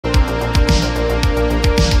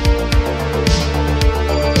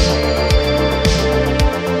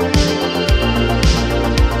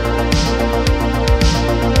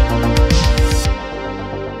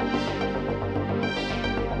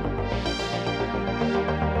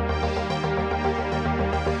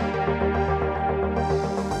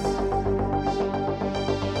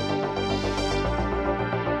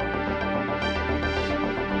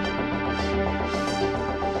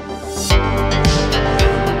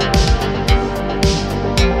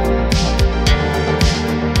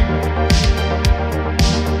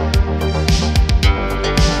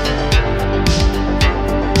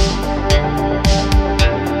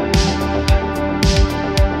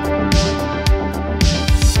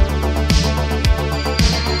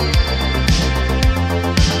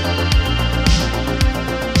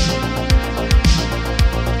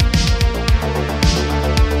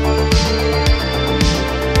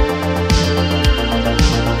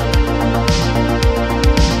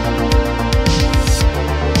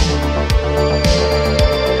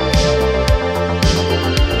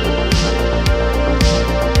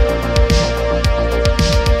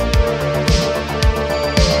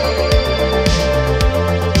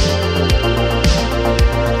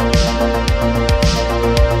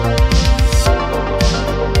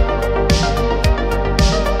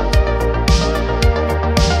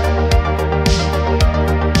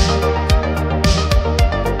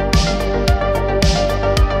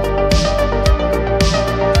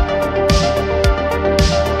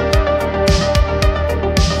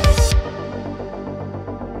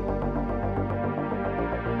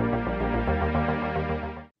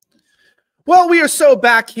Well, we are so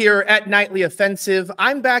back here at Nightly Offensive.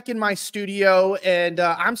 I'm back in my studio, and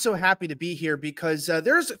I'm so happy to be here because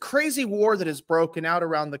there's a crazy war that has broken out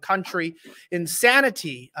around the country,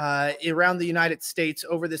 insanity around the United States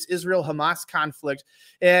over this Israel-Hamas conflict,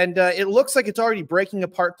 and it looks like it's already breaking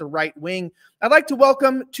apart the right wing. I'd like to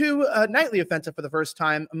welcome to Nightly Offensive for the first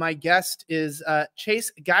time. My guest is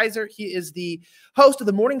Chase Geiser. He is the host of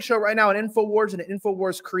the morning show right now at InfoWars and an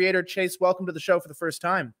InfoWars creator. Chase, welcome to the show for the first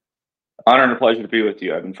time. Honor and a pleasure to be with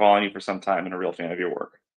you. I've been following you for some time and a real fan of your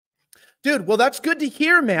work. Dude, well, that's good to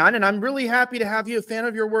hear, man. And I'm really happy to have you a fan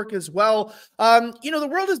of your work as well. You know, the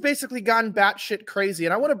world has basically gone batshit crazy.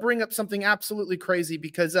 And I want to bring up something absolutely crazy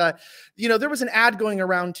because, you know, there was an ad going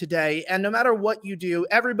around today. And no matter what you do,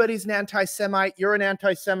 everybody's an anti-Semite. You're an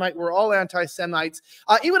anti-Semite. We're all anti-Semites.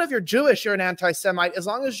 Even if you're Jewish, you're an anti-Semite, as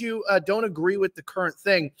long as you don't agree with the current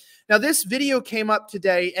thing. Now, this video came up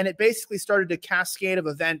today, and it basically started a cascade of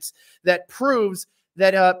events that proves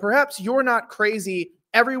that perhaps you're not crazy.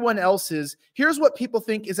 Everyone else is. Here's what people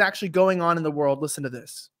think is actually going on in the world. Listen to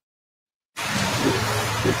this.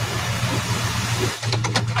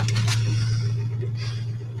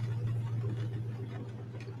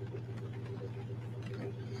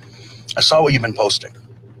 I saw what you've been posting.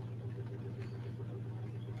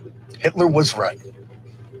 Hitler was right.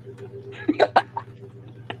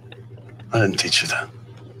 I didn't teach you that.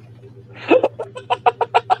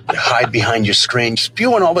 You hide behind your screen,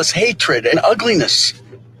 spewing all this hatred and ugliness.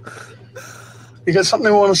 You got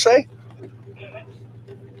something you want to say?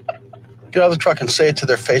 Get out of the truck and say it to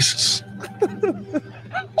their faces.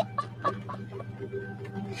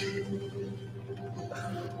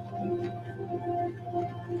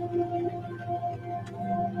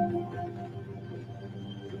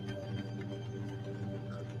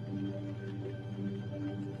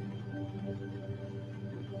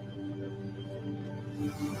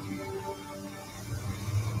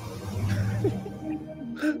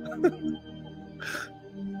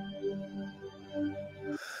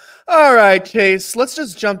 All right, Chase, let's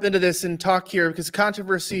just jump into this and talk here because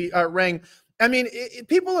controversy rang. I mean,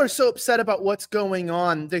 people are so upset about what's going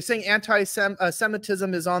on. They're saying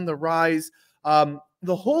anti-Semitism is on the rise.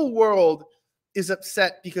 The whole world is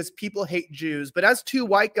upset because people hate Jews. But as two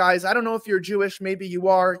white guys, I don't know if you're Jewish. Maybe you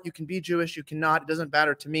are. You can be Jewish. You cannot. It doesn't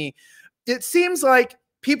matter to me. It seems like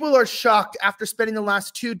people are shocked after spending the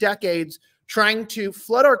last 2 decades trying to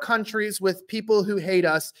flood our countries with people who hate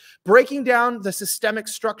us, breaking down the systemic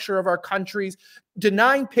structure of our countries,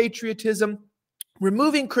 denying patriotism,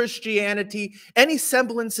 removing Christianity, any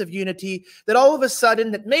semblance of unity, that all of a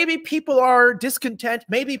sudden that maybe people are discontent,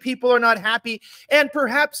 maybe people are not happy, and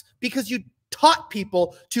perhaps because you taught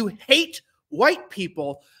people to hate white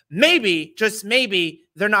people, maybe, just maybe,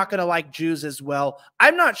 they're not going to like Jews as well.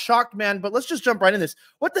 I'm not shocked, man, but let's just jump right in this.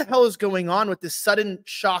 What the hell is going on with this sudden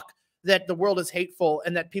shock that the world is hateful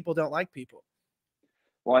and that people don't like people?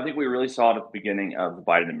 Well, I think we really saw it at the beginning of the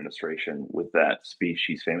Biden administration with that speech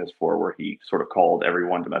he's famous for, where he sort of called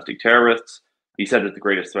everyone domestic terrorists. He said that the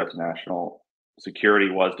greatest threat to national security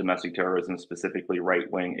was domestic terrorism, specifically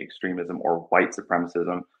right-wing extremism or white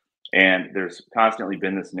supremacism. And there's constantly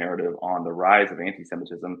been this narrative on the rise of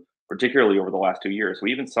anti-Semitism, particularly over the last 2 years.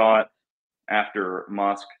 We even saw it after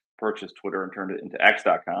Musk purchased Twitter and turned it into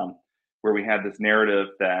X.com, where we had this narrative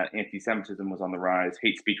that anti-Semitism was on the rise,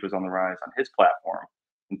 hate speech was on the rise on his platform.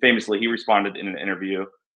 And famously, he responded in an interview,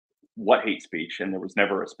 what hate speech? And there was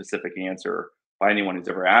never a specific answer by anyone who's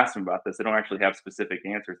ever asked him about this. They don't actually have specific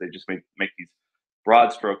answers. They just make these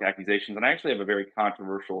broad stroke accusations. And I actually have a very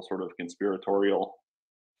controversial sort of conspiratorial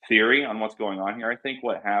theory on what's going on here. I think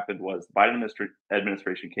what happened was the Biden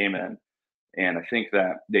administration came in, and I think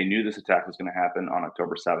that they knew this attack was going to happen on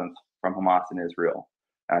October 7th from Hamas in Israel.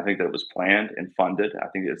 I think that it was planned and funded. I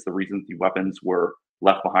think it's the reason the weapons were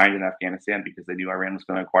left behind in Afghanistan, because they knew Iran was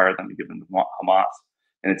going to acquire them and give them to Hamas.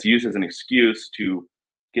 And it's used as an excuse to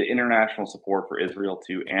get international support for Israel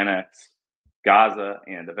to annex Gaza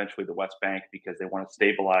and eventually the West Bank, because they want to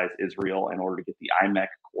stabilize Israel in order to get the IMEC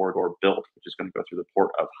corridor built, which is going to go through the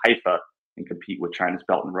port of Haifa and compete with China's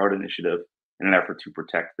Belt and Road Initiative in an effort to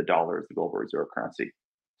protect the dollar as the global reserve currency.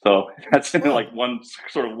 So that's like one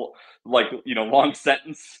sort of long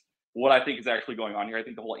sentence. What I think is actually going on here, I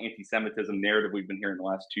think the whole anti-Semitism narrative we've been hearing the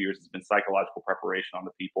last 2 years has been psychological preparation on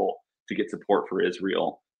the people to get support for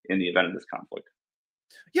Israel in the event of this conflict.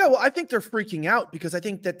 Yeah, well, I think they're freaking out because I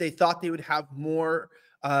think that they thought they would have more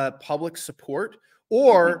public support,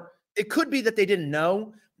 or it could be that they didn't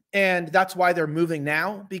know. And that's why they're moving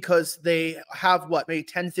now, because they have, what, maybe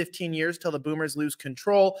 10, 15 years till the boomers lose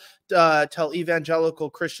control, till evangelical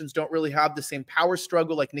Christians don't really have the same power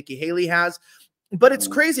struggle like Nikki Haley has. But it's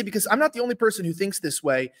crazy because I'm not the only person who thinks this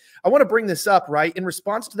way. I want to bring this up, right? In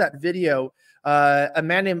response to that video, a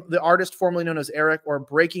man named the artist formerly known as Eric or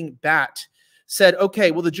Breaking Bat said,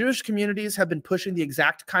 okay, well, the Jewish communities have been pushing the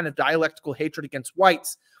exact kind of dialectical hatred against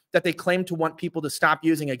whites that they claim to want people to stop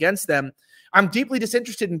using against them. I'm deeply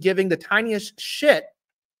disinterested in giving the tiniest shit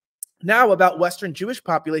now about Western Jewish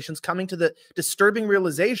populations coming to the disturbing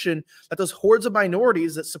realization that those hordes of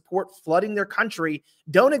minorities that support flooding their country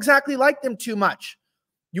don't exactly like them too much.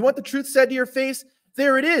 You want the truth said to your face?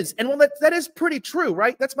 There it is. And well, that is pretty true,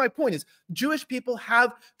 right? That's my point is Jewish people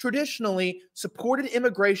have traditionally supported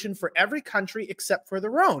immigration for every country except for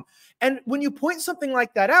their own. And when you point something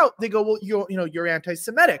like that out, they go, well, you're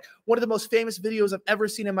anti-Semitic. One of the most famous videos I've ever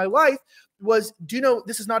seen in my life was, do you know,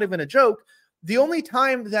 this is not even a joke, the only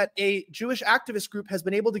time that a Jewish activist group has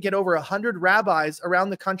been able to get over 100 rabbis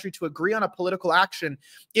around the country to agree on a political action,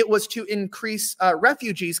 it was to increase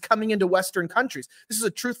refugees coming into Western countries. This is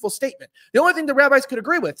a truthful statement. The only thing the rabbis could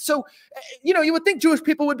agree with. So, you would think Jewish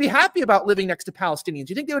people would be happy about living next to Palestinians.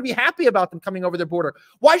 You think they would be happy about them coming over their border.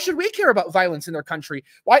 Why should we care about violence in their country?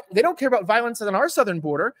 Why they don't care about violence on our southern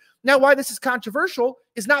border. Now, why this is controversial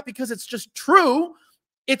is not because it's just true.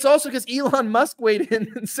 It's also because Elon Musk weighed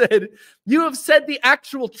in and said, you have said the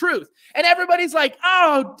actual truth. And everybody's like,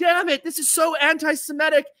 oh, damn it. This is so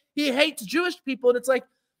anti-Semitic. He hates Jewish people. And it's like,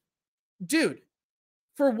 dude,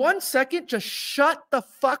 for 1 second, just shut the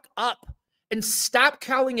fuck up and stop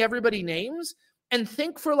calling everybody names and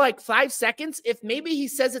think for like 5 seconds if maybe he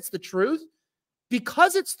says it's the truth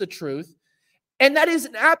because it's the truth. And that is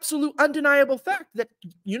an absolute undeniable fact that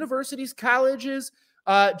universities, colleges,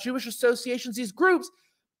 Jewish associations, these groups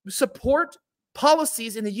support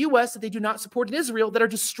policies in the U.S. that they do not support in Israel that are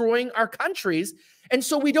destroying our countries. And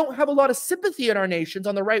so we don't have a lot of sympathy in our nations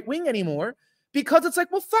on the right wing anymore because it's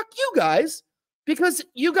like, well, fuck you guys, because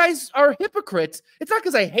you guys are hypocrites. It's not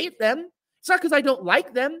because I hate them. It's not because I don't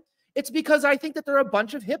like them. It's because I think that they're a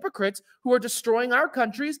bunch of hypocrites who are destroying our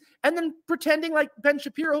countries and then pretending like Ben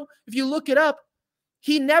Shapiro, if you look it up,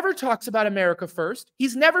 he never talks about America first.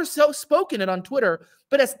 He's never spoken it on Twitter,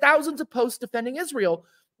 but has thousands of posts defending Israel.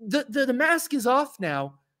 The mask is off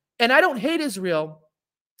now, and I don't hate Israel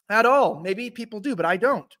at all. Maybe people do, but I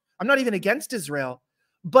don't. I'm not even against Israel,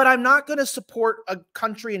 but I'm not going to support a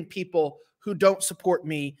country and people who don't support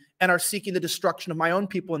me and are seeking the destruction of my own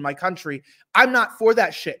people in my country. I'm not for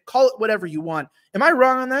that shit. Call it whatever you want. Am I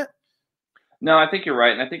wrong on that? No, I think you're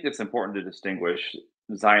right, and I think it's important to distinguish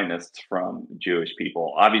Zionists from Jewish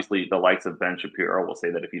people. Obviously, the likes of Ben Shapiro will say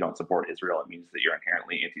that if you don't support Israel, it means that you're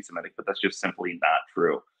inherently anti-Semitic, but that's just simply not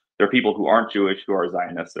true. There are people who aren't Jewish who are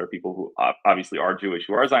Zionists. There are people who obviously are Jewish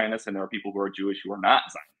who are Zionists, and there are people who are Jewish who are not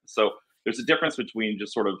Zionists. So there's a difference between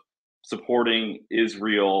just sort of supporting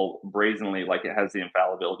Israel brazenly, like it has the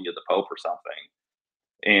infallibility of the Pope or something,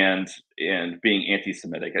 and being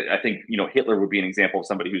anti-Semitic. I think, Hitler would be an example of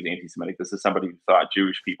somebody who's anti-Semitic. This is somebody who thought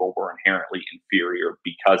Jewish people were inherently inferior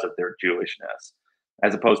because of their Jewishness,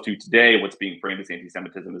 as opposed to today, what's being framed as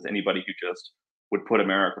anti-Semitism is anybody who just would put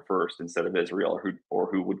America first instead of Israel,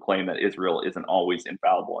 or who would claim that Israel isn't always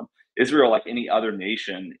infallible. And Israel, like any other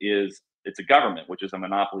nation, it's a government, which is a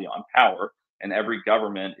monopoly on power, and every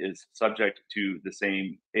government is subject to the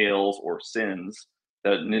same ails or sins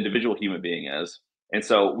that an individual human being is. And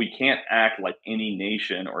so we can't act like any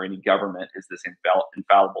nation or any government is this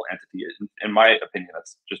infallible entity. In my opinion,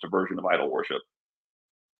 that's just a version of idol worship.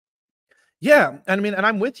 Yeah, and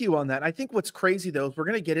I'm with you on that. I think what's crazy though is we're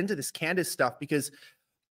going to get into this Candace stuff because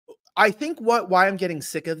I think why I'm getting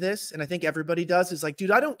sick of this, and I think everybody does, is like,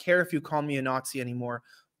 dude, I don't care if you call me a Nazi anymore.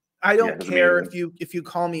 I don't care if you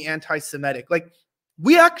call me anti-Semitic. Like,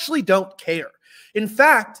 we actually don't care. In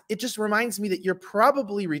fact, it just reminds me that you're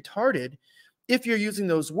probably retarded if you're using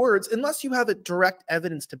those words, unless you have a direct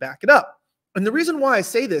evidence to back it up. And the reason why I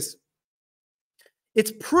say this,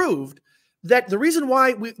 it's proved that the reason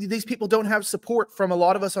why these people don't have support from a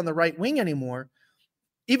lot of us on the right wing anymore,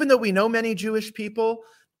 even though we know many Jewish people,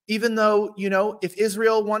 even though, if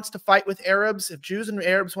Israel wants to fight with Arabs, if Jews and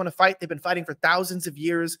Arabs want to fight, they've been fighting for thousands of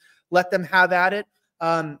years, let them have at it.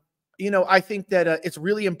 I think that it's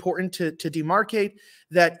really important to demarcate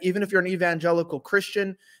that even if you're an evangelical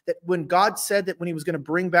Christian, that when God said that when he was going to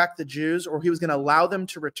bring back the Jews, or he was going to allow them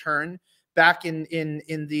to return back in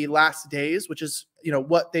the last days, which is,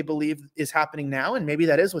 what they believe is happening now, and maybe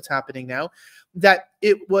that is what's happening now, that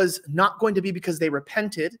it was not going to be because they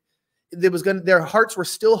repented. Their hearts were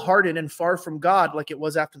still hardened and far from God, like it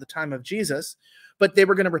was after the time of Jesus, but they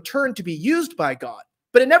were going to return to be used by God.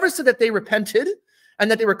 But it never said that they repented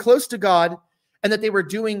and that they were close to God and that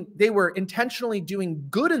they were intentionally doing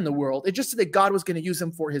good in the world. It just that God was going to use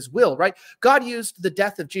them for his will, right? God used the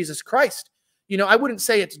death of Jesus Christ. You know, I wouldn't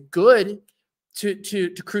say it's good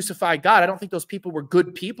to crucify God. I don't think those people were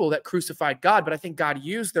good people that crucified God, but I think God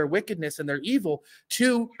used their wickedness and their evil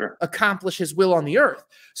to accomplish his will on the earth.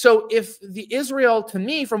 So if the Israel, to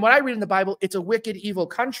me, from what I read in the Bible, it's a wicked, evil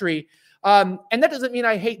country. And that doesn't mean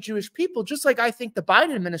I hate Jewish people, just like I think the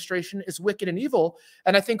Biden administration is wicked and evil.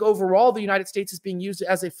 And I think overall the United States is being used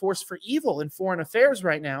as a force for evil in foreign affairs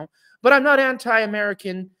right now. But I'm not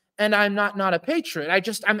anti-American, and I'm not a patriot.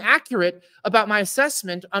 I'm accurate about my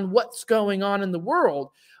assessment on what's going on in the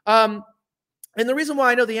world. And the reason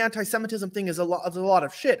why I know the anti-Semitism thing is a lot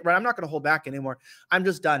of shit, right? I'm not going to hold back anymore. I'm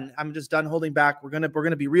just done. I'm just done holding back. We're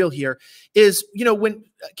gonna be real here. Is, you know, when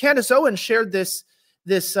Candace Owens shared this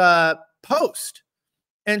post,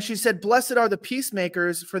 and she said, "Blessed are the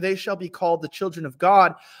peacemakers, for they shall be called the children of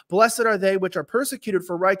God. Blessed are they which are persecuted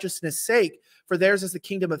for righteousness' sake, for theirs is the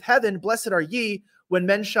kingdom of heaven. Blessed are ye, when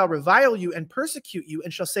men shall revile you and persecute you,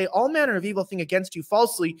 and shall say all manner of evil thing against you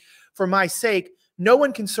falsely for my sake. No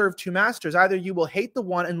one can serve two masters. Either you will hate the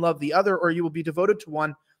one and love the other, or you will be devoted to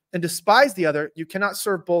one and despise the other. You cannot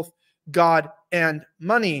serve both God and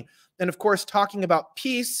money." And of course, talking about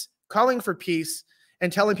peace, calling for peace,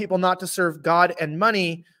 and telling people not to serve God and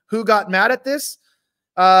money. Who got mad at this?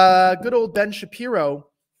 Good old Ben Shapiro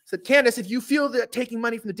said, "Candace, if you feel that taking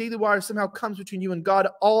money from the Daily Wire somehow comes between you and God,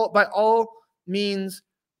 by all means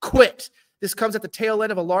quit." This comes at the tail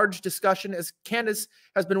end of a large discussion, as Candace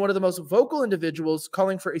has been one of the most vocal individuals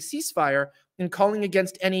calling for a ceasefire and calling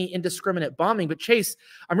against any indiscriminate bombing. But Chase,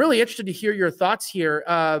 I'm really interested to hear your thoughts here.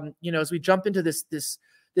 You know, as we jump into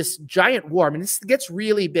this giant war. I mean, this gets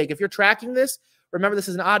really big. If you're tracking this, remember this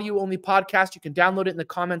is an audio-only podcast. You can download it in the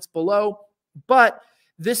comments below. But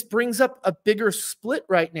this brings up a bigger split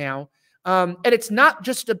right now. And it's not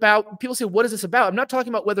just about, people say, what is this about? I'm not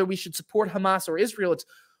talking about whether we should support Hamas or Israel. It's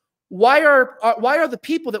why are the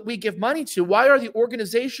people that we give money to, why are the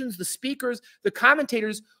organizations, the speakers, the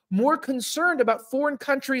commentators more concerned about foreign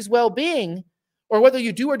countries' well-being, or whether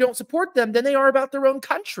you do or don't support them, than they are about their own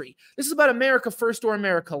country? This is about America first or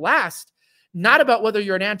America last, not about whether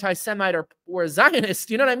you're an anti-Semite or a Zionist.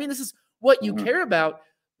 You know what I mean? This is what you care about.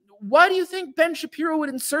 Why do you think Ben Shapiro would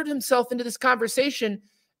insert himself into this conversation,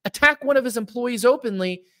 attack one of his employees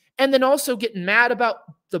openly, and then also get mad about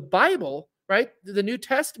the Bible, right? The New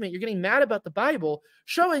Testament, you're getting mad about the Bible,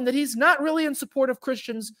 showing that he's not really in support of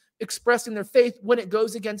Christians expressing their faith when it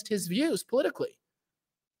goes against his views politically?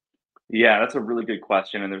 Yeah, that's a really good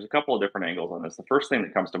question. And there's a couple of different angles on this. The first thing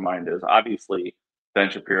that comes to mind is obviously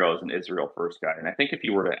Ben Shapiro is an Israel first guy. And I think if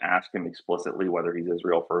you were to ask him explicitly whether he's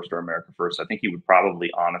Israel first or America first, I think he would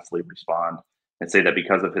probably honestly respond and say that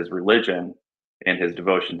because of his religion and his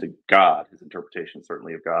devotion to God, his interpretation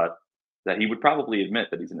certainly of God, that he would probably admit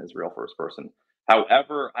that he's an Israel first person.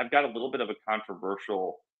 However, I've got a little bit of a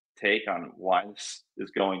controversial take on why this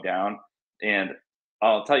is going down. And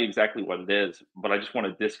I'll tell you exactly what it is, but I just want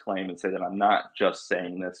to disclaim and say that I'm not just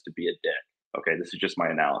saying this to be a dick. Okay, this is just my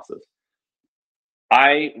analysis.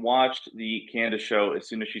 I watched the Candace show as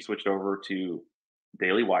soon as she switched over to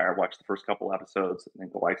Daily Wire. I watched the first couple episodes. I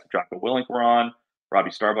think the likes of Jocko Willink were on. Robbie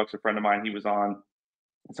Starbuck's a friend of mine. He was on.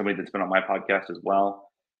 And somebody that's been on my podcast as well.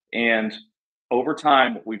 And over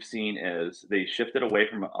time, what we've seen is they shifted away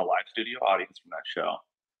from a live studio audience from that show.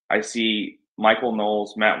 I see Michael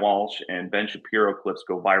Knowles, Matt Walsh, and Ben Shapiro clips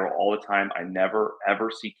go viral all the time. I never, ever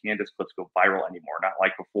see Candace clips go viral anymore. Not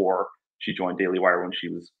like before she joined Daily Wire when she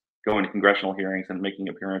was going to congressional hearings and making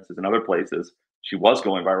appearances in other places. She was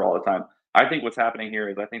going viral all the time. I think what's happening here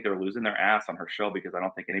is I think they're losing their ass on her show because I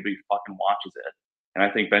don't think anybody fucking watches it. And I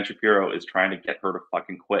think Ben Shapiro is trying to get her to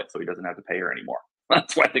fucking quit so he doesn't have to pay her anymore.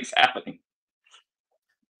 That's what I think's happening.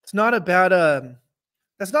 It's not a bad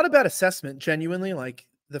that's not a bad assessment, genuinely. Like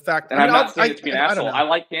the fact, and I'm not saying it to be an asshole. I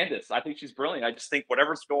like Candace. I think she's brilliant. I just think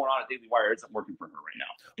whatever's going on at Daily Wire isn't working for her right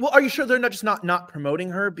now. Well, are you sure they're not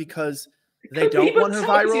promoting her because they don't want her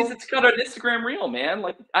viral? It's got an Instagram reel, man.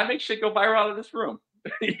 Like I make shit go viral out of this room.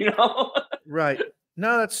 You know? Right.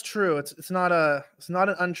 No, that's true. It's not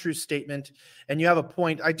an untrue statement, and you have a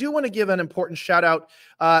point. I do want to give an important shout out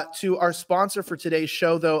to our sponsor for today's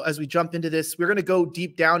show, though. As we jump into this, we're going to go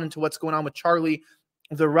deep down into what's going on with Charlie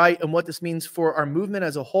the right and what this means for our movement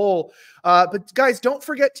as a whole. But guys, don't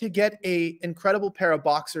forget to get an incredible pair of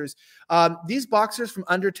boxers. These boxers from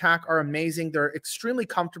Undertack are amazing. They're extremely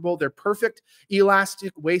comfortable. They're perfect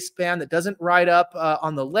elastic waistband that doesn't ride up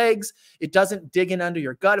on the legs. It doesn't dig in under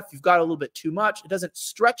your gut if you've got a little bit too much. It doesn't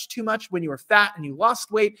stretch too much when you are fat and you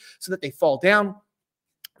lost weight so that they fall down.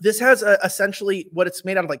 This has essentially what it's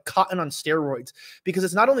made out of, like cotton on steroids, because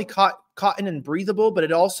it's not only cotton and breathable, but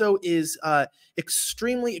it also is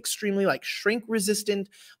extremely, extremely like shrink resistant.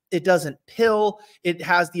 It doesn't pill. It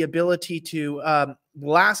has the ability to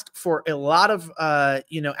last for a lot of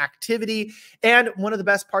activity. And one of the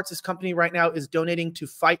best parts, this company right now is donating to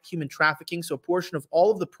fight human trafficking. So a portion of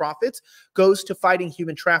all of the profits goes to fighting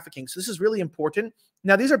human trafficking. So this is really important.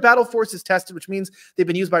 Now, these are battle forces tested, which means they've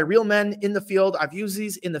been used by real men in the field. I've used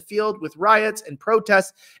these in the field with riots and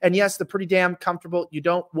protests. And yes, they're pretty damn comfortable. You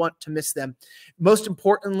don't want to miss them. Most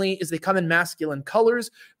importantly is they come in masculine colors.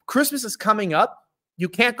 Christmas is coming up. You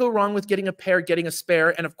can't go wrong with getting a pair, getting a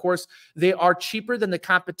spare. And of course, they are cheaper than the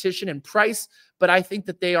competition in price, but I think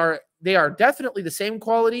that they are definitely the same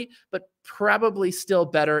quality, but probably still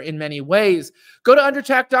better in many ways. Go to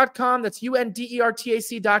undertac.com. That's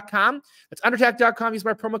UNDERTAC.com. That's undertac.com. Use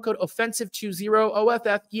my promo code OFFENSIVE20,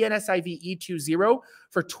 OFFENSIVE20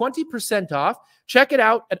 for 20% off. Check it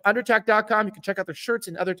out at undertac.com. You can check out their shirts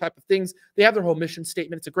and other type of things. They have their whole mission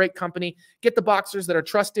statement. It's a great company. Get the boxers that are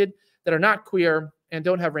trusted, that are not queer, and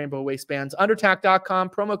don't have rainbow waistbands. Undertac.com,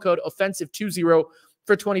 promo code OFFENSIVE20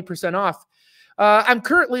 for 20% off. I'm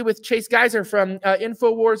currently with Chase Geiser from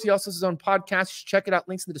InfoWars. He also has his own podcast. You should check it out.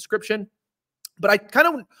 Links in the description. But I kind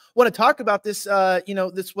of want to talk about this,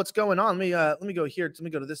 this what's going on. Let me go here. Let me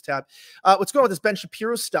go to this tab. What's going on with this Ben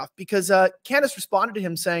Shapiro stuff? Because Candace responded to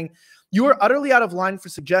him saying, "You are utterly out of line for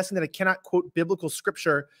suggesting that I cannot quote biblical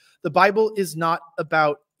scripture. The Bible is not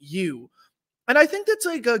about you." And I think that's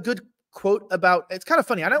like a good quote about, it's kind of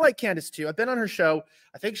funny. And I like Candace too. I've been on her show.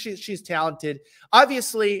 I think she's talented.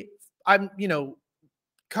 Obviously, I'm,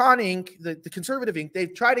 Con Inc., the conservative Inc.,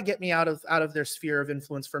 they've tried to get me out of their sphere of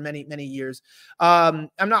influence for many, many years. I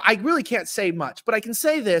really can't say much, but I can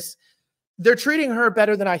say this. They're treating her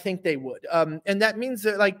better than I think they would. And that means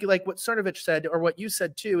that like what Cernovich said, or what you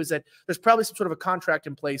said too, is that there's probably some sort of a contract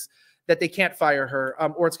in place that they can't fire her,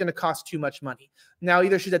 or it's going to cost too much money. Now,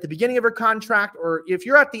 either she's at the beginning of her contract, or if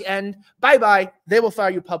you're at the end, bye-bye, they will fire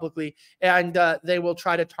you publicly, and they will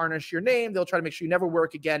try to tarnish your name. They'll try to make sure you never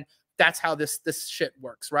work again. That's how this shit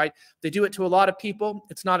works, right? They do it to a lot of people.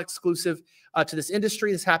 It's not exclusive to this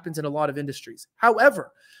industry. This happens in a lot of industries.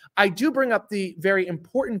 However, I do bring up the very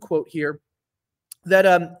important quote here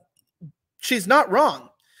that she's not wrong,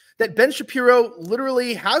 that Ben Shapiro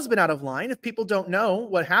literally has been out of line. If people don't know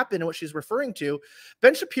what happened and what she's referring to,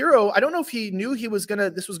 Ben Shapiro, I don't know if he knew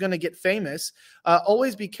this was gonna get famous.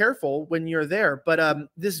 Always be careful when you're there. But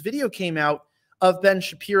this video came out of Ben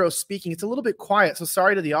Shapiro speaking. It's a little bit quiet, so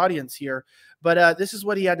sorry to the audience here. But this is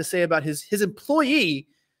what he had to say about his employee,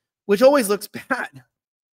 which always looks bad.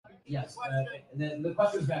 Yes, the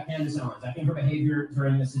question is about Candace Owens. I think her behavior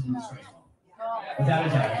during this is disgraceful. Without a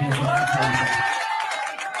doubt.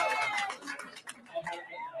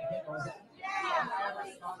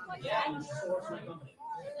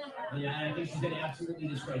 I think she's been absolutely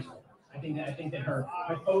disgraceful. I think that her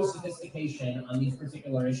faux sophistication on these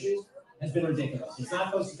particular issues has been ridiculous. It's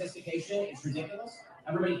not faux sophistication, it's ridiculous.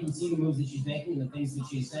 Everybody can see the moves that she's making and the things that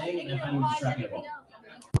she's saying, and I find them disreputable.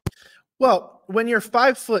 Well, when you're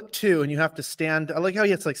 5'2" and you have to stand, I like how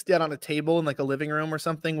you have to like stand on a table in like a living room or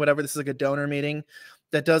something, whatever. This is like a donor meeting.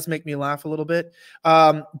 That does make me laugh a little bit.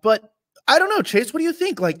 But I don't know, Chase, what do you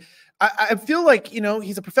think? Like, I feel like,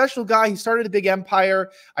 he's a professional guy. He started a big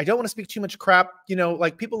empire. I don't want to speak too much crap.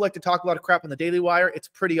 Like people like to talk a lot of crap on the Daily Wire. It's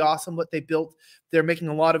pretty awesome what they built. They're making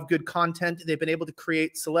a lot of good content. They've been able to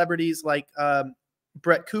create celebrities like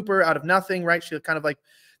Brett Cooper out of nothing, right? She kind of like,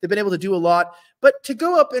 they've been able to do a lot. But to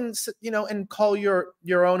go up and, and call your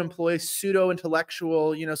own employees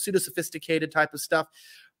pseudo-intellectual, pseudo-sophisticated type of stuff,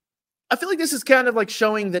 I feel like this is kind of like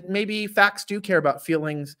showing that maybe facts do care about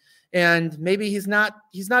feelings, and maybe he's not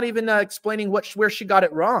even explaining where she got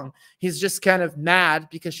it wrong. He's just kind of mad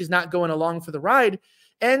because she's not going along for the ride,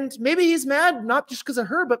 and maybe he's mad not just because of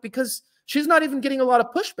her, but because she's not even getting a lot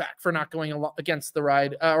of pushback for not going against the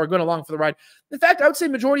ride or going along for the ride. In fact, I would say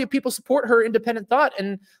majority of people support her independent thought,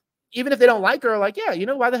 and even if they don't like her, like, yeah,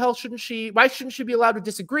 why the hell shouldn't she? Why shouldn't she be allowed to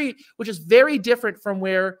disagree? Which is very different from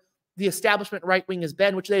where the establishment right wing has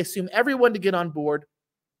been, which they assume everyone to get on board.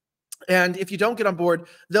 And if you don't get on board,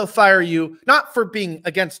 they'll fire you, not for being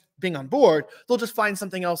against being on board. They'll just find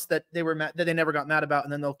something else that they never got mad about,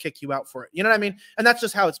 and then they'll kick you out for it. You know what I mean? And that's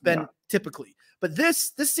just how it's been typically. But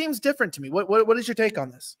this seems different to me. What is your take on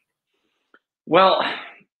this? Well,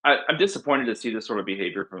 I'm disappointed to see this sort of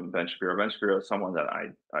behavior from Ben Shapiro. Ben Shapiro is someone that I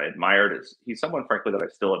admired. He's someone, frankly, that I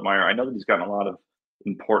still admire. I know that he's gotten a lot of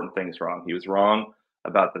important things wrong. He was wrong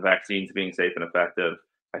about the vaccines being safe and effective.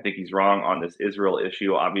 I think he's wrong on this Israel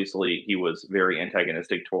issue. Obviously, he was very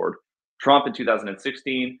antagonistic toward Trump in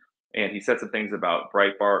 2016, and he said some things about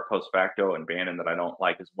Breitbart, post facto, and Bannon that I don't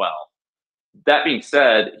like as well. That being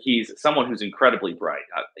said, he's someone who's incredibly bright.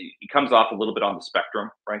 He comes off a little bit on the spectrum,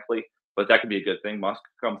 frankly, but that could be a good thing. Musk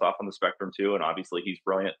comes off on the spectrum too, and obviously he's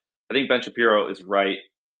brilliant. I think Ben Shapiro is right.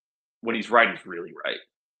 When he's right, he's really right.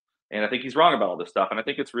 And I think he's wrong about all this stuff. And I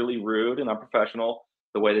think it's really rude and unprofessional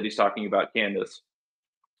the way that he's talking about Candace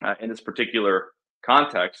in this particular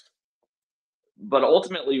context. But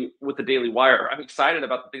ultimately, with the Daily Wire, I'm excited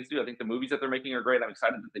about the things to do. I think the movies that they're making are great. I'm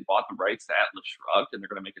excited that they bought the rights to Atlas Shrugged, and they're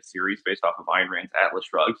going to make a series based off of Ayn Rand's Atlas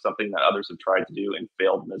Shrugged, something that others have tried to do and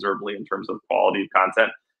failed miserably in terms of quality of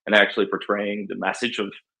content and actually portraying the message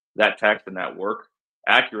of that text and that work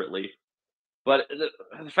accurately. But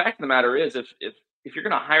the fact of the matter is, if you're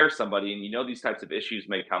going to hire somebody and you know these types of issues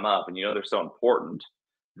may come up and you know they're so important,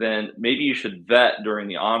 then maybe you should vet during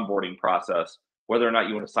the onboarding process whether or not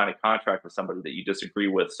you want to sign a contract with somebody that you disagree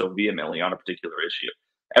with so vehemently on a particular issue.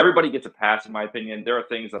 Everybody gets a pass, in my opinion. There are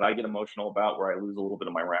things that I get emotional about where I lose a little bit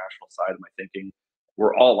of my rational side of my thinking.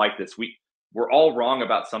 We're all like this. We're all wrong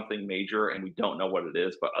about something major and we don't know what it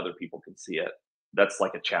is, but other people can see it. That's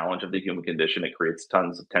like a challenge of the human condition. It creates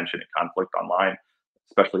tons of tension and conflict online,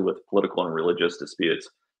 especially with political and religious disputes.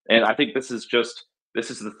 And I think this is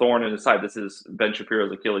the thorn in his side. This is Ben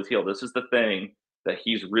Shapiro's Achilles heel. This is the thing that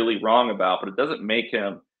he's really wrong about, but it doesn't make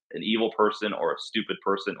him an evil person or a stupid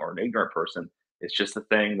person or an ignorant person. It's just the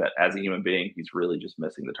thing that as a human being, he's really just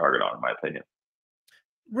missing the target on, in my opinion.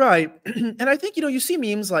 Right. And I think, you see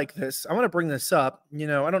memes like this. I want to bring this up. I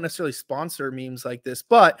don't necessarily sponsor memes like this,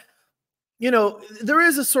 but, there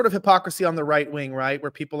is a sort of hypocrisy on the right wing, right?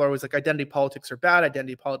 Where people are always like, identity politics are bad.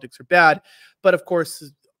 Identity politics are bad. But of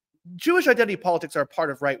course, Jewish identity politics are a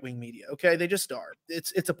part of right-wing media. Okay. They just are.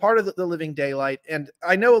 It's a part of the living daylight. And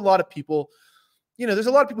I know a lot of people, there's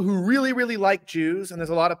a lot of people who really, really like Jews. And there's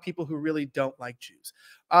a lot of people who really don't like Jews.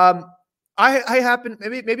 I happen,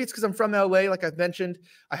 maybe it's because I'm from LA, like I've mentioned,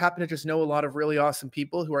 I happen to just know a lot of really awesome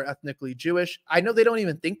people who are ethnically Jewish. I know they don't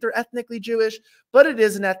even think they're ethnically Jewish, but it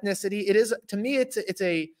is an ethnicity. It is, to me, it's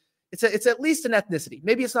at least an ethnicity.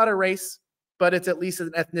 Maybe it's not a race, but it's at least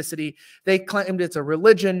an ethnicity. They claimed it's a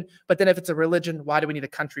religion, but then if it's a religion, why do we need a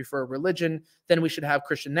country for a religion? Then we should have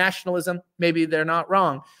Christian nationalism. Maybe they're not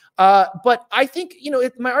wrong. But I think,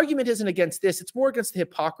 my argument isn't against this. It's more against the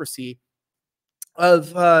hypocrisy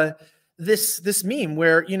of this meme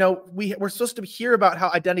where, we're supposed to hear about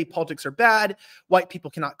how identity politics are bad. White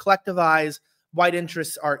people cannot collectivize. White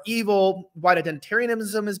interests are evil. White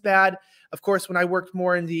identitarianism is bad. Of course, when I worked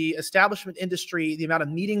more in the establishment industry, the amount of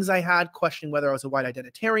meetings I had questioning whether I was a white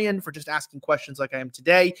identitarian for just asking questions like I am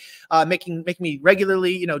today, making me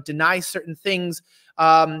regularly, deny certain things.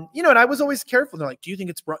 And I was always careful. They're like, do you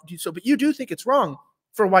think it's wrong? But you do think it's wrong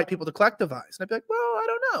for white people to collectivize. And I'd be like, well, I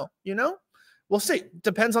don't know, We'll see.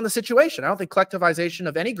 Depends on the situation. I don't think collectivization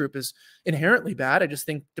of any group is inherently bad. I just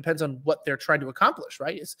think depends on what they're trying to accomplish,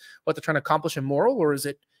 right? Is what they're trying to accomplish immoral, or is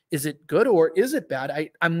it good, or is it bad?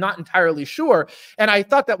 I'm not entirely sure. And I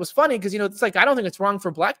thought that was funny because, it's like, I don't think it's wrong for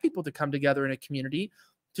Black people to come together in a community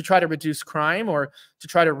to try to reduce crime or to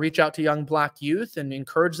try to reach out to young Black youth and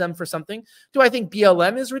encourage them for something. Do I think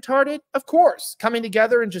BLM is retarded? Of course. Coming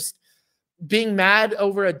together and just being mad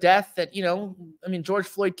over a death that, George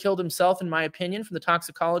Floyd killed himself, in my opinion, from the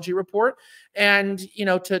toxicology report. And,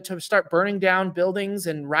 to start burning down buildings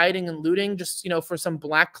and rioting and looting just, for some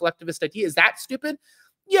Black collectivist idea. Is that stupid?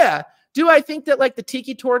 Yeah. Do I think that like the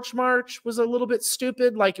Tiki Torch March was a little bit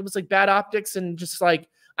stupid? Like it was like bad optics and just like,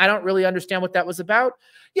 I don't really understand what that was about.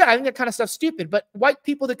 Yeah, I think that kind of stuff's stupid. But white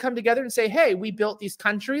people that come together and say, hey, we built these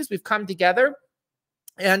countries, we've come together,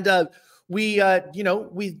 and we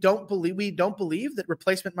don't believe that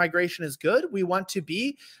replacement migration is good. We want to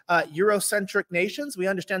be Eurocentric nations. We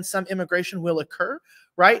understand some immigration will occur,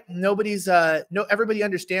 right? Everybody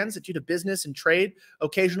understands that due to business and trade,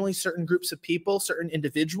 occasionally certain groups of people, certain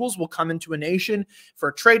individuals will come into a nation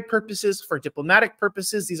for trade purposes, for diplomatic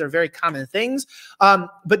purposes. These are very common things.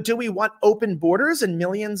 But do we want open borders and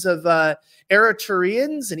millions of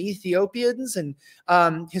Eritreans and Ethiopians and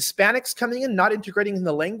Hispanics coming in, not integrating in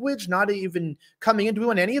the language, not even coming in? Do we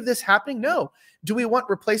want any of this happening? No. Do we want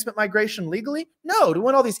replacement migration legally? No. Do we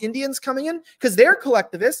want all these Indians coming in? Because they're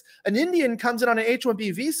collectivists. An Indian comes in on an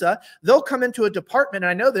H-1B visa. They'll come into a department, and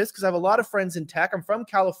I know this because I have a lot of friends in tech. I'm from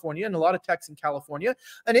California, and a lot of techs in California.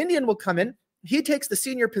 An Indian will come in. He takes the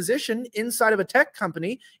senior position inside of a tech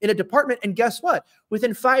company in a department, and guess what?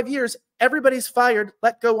 Within 5 years, everybody's fired,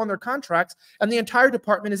 let go on their contracts, and the entire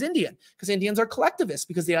department is Indian, because Indians are collectivists,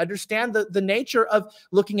 because they understand the nature of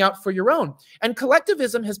looking out for your own. And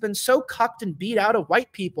collectivism has been so cucked and beat out of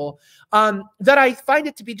white people that I find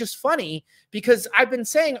it to be just funny, because I've been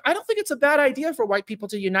saying, I don't think it's a bad idea for white people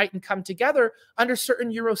to unite and come together under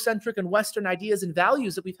certain Eurocentric and Western ideas and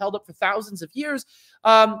values that we've held up for thousands of years,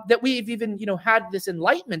 that we've even, had this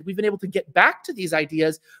enlightenment. We've been able to get back to these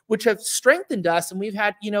ideas, which have strengthened us. And we've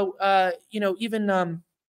had, even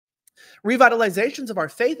revitalizations of our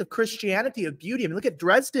faith, of Christianity, of beauty. I mean, look at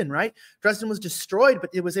Dresden, right? Dresden was destroyed, but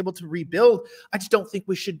it was able to rebuild. I just don't think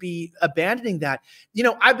we should be abandoning that.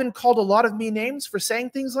 I've been called a lot of mean names for saying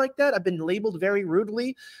things like that. I've been labeled very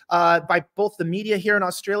rudely by both the media here in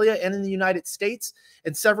Australia and in the United States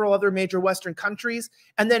and several other major Western countries.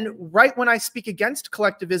 And then right when I speak against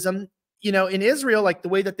collectivism, in Israel, like the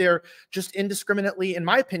way that they're just indiscriminately, in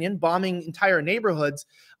my opinion, bombing entire neighborhoods,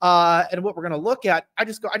 and what we're going to look at, I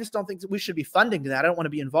just don't think that we should be funding that. I don't want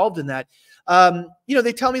to be involved in that.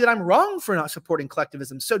 They tell me that I'm wrong for not supporting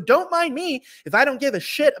collectivism. So don't mind me if I don't give a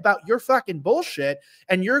shit about your fucking bullshit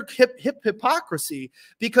and your hypocrisy,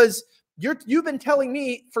 because you've been telling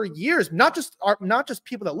me for years, not just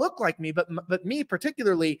people that look like me, but me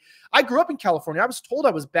particularly. I grew up in California. I was told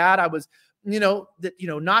I was bad. I was,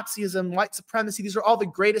 Nazism, white supremacy, these are all the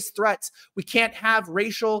greatest threats. We can't have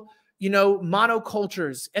racial,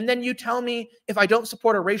 monocultures. And then you tell me if I don't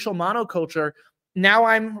support a racial monoculture, now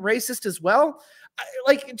I'm racist as well.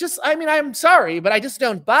 I'm sorry, but I just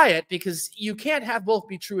don't buy it, because you can't have both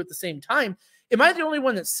be true at the same time. Am I the only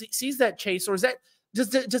one that sees that, Chase, or is that, does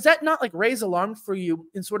that not like raise alarm for you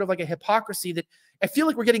in sort of like a hypocrisy that I feel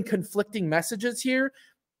like we're getting conflicting messages here?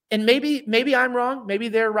 And maybe I'm wrong, maybe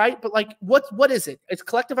they're right, but like, what is it? Is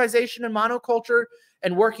collectivization and monoculture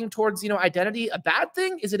and working towards, identity a bad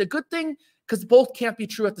thing? Is it a good thing? Because both can't be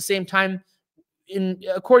true at the same time,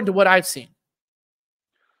 according to what I've seen.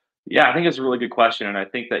 Yeah, I think it's a really good question, and I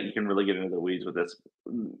think that you can really get into the weeds with this.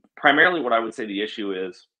 Primarily, what I would say the issue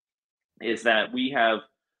is that we have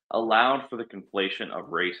allowed for the conflation of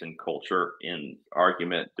race and culture in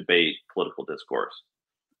argument, debate, political discourse.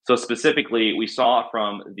 So specifically, we saw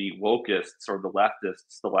from the wokeists or the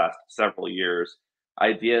leftists the last several years,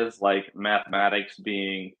 ideas like mathematics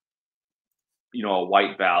being, a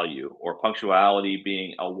white value, or punctuality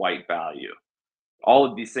being a white value. All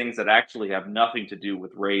of these things that actually have nothing to do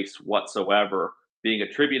with race whatsoever being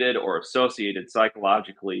attributed or associated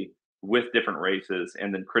psychologically with different races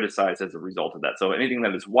and then criticized as a result of that. So anything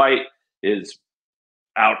that is white is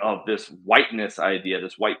out of this whiteness idea,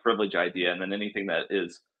 this white privilege idea, and then anything that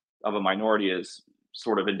is of a minority is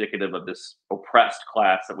sort of indicative of this oppressed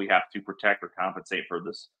class that we have to protect or compensate for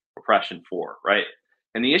this oppression for, right?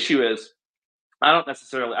 And the issue is,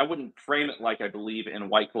 I wouldn't frame it like I believe in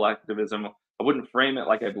white collectivism. I wouldn't frame it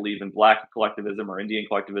like I believe in black collectivism or Indian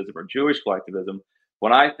collectivism or Jewish collectivism.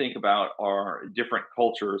 What I think about are different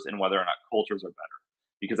cultures and whether or not cultures are better.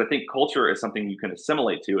 Because I think culture is something you can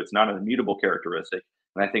assimilate to. It's not an immutable characteristic.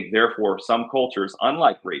 And I think, therefore, some cultures,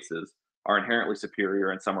 unlike races, are inherently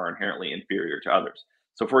superior and some are inherently inferior to others.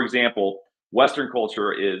 So, for example, Western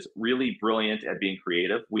culture is really brilliant at being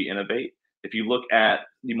creative. We innovate. If you look at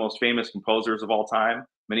the most famous composers of all time,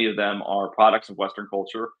 many of them are products of Western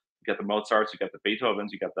culture. You got the Mozarts, you got the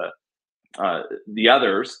Beethovens, you got the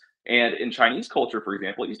others. And in Chinese culture, for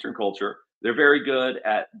example, Eastern culture, they're very good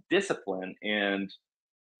at discipline and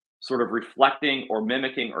sort of reflecting or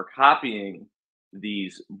mimicking or copying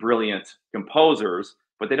these brilliant composers,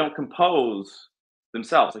 but they don't compose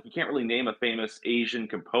themselves. Like, you can't really name a famous Asian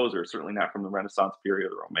composer, certainly not from the Renaissance period, or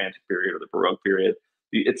the Romantic period, or the Baroque period.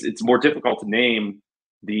 It's more difficult to name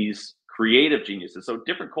these creative geniuses. So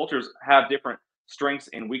different cultures have different strengths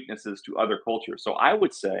and weaknesses to other cultures. So I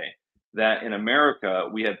would say that in America,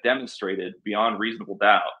 we have demonstrated beyond reasonable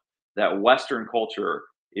doubt that Western culture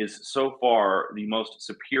is so far the most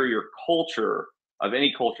superior culture of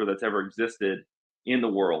any culture that's ever existed in the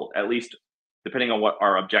world, at least depending on what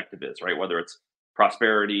our objective is, right? Whether it's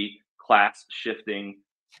prosperity, class shifting,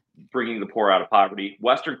 bringing the poor out of poverty,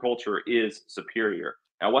 Western culture is superior.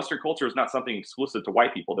 Now, Western culture is not something exclusive to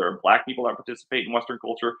white people. There are black people that participate in Western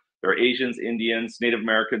culture. There are Asians, Indians, Native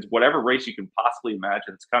Americans, whatever race you can possibly imagine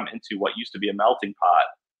that's come into what used to be a melting pot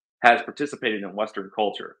has participated in Western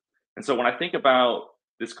culture. And so when I think about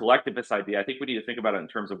this collectivist idea, I think we need to think about it in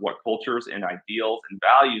terms of what cultures and ideals and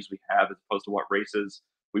values we have, as opposed to what races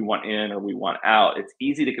we want in or we want out. It's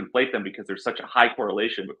easy to conflate them because there's such a high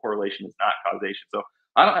correlation, but correlation is not causation. So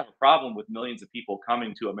I don't have a problem with millions of people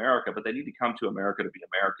coming to America, but they need to come to America to be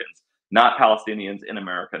Americans, not Palestinians in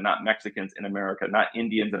America, not Mexicans in America, not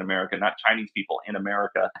Indians in America, not Chinese people in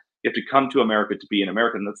America. You have to come to America to be an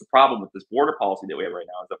American. That's the problem with this border policy that we have right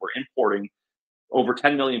now, is that we're importing over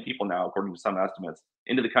 10 million people now, according to some estimates,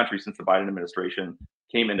 into the country since the Biden administration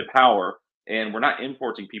came into power. And we're not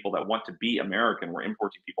importing people that want to be American. We're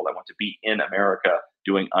importing people that want to be in America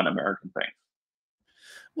doing un-American things.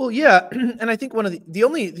 Well, yeah, and I think one of the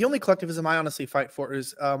only collectivism I honestly fight for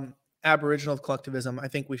is Aboriginal collectivism. I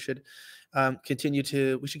think we should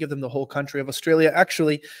we should give them the whole country of Australia.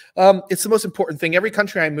 Actually, it's the most important thing. Every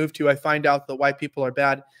country I move to, I find out that white people are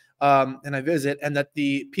bad, and I visit, and that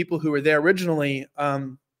the people who were there originally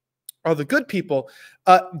are the good people.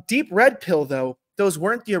 Deep red pill, though, those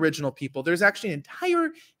weren't the original people. There's actually an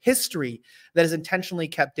entire history that is intentionally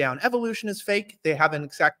kept down. Evolution is fake. They have an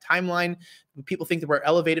exact timeline. People think that we're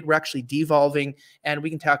elevated. We're actually devolving, and we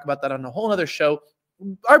can talk about that on a whole other show.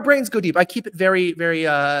 Our brains go deep. I keep it very, very,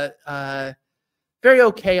 very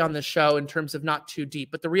okay on the show in terms of not too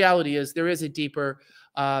deep. But the reality is there is a deeper,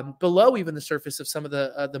 below even the surface of some of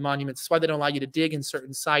the monuments. That's why they don't allow you to dig in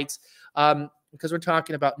certain sites. Because we're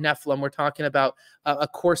talking about Nephilim, we're talking about a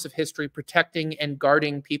course of history protecting and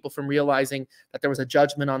guarding people from realizing that there was a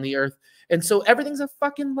judgment on the earth. And so everything's a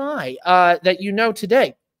fucking lie that you know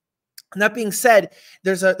today. And that being said,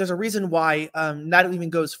 there's a reason why that even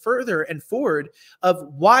goes further and forward of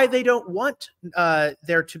why they don't want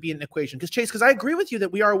there to be an equation. Because I agree with you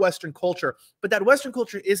that we are a Western culture, but that Western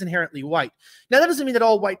culture is inherently white. Now, that doesn't mean that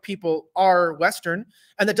all white people are Western,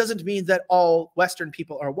 and that doesn't mean that all Western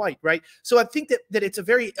people are white, right? So I think that it's a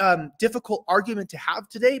very difficult argument to have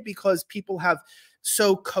today, because people have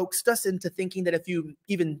so coaxed us into thinking that if you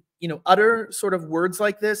even utter sort of words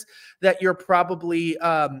like this, that you're probably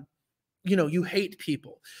you hate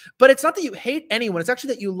people. But it's not that you hate anyone. It's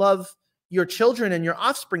actually that you love your children and your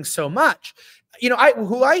offspring so much.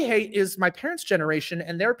 Who I hate is my parents' generation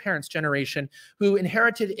and their parents' generation, who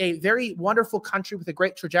inherited a very wonderful country with a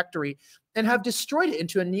great trajectory and have destroyed it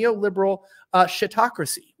into a neoliberal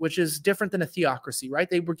shitocracy, which is different than a theocracy, right?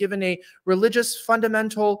 They were given a religious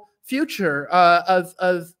fundamental future of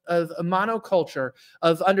a monoculture,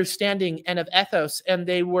 of understanding and of ethos, and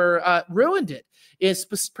they were ruined it, is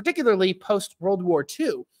particularly post-World War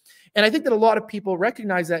II. And I think that a lot of people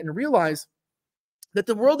recognize that and realize that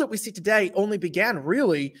the world that we see today only began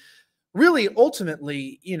really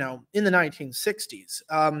ultimately, in the 1960s.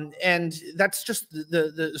 And that's just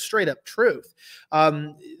the straight up truth.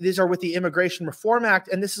 These are with the Immigration Reform Act.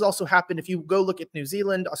 And this has also happened if you go look at New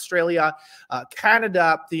Zealand, Australia,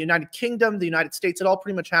 Canada, the United Kingdom, the United States. It all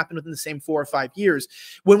pretty much happened within the same 4 or 5 years.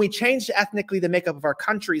 When we changed ethnically the makeup of our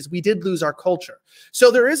countries, we did lose our culture. So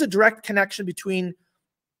there is a direct connection between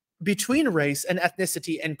race and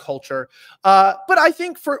ethnicity and culture. But I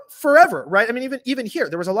think forever, right? I mean, even here,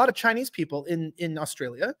 there was a lot of Chinese people in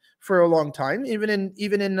Australia for a long time, even in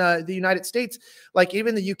the United States, like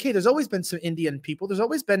even the UK, there's always been some Indian people. There's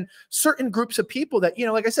always been certain groups of people that,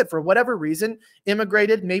 like I said, for whatever reason,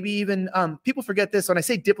 immigrated, maybe even, people forget this. When I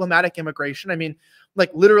say diplomatic immigration, I mean,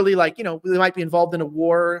 like literally, like, they might be involved in a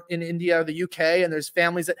war in India or the UK, and there's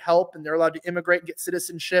families that help and they're allowed to immigrate and get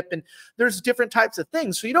citizenship. And there's different types of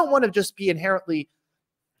things. So you don't want to just be inherently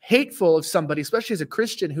hateful of somebody, especially as a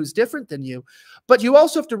Christian who's different than you. But you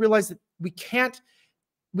also have to realize that we can't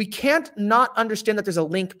not understand that there's a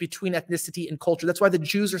link between ethnicity and culture. That's why the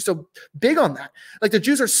Jews are so big on that. Like the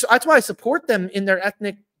Jews are, that's why I support them in their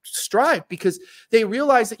ethnic strive, because they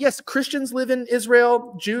realize that, yes, Christians live in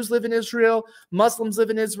Israel, Jews live in Israel, Muslims live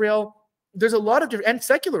in Israel. There's a lot of different, and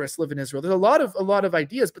secularists live in Israel. There's a lot of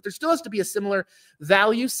ideas, but there still has to be a similar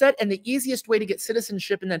value set. And the easiest way to get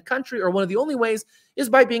citizenship in that country, or one of the only ways, is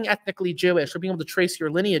by being ethnically Jewish or being able to trace your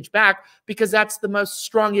lineage back, because that's the most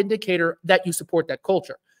strong indicator that you support that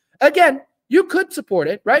culture. Again, you could support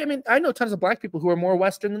it, right? I mean, I know tons of black people who are more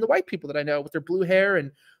Western than the white people that I know, with their blue hair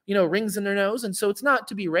and, rings in their nose. And so it's not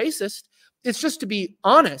to be racist. It's just to be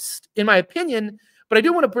honest, in my opinion. But I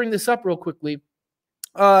do want to bring this up real quickly.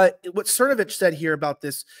 What Cernovich said here about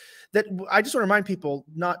this, that I just want to remind people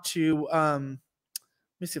not to, let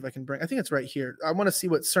me see if I can bring, I think it's right here. I want to see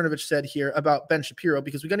what Cernovich said here about Ben Shapiro,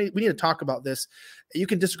 because we need to talk about this. You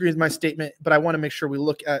can disagree with my statement, but I want to make sure we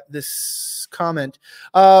look at this comment.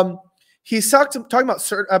 He's talking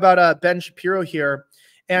about Ben Shapiro here,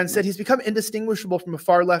 and said he's become indistinguishable from a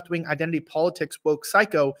far left-wing identity politics woke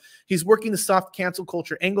psycho. He's working the soft cancel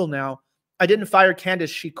culture angle now. I didn't fire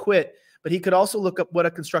Candace, she quit. But he could also look up what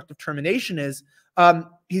a constructive termination is.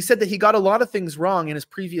 He said that he got a lot of things wrong in his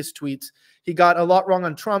previous tweets. He got a lot wrong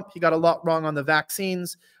on Trump. He got a lot wrong on the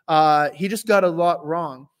vaccines. He just got a lot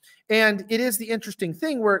wrong. And it is the interesting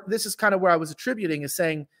thing where this is kind of where I was attributing, is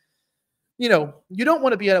saying, you know, you don't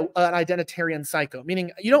want to be an identitarian psycho, meaning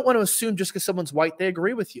you don't want to assume just because someone's white, they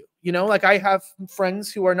agree with you. You know, like I have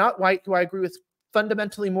friends who are not white who I agree with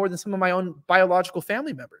fundamentally more than some of my own biological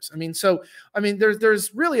family members. I mean, so, I mean,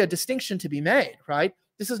 there's really a distinction to be made, right?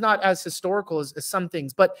 This is not as historical as some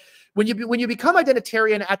things, but when you become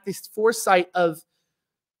identitarian at this foresight of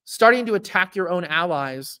starting to attack your own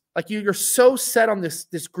allies, like you're so set on this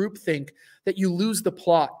groupthink that you lose the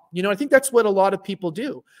plot. You know, I think that's what a lot of people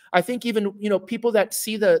do. I think even, you know, people that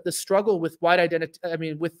see the struggle with white identity, I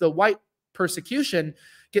mean, with the white persecution,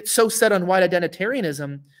 get so set on white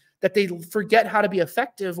identitarianism that they forget how to be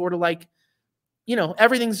effective, or to, like, you know,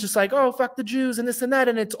 everything's just like, oh, fuck the Jews and this and that.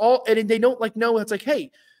 And it's all, and they don't like know, it's like,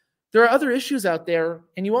 hey, there are other issues out there.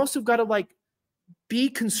 And you also got to like be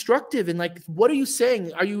constructive in like, what are you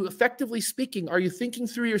saying? Are you effectively speaking? Are you thinking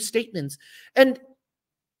through your statements? And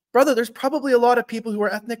brother, there's probably a lot of people who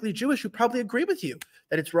are ethnically Jewish who probably agree with you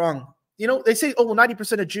that it's wrong. You know, they say, oh, well,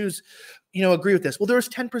 90% of Jews, you know, agree with this. Well, there's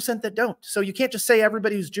 10% that don't. So you can't just say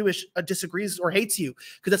everybody who's Jewish disagrees or hates you,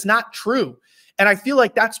 because that's not true. And I feel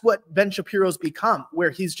like that's what Ben Shapiro's become,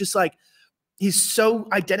 where he's just like, he's so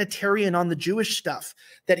identitarian on the Jewish stuff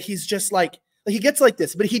that he's just like, he gets like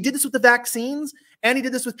this. But he did this with the vaccines and he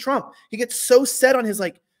did this with Trump. He gets so set on his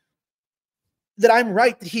like, that I'm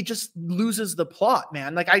right, that he just loses the plot,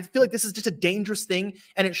 man. Like, I feel like this is just a dangerous thing.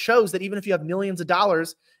 And it shows that even if you have millions of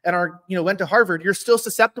dollars and are, you know, went to Harvard, you're still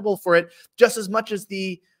susceptible for it just as much as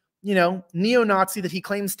the, you know, neo-Nazi that he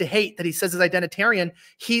claims to hate, that he says is identitarian.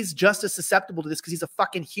 He's just as susceptible to this because he's a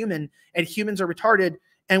fucking human, and humans are retarded.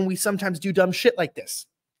 And we sometimes do dumb shit like this.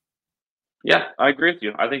 Yeah, I agree with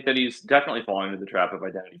you. I think that he's definitely falling into the trap of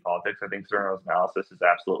identity politics. I think Cerno's analysis is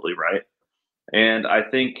absolutely right. And I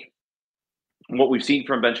think what we've seen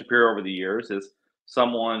from Ben Shapiro over the years is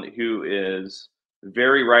someone who is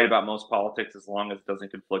very right about most politics as long as it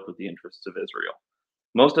doesn't conflict with the interests of Israel.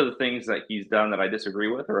 Most of the things that he's done that I disagree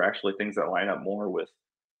with are actually things that line up more with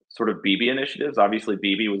sort of Bibi initiatives. Obviously,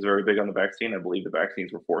 Bibi was very big on the vaccine. I believe the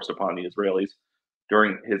vaccines were forced upon the Israelis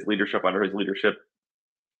during his leadership, under his leadership.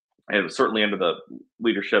 And it was certainly under the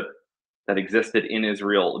leadership that existed in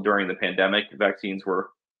Israel during the pandemic. Vaccines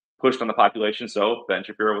were pushed on the population, so Ben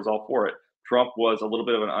Shapiro was all for it. Trump was a little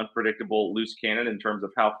bit of an unpredictable loose cannon in terms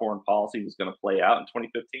of how foreign policy was going to play out in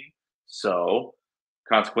 2015. So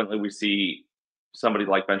consequently, we see somebody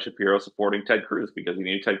like Ben Shapiro supporting Ted Cruz, because he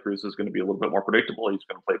knew Ted Cruz was going to be a little bit more predictable. He was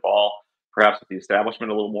going to play ball, perhaps with the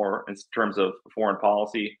establishment a little more in terms of foreign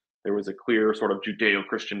policy. There was a clear sort of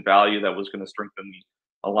Judeo-Christian value that was going to strengthen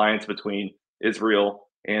the alliance between Israel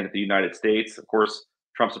and the United States. Of course,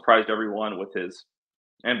 Trump surprised everyone with his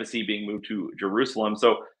embassy being moved to Jerusalem.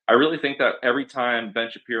 So I really think that every time Ben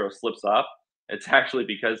Shapiro slips up, it's actually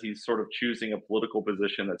because he's sort of choosing a political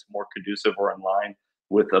position that's more conducive or in line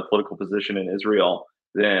with a political position in Israel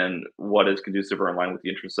than what is conducive or in line with the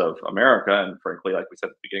interests of America. And frankly, like we said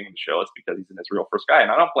at the beginning of the show, it's because he's an Israel first guy.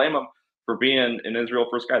 And I don't blame him for being an Israel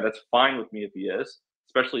first guy. That's fine with me if he is,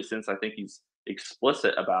 especially since I think he's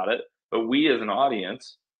explicit about it. But we as an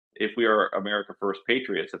audience, if we are America first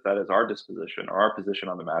patriots, if that is our disposition or our position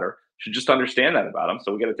on the matter, should just understand that about him.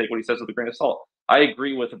 So we got to take what he says with a grain of salt. I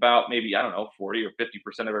agree with about maybe, I don't know, 40 or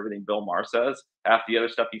 50% of everything Bill Maher says. Half the other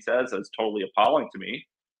stuff he says is totally appalling to me.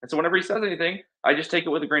 And so whenever he says anything, I just take it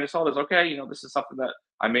with a grain of salt as, okay, you know, this is something that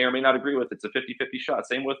I may or may not agree with. It's a 50-50 shot.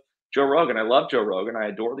 Same with Joe Rogan. I love Joe Rogan. I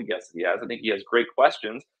adore the guests that he has. I think he has great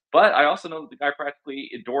questions. But I also know that the guy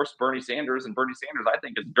practically endorsed Bernie Sanders, and Bernie Sanders, I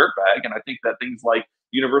think, is a dirtbag. And I think that things like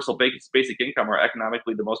universal basic income are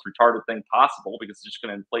economically the most retarded thing possible, because it's just going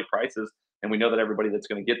to inflate prices. And we know that everybody that's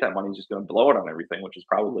going to get that money is just going to blow it on everything, which is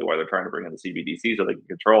probably why they're trying to bring in the CBDC, so they can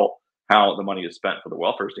control how the money is spent for the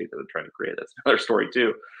welfare state that they're trying to create. That's another story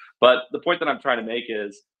too. But the point that I'm trying to make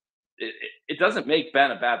is it doesn't make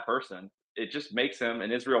Ben a bad person. It just makes him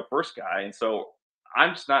an Israel first guy. And so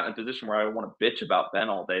I'm just not in a position where I want to bitch about Ben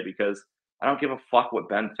all day, because I don't give a fuck what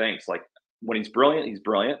Ben thinks. Like, when he's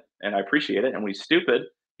brilliant, and I appreciate it. And when he's stupid,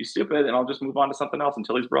 and I'll just move on to something else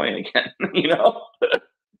until he's brilliant again, you know?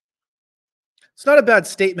 It's not a bad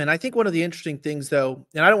statement. I think one of the interesting things, though,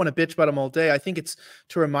 and I don't want to bitch about him all day, I think it's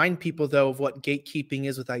to remind people, though, of what gatekeeping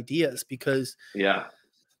is with ideas, because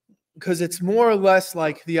it's more or less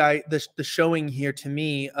like the showing here to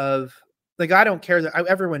me of, like, I don't care that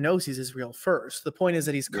everyone knows he's Israel first. The point is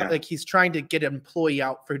that he's like, he's trying to get an employee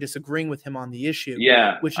out for disagreeing with him on the issue,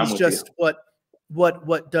 which is just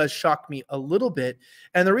what does shock me a little bit.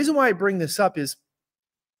 And the reason why I bring this up is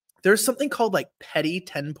there's something called like petty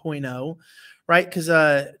 10.0, right? Because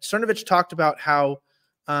Cernovich talked about how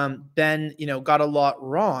Ben, you know, got a lot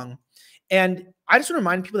wrong. And I just want to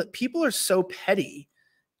remind people that people are so petty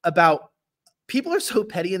about people are so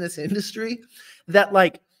petty in this industry that,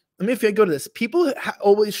 like, let me, if I go to this, people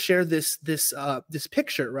always share this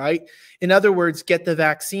picture, right? In other words, get the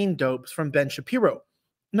vaccine dopes from Ben Shapiro.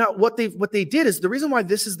 Now, what they did is, the reason why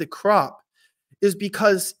this is the crop is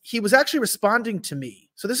because he was actually responding to me.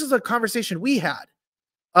 So this is a conversation we had.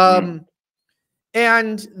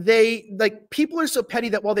 And they, like, people are so petty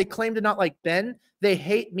that while they claim to not like Ben, they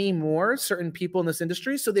hate me more, certain people in this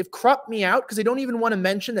industry. So they've cropped me out because they don't even want to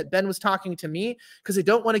mention that Ben was talking to me, because they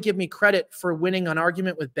don't want to give me credit for winning an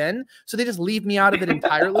argument with Ben. So they just leave me out of it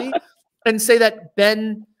entirely and say that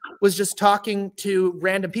Ben was just talking to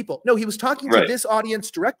random people. No, he was talking to this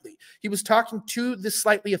audience directly. He was talking to the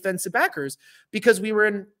slightly offensive backers, because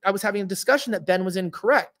I was having a discussion that Ben was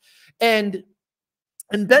incorrect.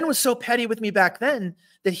 And Ben was so petty with me back then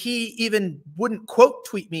that he even wouldn't quote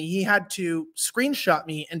tweet me. He had to screenshot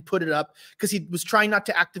me and put it up, because he was trying not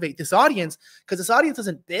to activate this audience, because this audience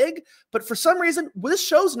isn't big. But for some reason, this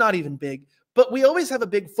show's not even big, but we always have a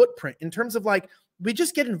big footprint in terms of, like, we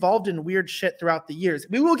just get involved in weird shit throughout the years.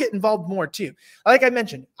 We will get involved more too. Like I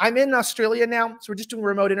mentioned, I'm in Australia now, so we're just doing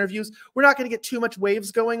remote interviews. We're not going to get too much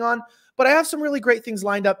waves going on, but I have some really great things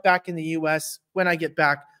lined up back in the US when I get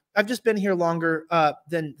back. I've just been here longer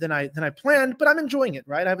than I planned, but I'm enjoying it,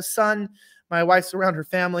 right? I have a son. My wife's around her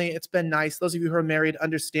family. It's been nice. Those of you who are married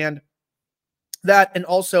understand that. And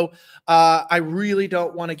also, I really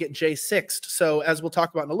don't want to get J6'd. So as we'll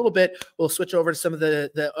talk about in a little bit, we'll switch over to some of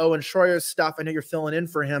the Owen Schroyer stuff. I know you're filling in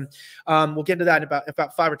for him. We'll get into that in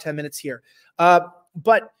about 5 or 10 minutes here.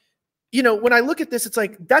 But you know, when I look at this, it's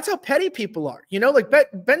like, that's how petty people are. You know, like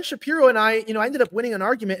Ben Shapiro and I, you know, I ended up winning an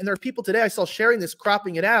argument, and there are people today I saw sharing this,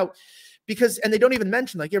 cropping it out, because, and they don't even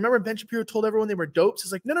mention, like, you remember Ben Shapiro told everyone they were dopes?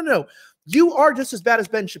 It's like, no, you are just as bad as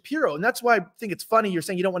Ben Shapiro. And that's why I think it's funny you're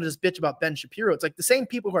saying you don't want to just bitch about Ben Shapiro. It's like the same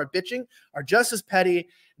people who are bitching are just as petty,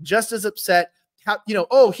 just as upset. How, you know,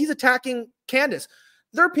 oh, he's attacking Candace.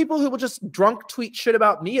 There are people who will just drunk tweet shit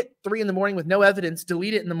about me at 3 in the morning with no evidence,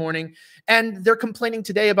 delete it in the morning, and they're complaining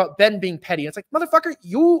today about Ben being petty. It's like, motherfucker,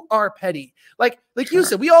 you are petty. Like you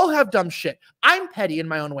said, we all have dumb shit. I'm petty in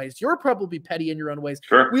my own ways. You're probably petty in your own ways.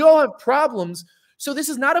 Sure. We all have problems. So this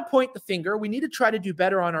is not a point the finger. We need to try to do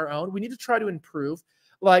better on our own. We need to try to improve.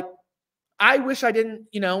 Like, I wish I didn't,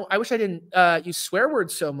 you know, use swear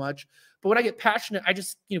words so much. But when I get passionate, I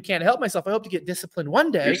just, you know, can't help myself. I hope to get disciplined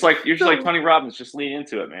one day. You're just like Tony Robbins. Just lean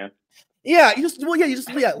into it, man. Yeah, you just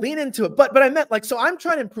lean into it. But I meant, like, so I'm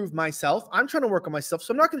trying to improve myself. I'm trying to work on myself.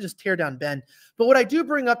 So I'm not going to just tear down Ben. But what I do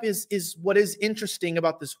bring up is what is interesting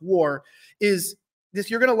about this war is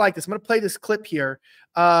this. You're going to like this. I'm going to play this clip here.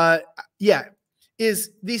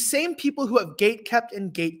 Is these same people who have gatekept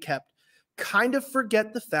and gatekept kind of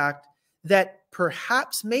forget the fact that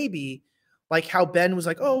perhaps maybe, like how Ben was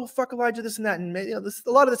like, oh, fuck Elijah, this and that. And you know,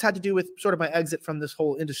 a lot of this had to do with sort of my exit from this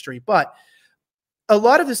whole industry. But a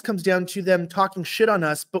lot of this comes down to them talking shit on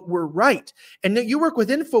us, but we're right. And you work with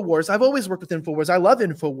InfoWars. I've always worked with InfoWars. I love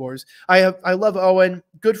InfoWars. I love Owen,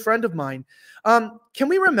 good friend of mine. Can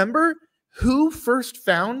we remember who first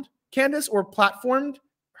found Candace or platformed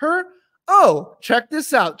her? Oh, check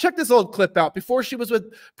this out. Check this old clip out. Before she was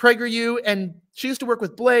with PragerU, and she used to work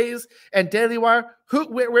with Blaze and Daily Wire.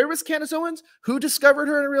 Where was Candace Owens? Who discovered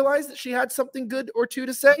her and realized that she had something good or two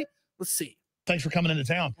to say? Let's see. Thanks for coming into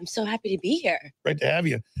town. I'm so happy to be here. Great to have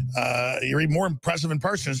you. You're even more impressive in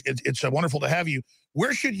person. It's wonderful to have you.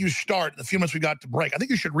 Where should you start in the few minutes we got to break? I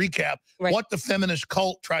think you should recap what the feminist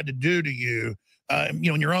cult tried to do to you,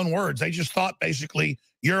 you know, in your own words. They just thought basically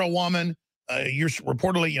you're a woman, you're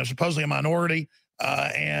reportedly, you know, supposedly a minority,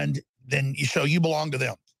 and then you belong to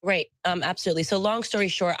them. Right. Absolutely. So long story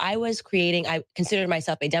short, I considered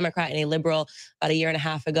myself a Democrat and a liberal about 1.5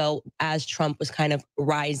 years ago as Trump was kind of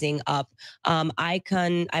rising up.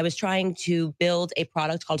 I was trying to build a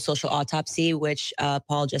product called Social Autopsy, which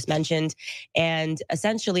Paul just mentioned. And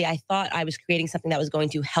essentially, I thought I was creating something that was going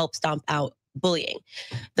to help stomp out bullying.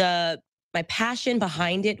 My passion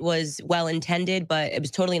behind it was well-intended, but it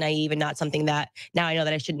was totally naive and not something that now I know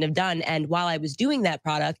that I shouldn't have done. And while I was doing that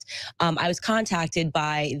product, I was contacted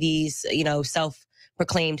by these, you know,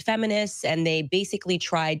 self-proclaimed feminists, and they basically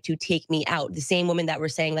tried to take me out. The same women that were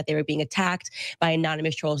saying that they were being attacked by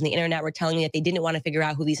anonymous trolls on the internet were telling me that they didn't want to figure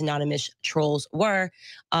out who these anonymous trolls were.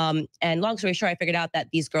 And long story short, I figured out that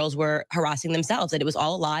these girls were harassing themselves, that it was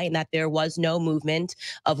all a lie, and that there was no movement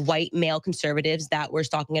of white male conservatives that were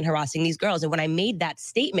stalking and harassing these girls. And when I made that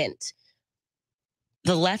statement,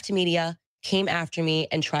 the left media came after me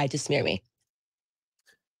and tried to smear me.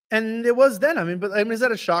 And it was then. I mean, is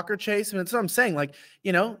that a shocker, Chase? I mean, that's what I'm saying. Like,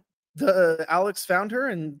 you know, Alex found her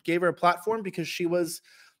and gave her a platform because she was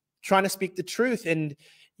trying to speak the truth. And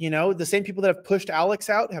You know, the same people that have pushed Alex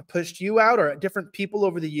out have pushed you out, or different people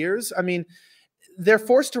over the years. I mean, they're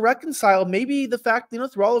forced to reconcile maybe the fact, you know,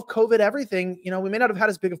 through all of COVID, everything, you know, we may not have had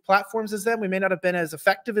as big of platforms as them. We may not have been as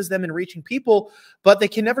effective as them in reaching people, but they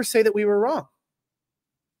can never say that we were wrong.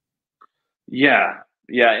 Yeah.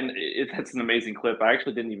 Yeah. And that's an amazing clip. I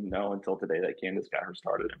actually didn't even know until today that Candace got her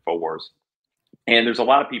started in InfoWars. And there's a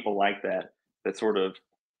lot of people like that, that sort of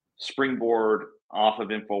springboard off of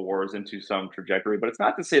InfoWars into some trajectory. But it's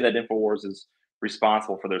not to say that InfoWars is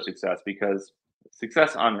responsible for their success, because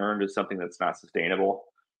success unearned is something that's not sustainable.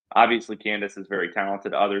 Obviously, Candace is very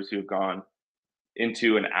talented. Others who have gone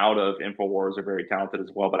into and out of InfoWars are very talented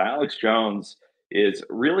as well. But Alex Jones is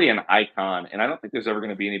really an icon, and I don't think there's ever going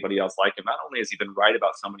to be anybody else like him. Not only has he been right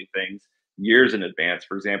about so many things years in advance.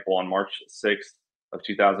 For example, on March 6th of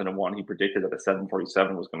 2001, he predicted that a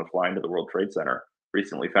 747 was going to fly into the World Trade Center.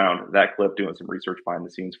 Recently found that clip doing some research behind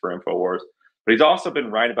the scenes for InfoWars. But he's also been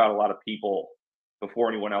right about a lot of people before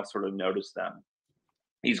anyone else sort of noticed them.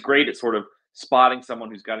 He's great at sort of spotting someone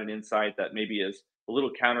who's got an insight that maybe is a little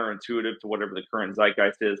counterintuitive to whatever the current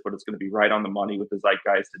zeitgeist is, but it's going to be right on the money with the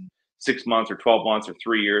zeitgeist in 6 months or 12 months or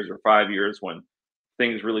 3 years or 5 years when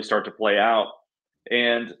things really start to play out.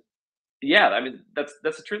 And yeah, I mean, that's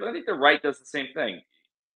the truth. I think the right does the same thing.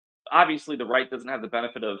 Obviously, the right doesn't have the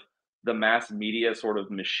benefit of the mass media sort of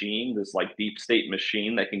machine, this like deep state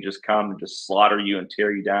machine that can just come and just slaughter you and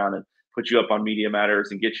tear you down and put you up on Media Matters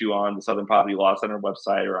and get you on the Southern Poverty Law Center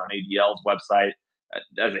website or on ADL's website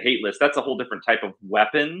as a hate list. That's a whole different type of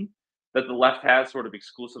weapon that the left has sort of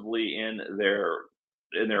exclusively in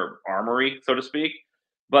their armory, so to speak.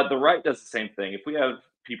 But the right does the same thing. If we have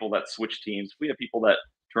people that switch teams, if we have people that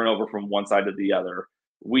turn over from one side to the other,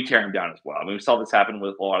 we tear them down as well. I mean, we saw this happen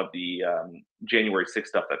with a lot of the January 6th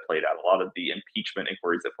stuff that played out, a lot of the impeachment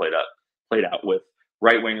inquiries that played out with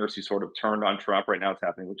right-wingers who sort of turned on Trump. Right now it's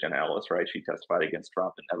happening with Jenna Ellis, right? She testified against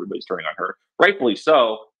Trump and everybody's turning on her, rightfully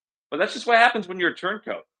so. But that's just what happens when you're a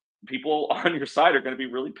turncoat. People on your side are going to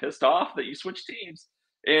be really pissed off that you switch teams.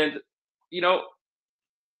 And, you know,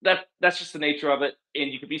 that's just the nature of it.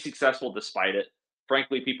 And you can be successful despite it.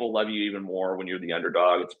 Frankly, people love you even more when you're the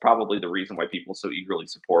underdog. It's probably the reason why people so eagerly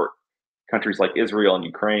support countries like Israel and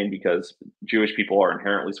Ukraine, because Jewish people are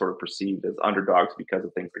inherently sort of perceived as underdogs because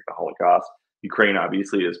of things like the Holocaust. Ukraine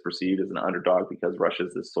obviously is perceived as an underdog because Russia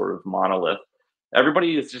is this sort of monolith.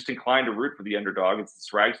 Everybody is just inclined to root for the underdog. It's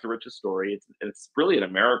this rags to riches story. It's really an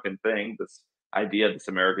American thing. This idea, this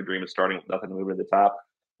American dream is starting with nothing and moving to the top.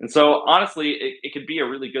 And so honestly, it could be a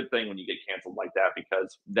really good thing when you get canceled like that,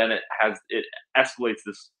 because then it escalates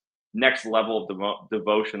this next level of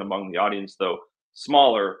devotion among the audience, though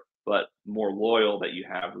smaller, but more loyal, that you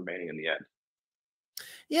have remaining in the end.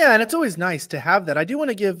 Yeah, and it's always nice to have that. I do want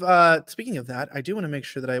to give, speaking of that, I do want to make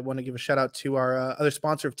sure that I want to give a shout out to our other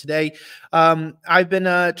sponsor of today. I've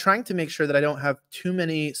been trying to make sure that I don't have too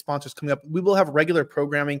many sponsors coming up. We will have regular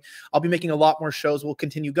programming. I'll be making a lot more shows. We'll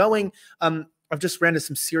continue going. I've just ran into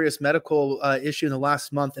some serious medical issue in the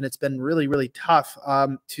last month, and it's been really, really tough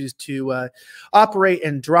to operate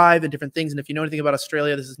and drive and different things. And if you know anything about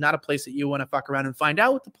Australia, this is not a place that you want to fuck around and find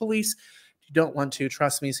out with the police. You don't want to,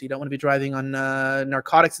 trust me. So you don't want to be driving on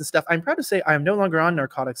narcotics and stuff. I'm proud to say I am no longer on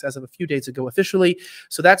narcotics as of a few days ago officially.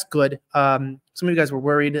 So that's good. Some of you guys were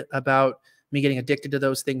worried about me getting addicted to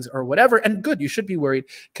those things or whatever. And good, you should be worried,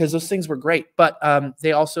 because those things were great. But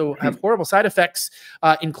they also have horrible side effects,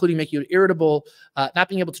 including making you irritable, not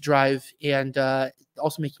being able to drive, and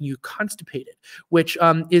also making you constipated, which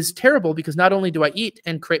is terrible, because not only do I eat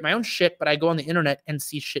and create my own shit, but I go on the internet and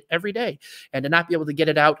see shit every day. And to not be able to get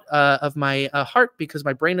it out of my heart because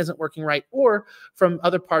my brain isn't working right, or from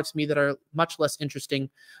other parts of me that are much less interesting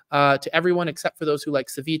to everyone except for those who like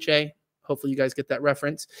ceviche. Hopefully you guys get that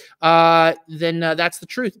reference. Then that's the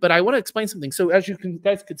truth. But I want to explain something. So as you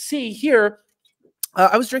guys could see here,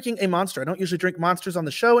 I was drinking a Monster. I don't usually drink Monsters on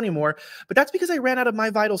the show anymore, but that's because I ran out of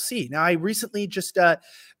My Vital C. Now, I recently just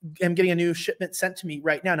am getting a new shipment sent to me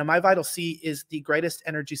right now. Now, My Vital C is the greatest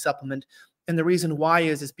energy supplement. And the reason why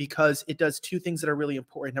is because it does two things that are really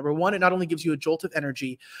important. Number one, it not only gives you a jolt of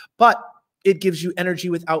energy, but it gives you energy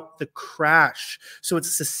without the crash. So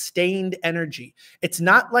it's sustained energy. It's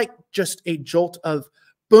not like just a jolt of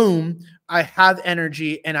boom, I have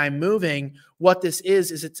energy and I'm moving. What this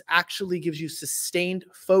is it actually gives you sustained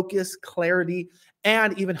focus, clarity,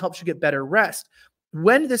 and even helps you get better rest.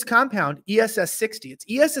 When this compound, ESS60, it's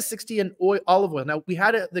ESS60 and olive oil. Now, we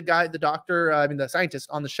had the scientist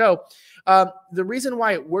on the show. The reason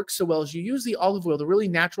why it works so well is you use the olive oil, the really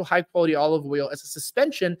natural, high-quality olive oil, as a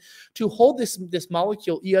suspension to hold this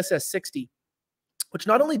molecule, ESS60, which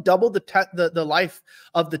not only doubled the life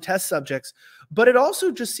of the test subjects, but it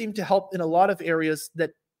also just seemed to help in a lot of areas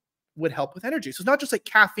that would help with energy. So it's not just like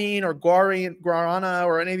caffeine or guarana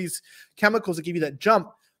or any of these chemicals that give you that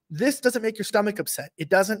jump. This doesn't make your stomach upset. It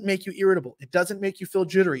doesn't make you irritable. It doesn't make you feel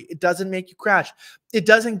jittery. It doesn't make you crash. It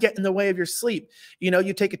doesn't get in the way of your sleep. You know,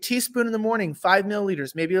 you take a teaspoon in the morning, 5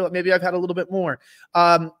 milliliters. Maybe I've had a little bit more,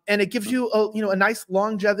 and it gives you a nice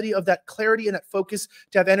longevity of that clarity and that focus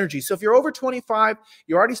to have energy. So if you're over 25,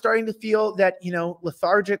 you're already starting to feel that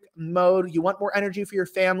lethargic mode. You want more energy for your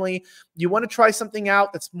family. You want to try something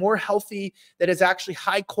out that's more healthy, that is actually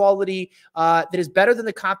high quality, that is better than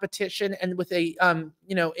the competition, and with a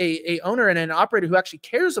owner and an operator who actually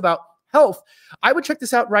cares about health. I would check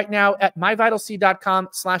this out right now at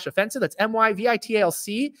myvitalc.com/offensive. That's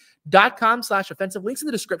myvitalc.com/offensive. Links in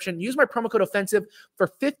the description. Use my promo code offensive for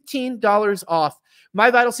 $15 off.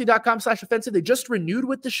 myvitalc.com/offensive. They just renewed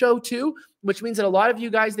with the show too, which means that a lot of you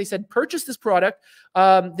guys, they said, purchase this product.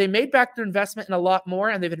 They made back their investment and a lot more,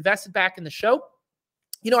 and they've invested back in the show.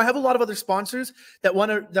 I have a lot of other sponsors that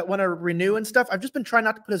want to renew and stuff. I've just been trying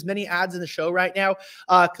not to put as many ads in the show right now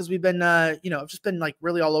because we've been, I've just been like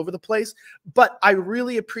really all over the place. But I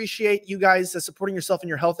really appreciate you guys supporting yourself and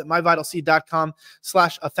your health at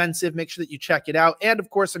myvitalc.com/offensive. Make sure that you check it out. And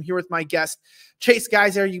of course, I'm here with my guest, Chase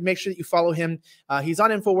Geiser. You make sure that you follow him. He's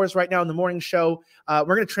on InfoWars right now in the morning show.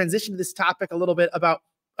 We're going to transition to this topic a little bit about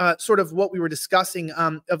sort of what we were discussing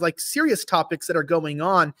of like serious topics that are going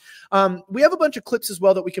on. We have a bunch of clips as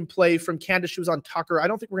well that we can play from Candace. She was on Tucker. I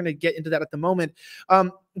don't think we're going to get into that at the moment.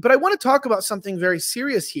 But I want to talk about something very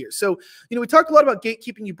serious here. So, we talked a lot about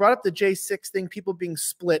gatekeeping. You brought up the J6 thing, people being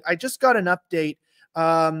split. I just got an update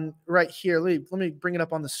right here. Let me bring it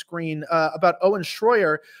up on the screen about Owen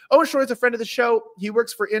Schroyer. Owen Schroyer is a friend of the show. He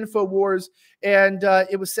works for InfoWars, and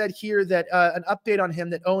it was said here that an update on him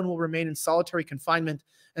that Owen will remain in solitary confinement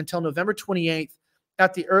until November 28th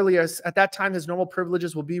at the earliest. At that time, his normal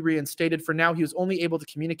privileges will be reinstated. For now, he was only able to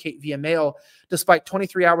communicate via mail. Despite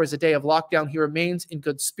 23 hours a day of lockdown, he remains in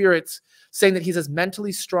good spirits, saying that he's as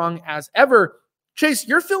mentally strong as ever. Chase,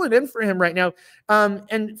 you're filling in for him right now.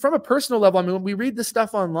 And from a personal level, I mean, we read this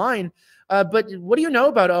stuff online, but what do you know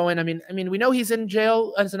about Owen? I mean, we know he's in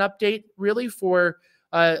jail as an update, really, for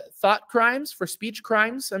thought crimes, for speech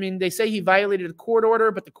crimes. I mean, they say he violated a court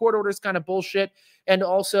order, but the court order is kind of bullshit. And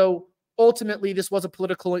also, ultimately, this was a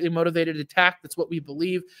politically motivated attack. That's what we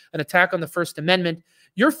believe, an attack on the First Amendment.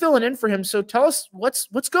 You're filling in for him. So tell us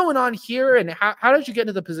what's going on here, and how did you get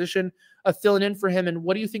into the position of filling in for him, and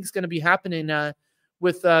what do you think is going to be happening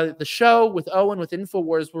with the show, with Owen, with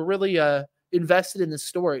InfoWars? We're really invested in this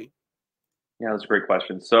story. Yeah, that's a great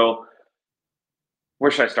question. So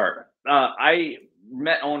where should I start? I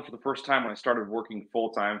met Owen for the first time when I started working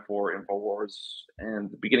full-time for InfoWars in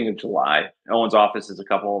the beginning of July. Owen's office is a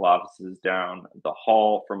couple of offices down the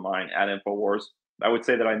hall from mine at InfoWars. I would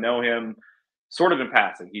say that I know him sort of in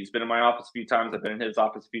passing. He's been in my office a few times. I've been in his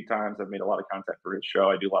office a few times. I've made a lot of content for his show.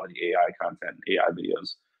 I do a lot of the AI content, AI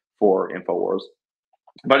videos for InfoWars.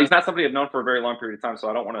 But he's not somebody I've known for a very long period of time, so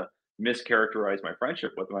I don't want to mischaracterize my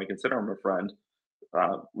friendship with him. I consider him a friend.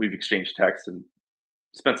 We've exchanged texts and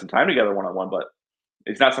spent some time together one-on-one, but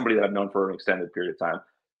it's not somebody that I've known for an extended period of time.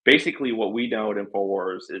 Basically, what we know at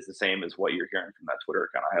InfoWars is the same as what you're hearing from that Twitter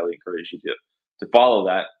account. I highly encourage you to follow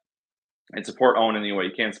that and support Owen in any way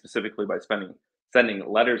you can, specifically by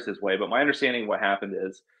sending letters his way. But my understanding of what happened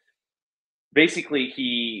is basically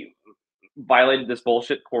he violated this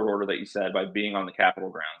bullshit court order that you said by being on the Capitol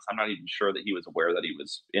grounds. I'm not even sure that he was aware that he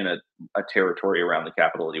was in a territory around the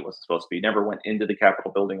Capitol that he wasn't supposed to be. He never went into the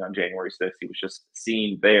Capitol building on January 6th. He was just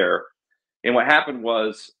seen there. And what happened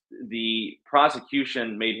was the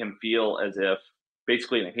prosecution made him feel as if,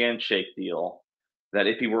 basically in a handshake deal, that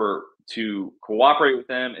if he were to cooperate with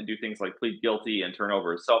them and do things like plead guilty and turn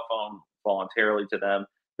over his cell phone voluntarily to them,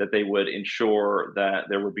 that they would ensure that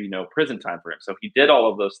there would be no prison time for him. So he did all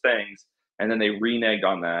of those things, and then they reneged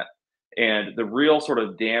on that. And the real sort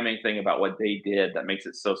of damning thing about what they did that makes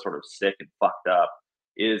it so sort of sick and fucked up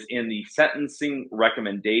is in the sentencing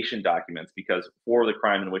recommendation documents, because for the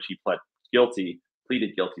crime in which he pleaded guilty,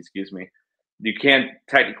 you can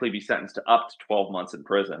technically be sentenced to up to 12 months in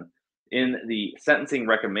prison. In the sentencing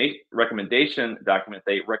recommendation document,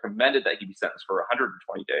 they recommended that he be sentenced for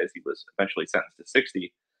 120 days. He was eventually sentenced to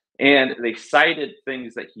 60. And they cited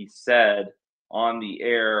things that he said on the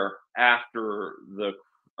air after the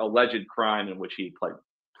alleged crime in which he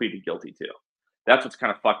pleaded guilty to. That's what's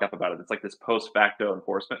kind of fucked up about it. It's like this post facto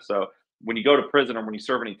enforcement. So when you go to prison or when you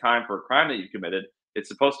serve any time for a crime that you committed, it's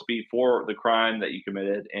supposed to be for the crime that you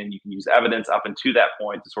committed, and you can use evidence up until that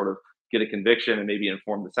point to sort of get a conviction and maybe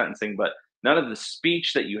inform the sentencing. But None of the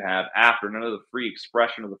speech that you have after, none of the free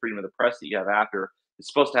expression or the freedom of the press that you have after is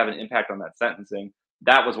supposed to have an impact on that sentencing.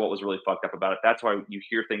 That was what was really fucked up about it. That's why you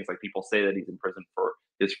hear things like people say that he's in prison for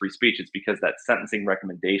his free speech. It's because that sentencing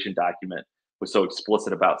recommendation document was so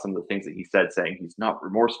explicit about some of the things that he said, saying he's not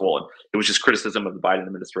remorseful. And it was just criticism of the Biden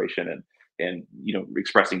administration and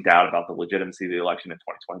expressing doubt about the legitimacy of the election in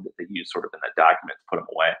 2020 that they used sort of in that document to put him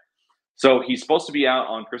away. So he's supposed to be out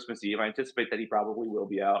on Christmas Eve. I anticipate that he probably will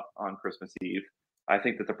be out on Christmas Eve. I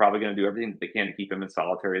think that they're probably going to do everything that they can to keep him in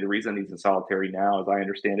solitary. The reason he's in solitary now, as I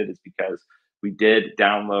understand it, is because we did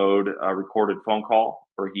download a recorded phone call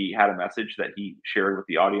where he had a message that he shared with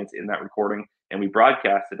the audience in that recording, and we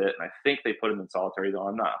broadcasted it. And I think they put him in solitary, though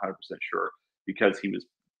I'm not 100% sure, because he was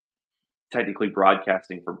technically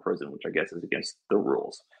broadcasting from prison, which I guess is against the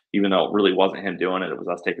rules, even though it really wasn't him doing it. It was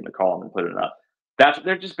us taking the call and putting it up.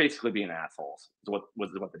 They're just basically being assholes. Is what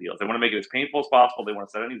the deal is. They want to make it as painful as possible. They want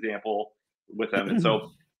to set an example with them. And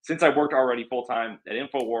so since I worked already full time at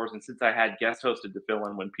InfoWars, and since I had guest hosted to fill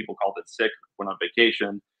in when people called it sick, went on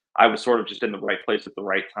vacation, I was sort of just in the right place at the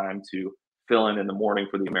right time to fill in the morning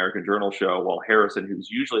for the American Journal show, while Harrison, who's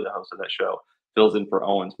usually the host of that show, fills in for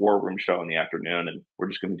Owen's War Room show in the afternoon. And we're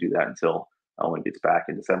just going to do that until Owen gets back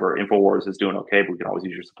in December. InfoWars is doing okay, but we can always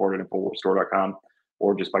use your support at InfoWarsStore.com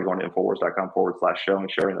or just by going to InfoWars.com/show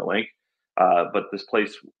and sharing the link. But this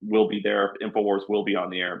place will be there. InfoWars will be on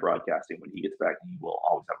the air and broadcasting when he gets back. He will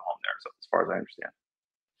always have a home there, so as far as I understand.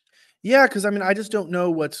 Yeah, because I mean, I just don't know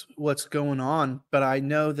what's going on, but I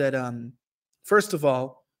know that first of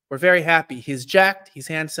all, we're very happy. He's jacked, he's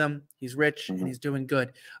handsome, he's rich, and he's doing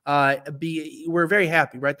good. We're very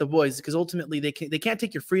happy, right? The boys, because ultimately they can't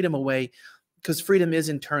take your freedom away, because freedom is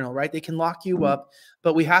internal, right? They can lock you up,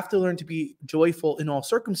 but we have to learn to be joyful in all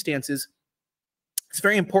circumstances. It's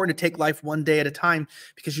very important to take life one day at a time,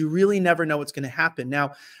 because you really never know what's going to happen.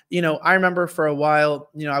 Now, I remember for a while,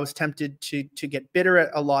 I was tempted to get bitter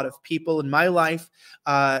at a lot of people in my life.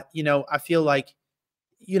 I feel like,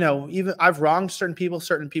 even I've wronged certain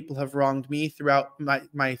people have wronged me throughout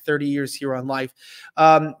my 30 years here on life.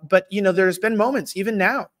 But there's been moments even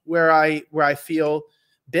now where I feel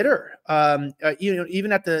bitter,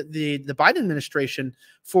 even at the Biden administration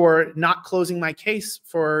for not closing my case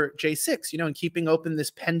for J6, and keeping open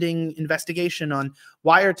this pending investigation on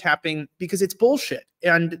wiretapping, because it's bullshit.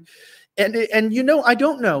 And I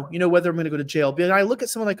don't know, whether I'm going to go to jail. But I look at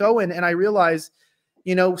someone like Owen and I realize,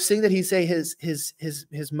 seeing that he say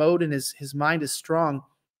his mode and his mind is strong,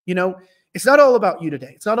 it's not all about you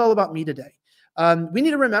today. It's not all about me today. We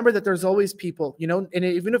need to remember that there's always people, and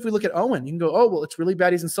even if we look at Owen, you can go, oh, well, it's really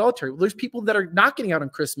bad he's in solitary. Well, there's people that are not getting out on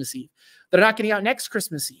Christmas Eve, that are not getting out next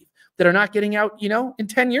Christmas Eve, that are not getting out, in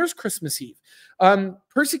 10 years Christmas Eve.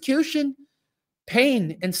 Persecution,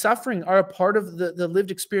 pain, and suffering are a part of the lived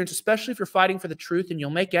experience, especially if you're fighting for the truth, and you'll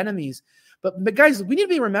make enemies. But guys, we need to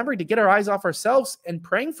be remembering to get our eyes off ourselves and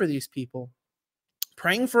praying for these people.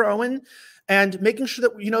 Praying for Owen and making sure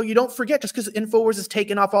that, you don't forget, just because InfoWars is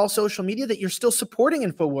taken off all social media, that you're still supporting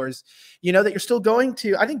InfoWars, that you're still going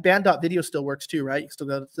to, I think band.video still works too, right? You still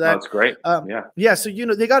go to that. That's great. Yeah. So,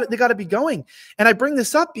 they got to be going. And I bring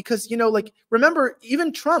this up because, remember,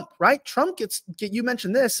 even Trump, right? Trump you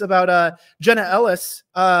mentioned this about Jenna Ellis,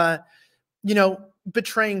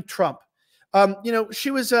 betraying Trump. She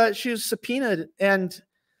was subpoenaed and,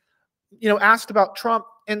 asked about Trump,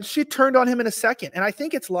 and she turned on him in a second. And I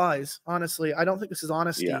think it's lies, honestly. I don't think this is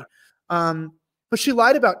honesty. Yeah. But she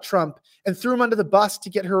lied about Trump and threw him under the bus to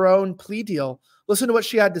get her own plea deal. Listen to what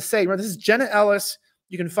she had to say. Remember, this is Jenna Ellis.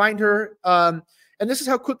 You can find her. And this is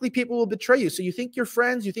how quickly people will betray you. So you think your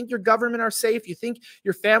friends, you think your government are safe, you think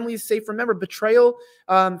your family is safe. Remember, betrayal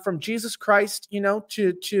from Jesus Christ,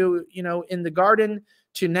 to in the garden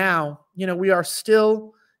to now, we are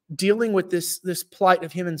still dealing with this plight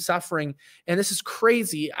of human suffering. And this is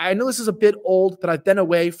crazy. I know this is a bit old, but I've been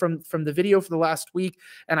away from the video for the last week,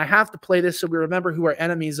 and I have to play this so we remember who our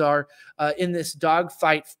enemies are in this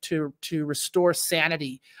dogfight to restore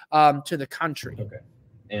sanity to the country. Okay.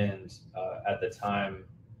 And at the time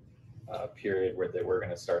period where they were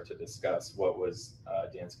going to start to discuss, what was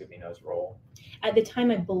Dan Scavino's role? At the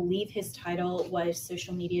time, I believe his title was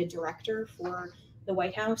social media director for the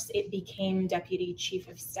White House. It became deputy chief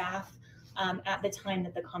of staff at the time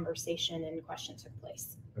that the conversation in question took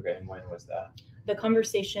place. Okay, and when was that? The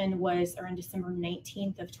conversation was around December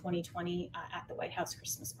 19th of 2020 at the White House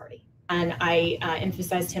Christmas party. And I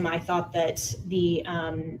emphasized him. I thought that the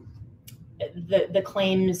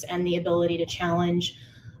claims and the ability to challenge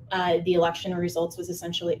the election results was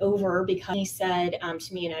essentially over, because he said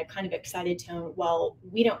to me in a kind of excited tone, well,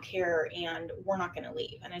 we don't care and we're not going to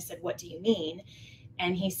leave. And I said, what do you mean?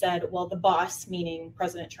 And he said, well, the boss, meaning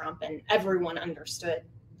President Trump, and everyone understood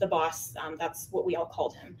the boss, that's what we all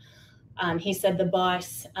called him. He said the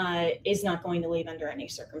boss is not going to leave under any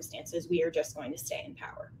circumstances. We are just going to stay in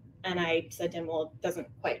power. And I said to him, well, it doesn't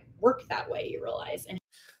quite work that way, you realize. And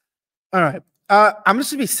all right. I'm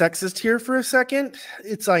just gonna be sexist here for a second.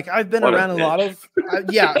 It's like I've been around a lot of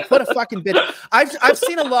yeah, what a fucking bitch. I've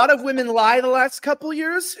seen a lot of women lie the last couple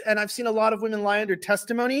years, and I've seen a lot of women lie under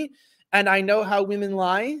testimony, and I know how women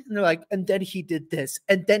lie. And they're like, and then he did this,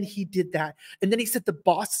 and then he did that, and then he said the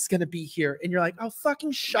boss is gonna be here, and you're like, oh,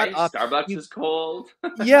 fucking shut up. Starbucks is cold.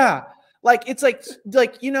 Yeah. Like, it's like,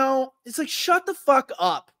 you know, it's like, shut the fuck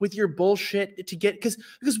up with your bullshit to get, because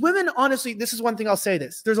women, honestly, this is one thing I'll say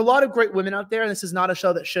this. There's a lot of great women out there, and this is not a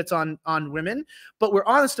show that shits on women, but we're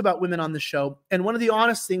honest about women on the show. And one of the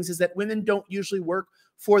honest things is that women don't usually work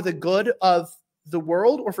for the good of the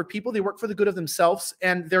world or for people. They work for the good of themselves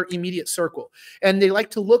and their immediate circle. And they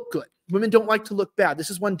like to look good. Women don't like to look bad.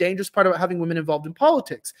 This is one dangerous part about having women involved in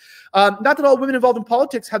politics. Not that all women involved in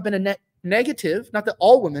politics have been a net negative, not that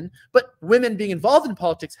all women, but women being involved in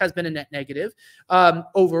politics has been a net negative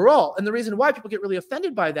overall. And the reason why people get really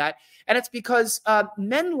offended by that, and it's because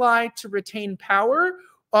men lie to retain power.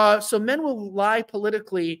 So men will lie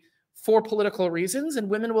politically for political reasons, and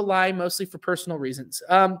women will lie mostly for personal reasons.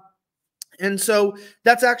 And so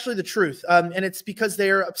that's actually the truth. And it's because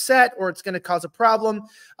they're upset or it's going to cause a problem.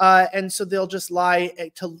 And so they'll just lie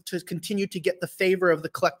to continue to get the favor of the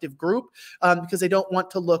collective group because they don't want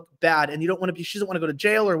to look bad. And you don't want to be, she doesn't want to go to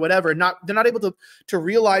jail or whatever. They're not able to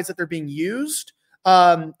realize that they're being used.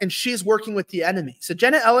 And she's working with the enemy. So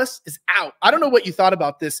Jenna Ellis is out. I don't know what you thought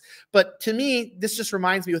about this, but to me, this just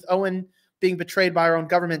reminds me with Owen being betrayed by our own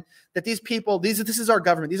government, that these people, this is our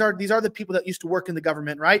government. These are the people that used to work in the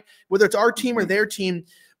government, right? Whether it's our team or their team,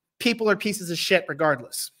 people are pieces of shit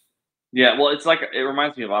regardless. Yeah, well, it's like, it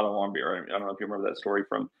reminds me of Otto Warmbier. I don't know if you remember that story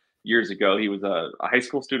from years ago. He was a high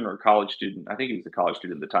school student or a college student. I think he was a college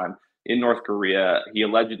student at the time in North Korea. He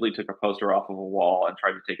allegedly took a poster off of a wall and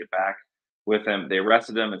tried to take it back with him. They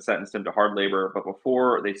arrested him and sentenced him to hard labor. But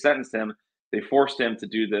before they sentenced him, they forced him to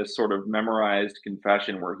do this sort of memorized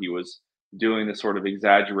confession where he was doing this sort of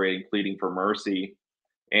exaggerating, pleading for mercy.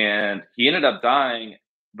 And he ended up dying,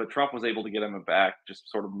 but Trump was able to get him back just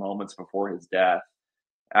sort of moments before his death,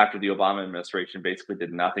 after the Obama administration basically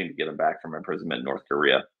did nothing to get him back from imprisonment in North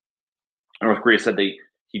Korea. North Korea said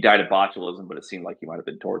he died of botulism, but it seemed like he might have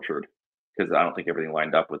been tortured, because I don't think everything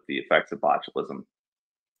lined up with the effects of botulism.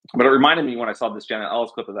 But it reminded me when I saw this Janet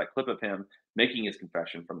Ellis clip of him making his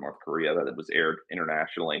confession from North Korea that it was aired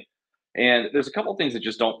internationally. And there's a couple of things that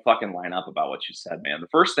just don't fucking line up about what she said, man. The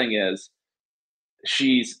first thing is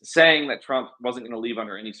she's saying that Trump wasn't going to leave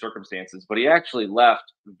under any circumstances, but he actually left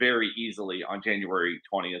very easily on January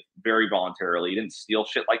 20th, very voluntarily. He didn't steal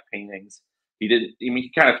shit like paintings. He didn't, I mean,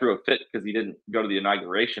 he kind of threw a fit because he didn't go to the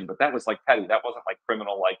inauguration, but that was like petty. That wasn't like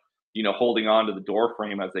criminal, like, you know, holding on to the door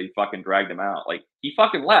frame as they fucking dragged him out. Like, he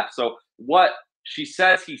fucking left. So what she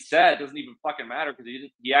says he said doesn't even fucking matter, because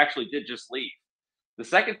he actually did just leave. The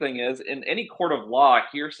second thing is, in any court of law,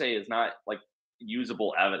 hearsay is not like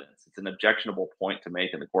usable evidence. It's an objectionable point to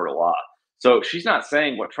make in the court of law. So she's not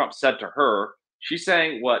saying what Trump said to her. She's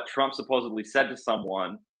saying what Trump supposedly said to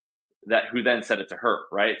someone who then said it to her,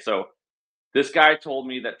 right? So this guy told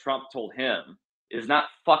me that Trump told him is not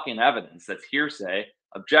fucking evidence. That's hearsay,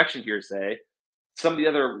 objection hearsay. Some of the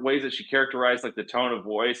other ways that she characterized, like the tone of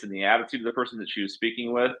voice and the attitude of the person that she was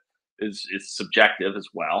speaking with, is subjective as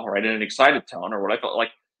well, right? In an excited tone, or what I felt like,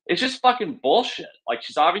 it's just fucking bullshit. Like,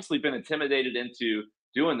 she's obviously been intimidated into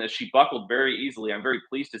doing this. She buckled very easily. I'm very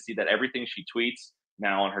pleased to see that everything she tweets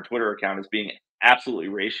now on her Twitter account is being absolutely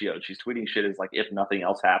ratioed. She's tweeting shit as like if nothing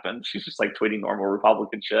else happened. She's just like tweeting normal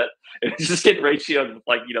Republican shit. And it's just getting ratioed,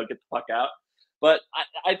 like, you know, get the fuck out. But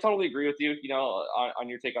I totally agree with you, you know, on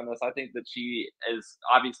your take on this. I think that she is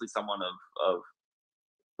obviously someone of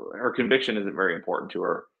her conviction isn't very important to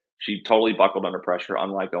her. She totally buckled under pressure,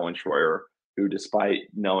 unlike Owen Schroyer, who, despite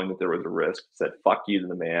knowing that there was a risk, said "fuck you" to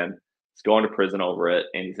the man. He's going to prison over it,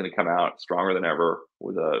 and he's going to come out stronger than ever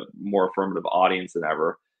with a more affirmative audience than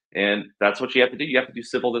ever. And that's what you have to do. You have to do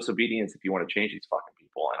civil disobedience if you want to change these fucking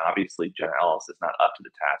people. And obviously, Jenna Ellis is not up to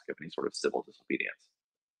the task of any sort of civil disobedience.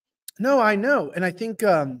 No, I know, and I think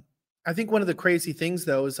one of the crazy things,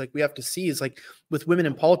 though, is like we have to see is like with women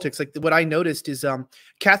in politics, like what I noticed is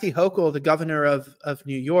Kathcy Hocul, the governor of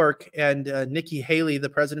New York, and Nikki Haley, the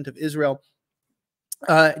president of Israel,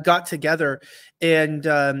 got together, and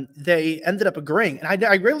they ended up agreeing. And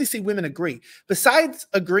I rarely see women agree. Besides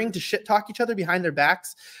agreeing to shit talk each other behind their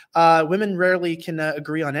backs, women rarely can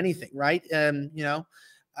agree on anything, right? You know,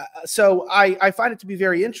 So I find it to be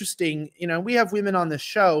very interesting. You know, we have women on this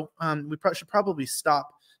show. We should probably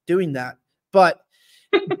stop doing that. But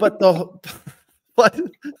the but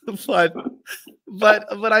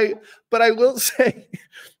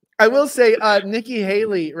I will say, Nikki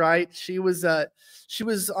Haley, right? She was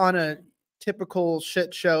on a typical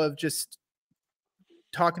shit show of just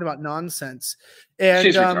talking about nonsense, and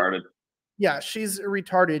she's retarded. Yeah, she's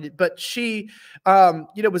retarded, but she,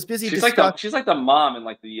 you know, was busy. She's like the mom in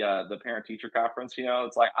like the parent teacher conference. You know,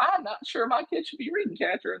 it's like, I'm not sure my kid should be reading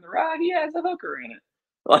Catcher in the Rye. He has a hooker in it.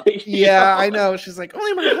 Like, yeah, I know. She's like,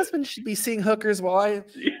 only my husband should be seeing hookers while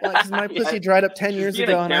because my pussy dried up 10 years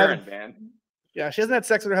ago. Karen, man. Yeah, she hasn't had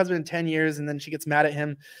sex with her husband in 10 years, and then she gets mad at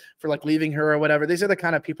him for like leaving her or whatever. These are the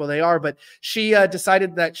kind of people they are. But she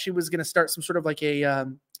decided that she was going to start some sort of like a.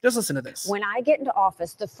 Just listen to this. When I get into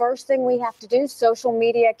office, the first thing we have to do, social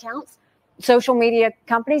media accounts, social media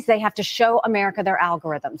companies, they have to show America their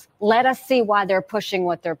algorithms. Let us see why they're pushing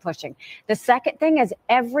what they're pushing. The second thing is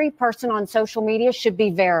every person on social media should be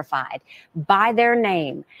verified by their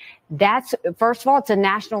name. That's, first of all, it's a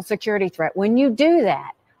national security threat. When you do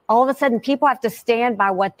that, all of a sudden people have to stand by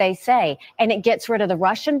what they say, and it gets rid of the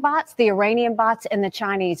Russian bots, the Iranian bots, and the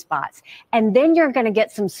Chinese bots. And then you're going to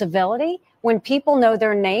get some civility when people know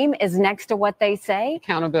their name is next to what they say.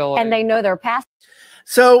 Accountability. And they know their past.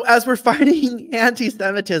 So as we're fighting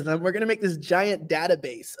anti-Semitism, we're going to make this giant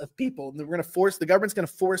database of people. And we're going to force, the government's going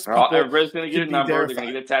to force people. Everybody's going to get a number. They're going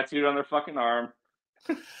to get it tattooed on their fucking arm.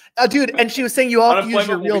 Dude, and she was saying you all have to use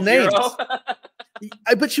your real names.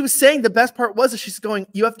 But she was saying the best part was that she's going,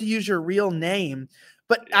 you have to use your real name.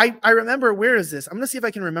 But I remember, where is this? I'm going to see if I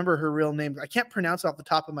can remember her real name. I can't pronounce it off the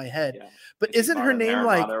top of my head. Yeah. But isn't her name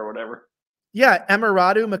like, or whatever? Yeah,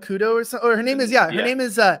 Emiratu Makudo or something. Or her name is, her name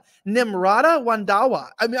is Nimrata Wandawa.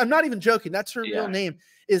 I mean, I'm not even joking. That's her real name.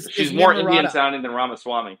 She's more Indian sounding than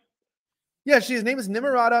Ramaswamy. Yeah, his name is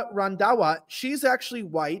Nimrata Randawa. She's actually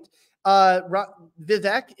white.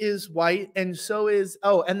 Vivek is white, and so is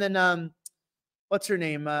and then what's her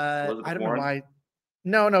name? I don't know why.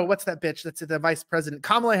 No, what's that bitch? That's the vice president.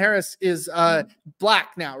 Kamala Harris is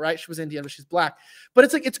black now, right? She was Indian, but she's black. But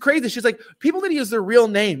it's like, it's crazy. She's like, people need to use their real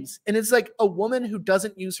names. And it's like a woman who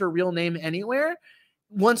doesn't use her real name anywhere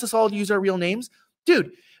wants us all to use our real names.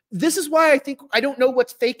 Dude, this is why I don't know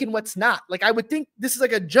what's fake and what's not. Like, I would think this is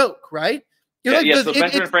like a joke, right? So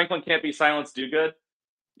Benjamin Franklin can't be silenced, do good.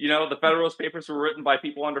 You know, the Federalist Papers were written by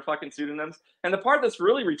people under fucking pseudonyms. And the part that's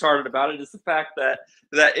really retarded about it is the fact that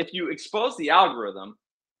if you expose the algorithm,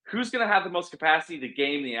 who's going to have the most capacity to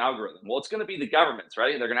game the algorithm? Well, it's going to be the governments,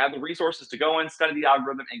 right? They're going to have the resources to go in, study the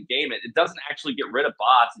algorithm, and game it. It doesn't actually get rid of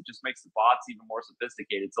bots. It just makes the bots even more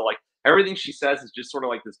sophisticated. So, like, everything she says is just sort of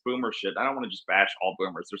like this boomer shit. I don't want to just bash all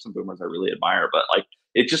boomers. There's some boomers I really admire, but, like,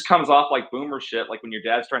 it just comes off like boomer shit, like when your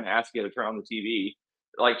dad's trying to ask you to turn on the TV.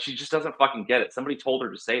 Like, she just doesn't fucking get it. Somebody told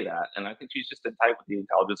her to say that, and I think she's just in tight with the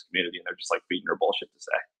intelligence community, and they're just, like, feeding her bullshit to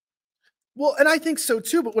say. Well, and I think so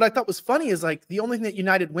too. But what I thought was funny is like the only thing that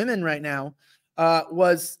united women right now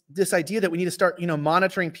was this idea that we need to start,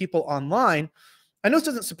 monitoring people online. I know this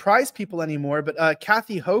doesn't surprise people anymore, but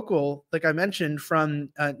Kathcy Hocul, like I mentioned, from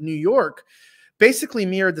New York, basically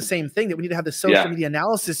mirrored the same thing, that we need to have the social media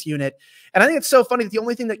analysis unit. And I think it's so funny that the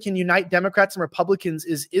only thing that can unite Democrats and Republicans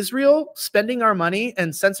is Israel spending our money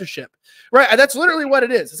and censorship, right? And that's literally what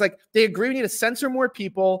it is. It's like they agree we need to censor more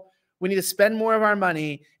people. We need to spend more of our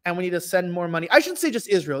money, and we need to send more money. I shouldn't say just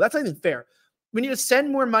Israel. That's not even fair. We need to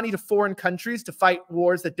send more money to foreign countries to fight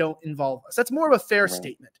wars that don't involve us. That's more of a fair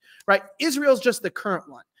statement, right? Israel's just the current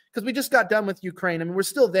one, because we just got done with Ukraine. I mean, we're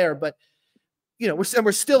still there, but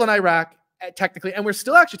we're still in Iraq technically, and we're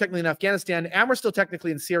still actually technically in Afghanistan, and we're still technically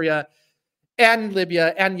in Syria and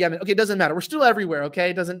Libya and Yemen. Okay, it doesn't matter. We're still everywhere.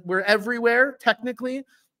 Okay, we're everywhere technically.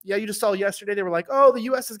 Yeah, you just saw yesterday they were like, oh, the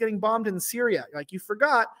U.S. is getting bombed in Syria. Like, you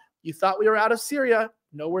forgot. You thought we were out of Syria.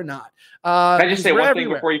 No, we're not. Can I just say one thing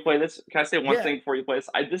before you play this? Can I say one thing before you play this?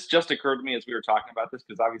 This just occurred to me as we were talking about this,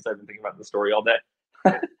 because obviously I've been thinking about the story all day.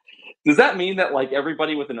 Does that mean that, like,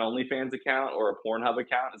 everybody with an OnlyFans account or a Pornhub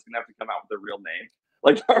account is going to have to come out with their real name?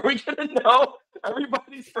 Like, are we going to know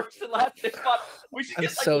everybody's first and last name? We should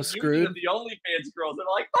get, like, so screwed. Of the OnlyFans girls that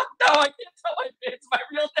are like, fuck no, I can't tell my fans my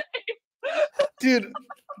real name. Dude.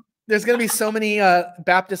 There's going to be so many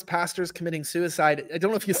Baptist pastors committing suicide. I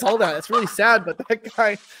don't know if you saw that. It's really sad, but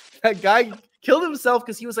that guy killed himself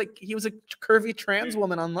because he was a curvy trans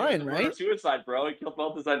woman online, right? Suicide, bro. He killed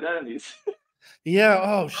both his identities. Yeah.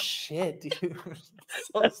 Oh shit, dude.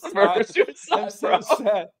 I'm so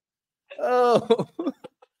sad. Oh.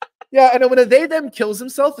 Yeah, and when a them kills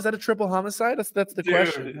himself, is that a triple homicide? That's the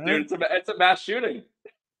question. Dude, it's a mass shooting.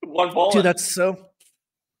 One bullet. Dude, that's so.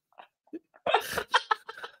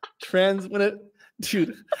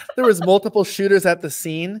 Dude, there was multiple shooters at the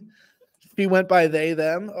scene. He went by they,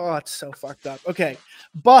 them. Oh, it's so fucked up. Okay.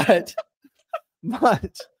 But I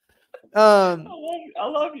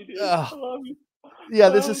love you, dude. I love you. Yeah,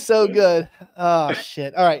 this is so good. Oh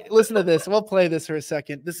shit. All right, listen to this. We'll play this for a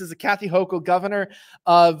second. This is a Kathcy Hocul, governor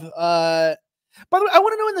of by the way, I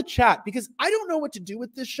want to know in the chat because I don't know what to do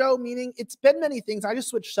with this show, meaning it's been many things. I just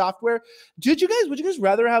switched software. Would you guys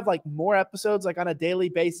rather have like more episodes like on a daily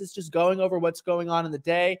basis, just going over what's going on in the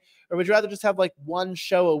day? Or would you rather just have like one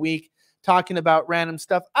show a week talking about random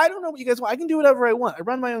stuff? I don't know what you guys want. I can do whatever I want. I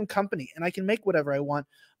run my own company and I can make whatever I want.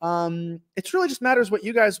 It's really just matters what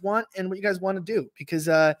you guys want and what you guys want to do because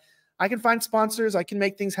I can find sponsors. I can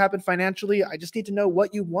make things happen financially. I just need to know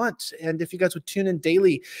what you want. And if you guys would tune in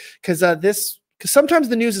daily, because sometimes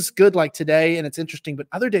the news is good like today and it's interesting, but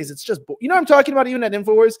other days it's just, you know what I'm talking about even at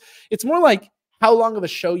InfoWars? It's more like how long of a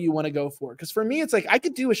show you want to go for. Because for me, it's like I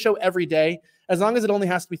could do a show every day as long as it only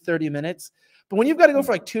has to be 30 minutes. But when you've got to go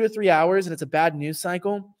for like 2 to 3 hours and it's a bad news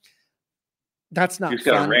cycle, that's not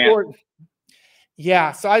fun.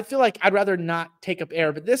 Yeah, so I feel like I'd rather not take up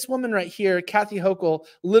air. But this woman right here, Kathcy Hocul,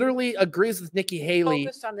 literally agrees with Nikki Haley.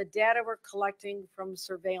 Focused on the data we're collecting from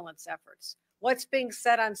surveillance efforts. What's being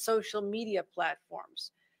said on social media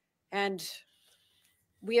platforms. And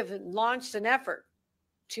we have launched an effort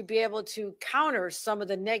to be able to counter some of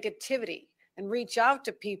the negativity and reach out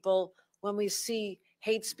to people when we see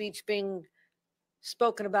hate speech being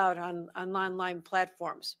spoken about on online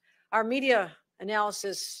platforms. Our media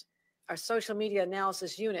analysis, our social media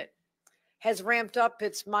analysis unit has ramped up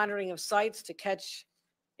its monitoring of sites to catch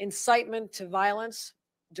incitement to violence,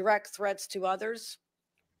 direct threats to others.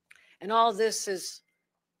 And all this is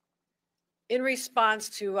in response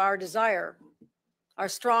to our desire, our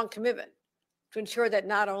strong commitment to ensure that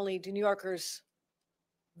not only do New Yorkers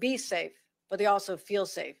be safe, but they also feel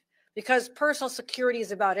safe. Because personal security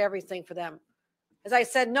is about everything for them. As I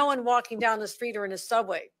said, no one walking down the street or in a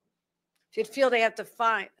subway should feel they have to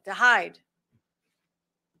hide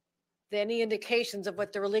any indications of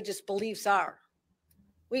what their religious beliefs are.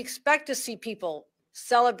 We expect to see people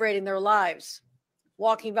celebrating their lives,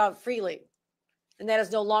 walking about freely. And that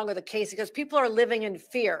is no longer the case because people are living in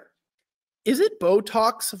fear. Is it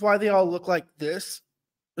Botox of why they all look like this?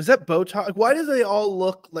 Is that Botox? Why do they all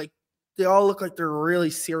look like they're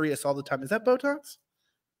really serious all the time? Is that Botox?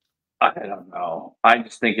 I don't know. I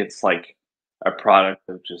just think it's like a product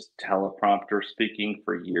of just teleprompter speaking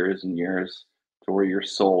for years and years to where your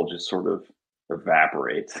soul just sort of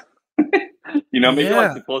evaporates. You know, maybe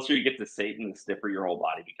like the closer you get to Satan, the stiffer your whole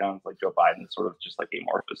body becomes. Like Joe Biden is sort of just like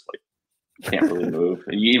amorphous, like can't really move.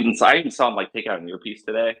 And I even saw him like take out an earpiece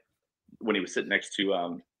today when he was sitting next to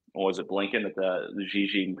what was it, Blinken at the Xi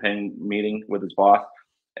Jinping meeting with his boss.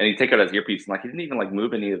 And he'd take out his earpiece and like he didn't even like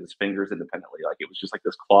move any of his fingers independently. Like it was just like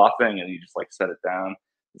this claw thing and he just like set it down.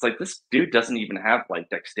 It's like this dude doesn't even have like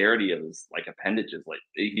dexterity of his like appendages. Like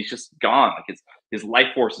he's just gone. Like his life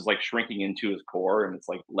force is like shrinking into his core and it's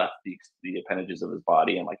like left the appendages of his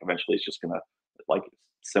body and like eventually it's just gonna like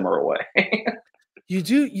simmer away. You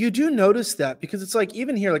do notice that because it's like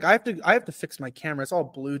even here, like I have to fix my camera. It's all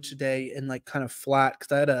blue today and like kind of flat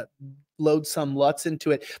because I had to load some LUTs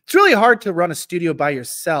into it. It's really hard to run a studio by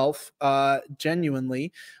yourself.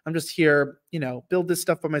 Genuinely, I'm just here, you know, build this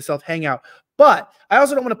stuff by myself, hang out. But I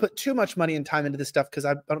also don't want to put too much money and time into this stuff because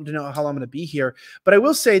I don't know how long I'm going to be here. But I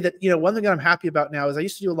will say that, you know, one thing that I'm happy about now is I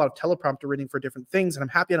used to do a lot of teleprompter reading for different things, and I'm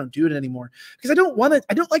happy I don't do it anymore because I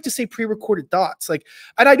don't like to say pre-recorded thoughts. Like,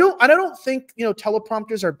 and I don't think, you know,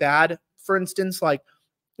 teleprompters are bad. For instance, like,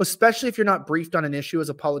 especially if you're not briefed on an issue as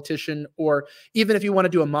a politician, or even if you want to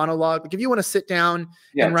do a monologue, like if you want to sit down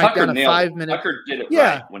and write down a 5-minute. Tucker did it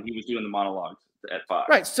right when he was doing the monologues at 5.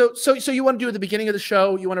 Right. So you want to do at the beginning of the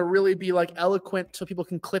show, you want to really be like eloquent so people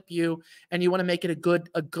can clip you, and you want to make it a good,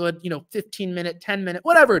 you know, 15-minute, 10-minute,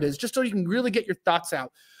 whatever it is, just so you can really get your thoughts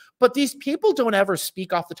out. But these people don't ever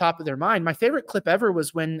speak off the top of their mind. My favorite clip ever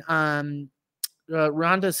was when Ron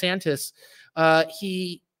DeSantis,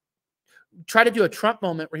 he tried to do a Trump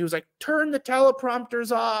moment where he was like, turn the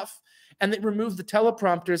teleprompters off, and then remove the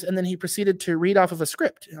teleprompters, and then he proceeded to read off of a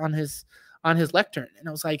script on his lectern. And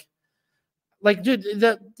I was like, dude,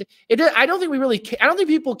 I don't think I don't think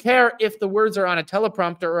people care if the words are on a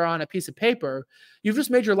teleprompter or on a piece of paper. You've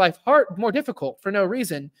just made your life more difficult for no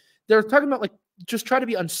reason. They're talking about like, just try to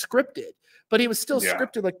be unscripted, but he was still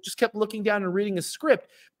scripted, like just kept looking down and reading a script.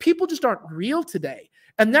 People just aren't real today.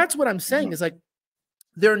 And that's what I'm saying is like,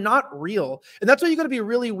 they're not real. And that's why you got to be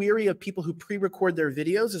really weary of people who pre-record their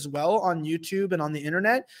videos as well on YouTube and on the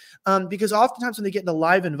internet, because oftentimes when they get into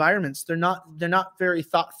live environments, they're not very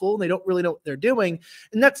thoughtful. And they don't really know what they're doing.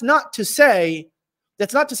 And that's not to say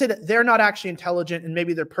that they're not actually intelligent and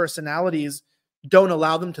maybe their personalities don't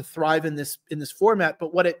allow them to thrive in this format.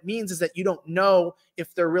 But what it means is that you don't know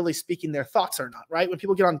if they're really speaking their thoughts or not, right? When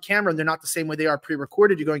people get on camera and they're not the same way they are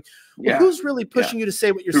pre-recorded, you're going, well, who's really pushing you to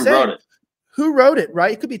say what you're saying? Who wrote it,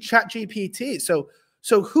 right? It could be ChatGPT.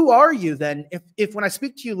 So who are you then? If when I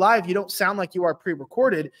speak to you live, you don't sound like you are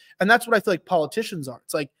pre-recorded, and that's what I feel like politicians are.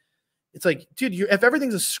 It's like, dude, if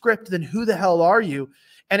everything's a script, then who the hell are you?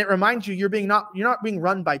 And it reminds you, you're not being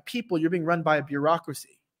run by people, you're being run by a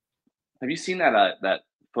bureaucracy. Have you seen that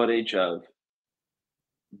footage of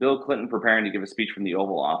Bill Clinton preparing to give a speech from the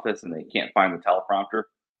Oval Office, and they can't find the teleprompter?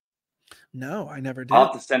 No, I never did.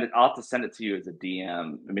 I'll have to send it to you as a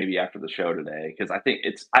DM maybe after the show today, because I think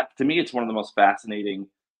to me it's one of the most fascinating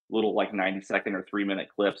little like 90-second or 3-minute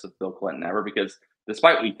clips of Bill Clinton ever. Because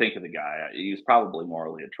despite what you think of the guy, he was probably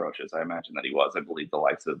morally atrocious. I imagine that he was. I believe the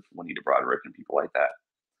likes of Juanita Broaddrick and people like that.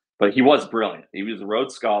 But he was brilliant. He was a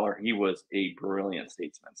Rhodes Scholar. He was a brilliant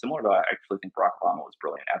statesman. Similar to, I actually think Barack Obama was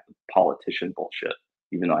brilliant at the politician bullshit,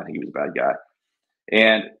 even though I think he was a bad guy.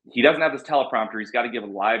 And he doesn't have this teleprompter. He's got to give a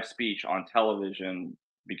live speech on television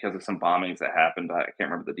because of some bombings that happened. I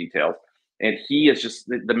can't remember the details. And he is just,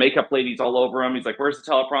 the makeup lady's all over him. He's like, where's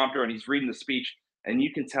the teleprompter? And he's reading the speech. And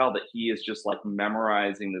you can tell that he is just like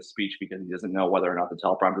memorizing the speech because he doesn't know whether or not the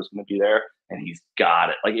teleprompter is going to be there. And he's got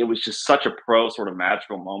it. Like, it was just such a sort of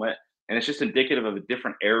magical moment. And it's just indicative of a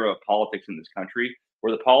different era of politics in this country,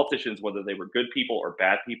 where the politicians, whether they were good people or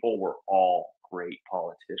bad people, were all great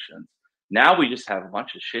politicians. Now we just have a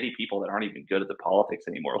bunch of shitty people that aren't even good at the politics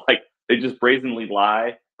anymore. Like, they just brazenly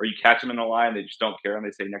lie, or you catch them in a lie and they just don't care and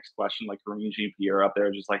they say next question, like Karine Jean-Pierre up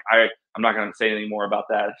there, just like, I'm not going to say any more about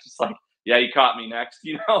that. It's just like, yeah, you caught me next.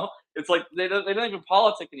 You know, it's like they don't even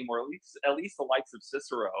politic anymore. At least the likes of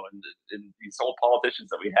Cicero and these old politicians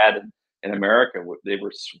that we had in America, they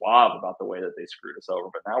were suave about the way that they screwed us over.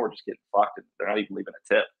 But now we're just getting fucked, and they're not even leaving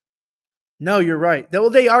a tip. No, you're right.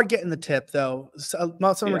 Well, they are getting the tip, though. Some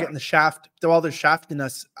of them are getting the shaft. While they're shafting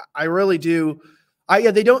us, I really do.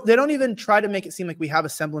 They don't even try to make it seem like we have a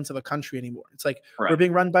semblance of a country anymore. It's like we're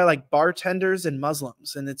being run by like bartenders and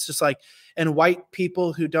Muslims, and it's just like, and white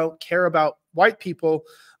people who don't care about white people.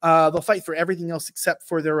 They'll fight for everything else except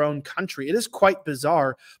for their own country. It is quite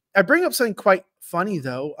bizarre. I bring up something quite funny,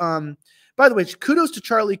 though. By the way, kudos to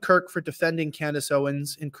Charlie Kirk for defending Candace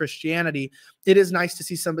Owens in Christianity. It is nice to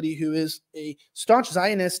see somebody who is a staunch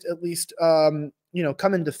Zionist, at least, come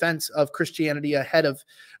in defense of Christianity ahead of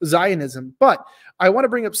Zionism. But I want to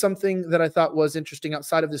bring up something that I thought was interesting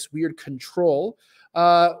outside of this weird control.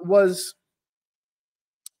 Where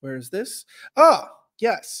is this? Ah,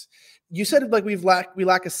 yes. You said like we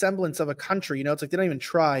lack a semblance of a country. You know, it's like they don't even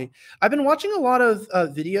try. I've been watching a lot of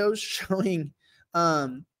videos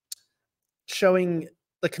showing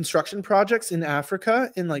the construction projects in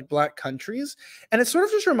Africa in like black countries. And it sort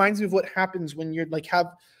of just reminds me of what happens when you're like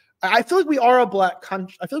I feel like we are a black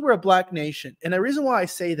country. I feel like we're a black nation. And the reason why I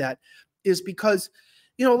say that is because,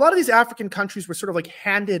 you know, a lot of these African countries were sort of like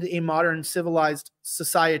handed a modern civilized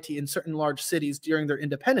society in certain large cities during their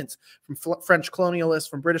independence, from French colonialists,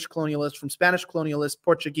 from British colonialists, from Spanish colonialists,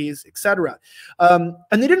 Portuguese, etc. And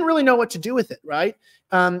they didn't really know what to do with it, right?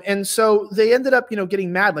 And so they ended up,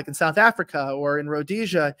 getting mad, like in South Africa or in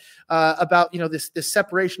Rhodesia, about, this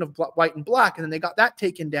separation of white and black. And then they got that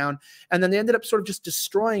taken down. And then they ended up sort of just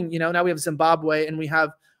destroying, now we have Zimbabwe and we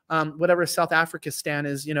have whatever South Africanistan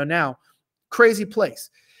is, now. Crazy place.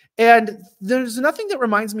 And there's nothing that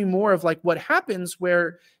reminds me more of like what happens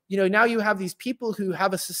where, now you have these people who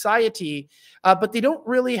have a society, but they don't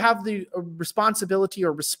really have the responsibility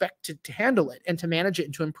or respect to handle it and to manage it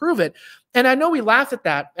and to improve it. And I know we laugh at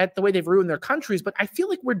that, at the way they've ruined their countries, but I feel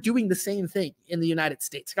like we're doing the same thing in the United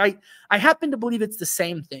States. I happen to believe it's the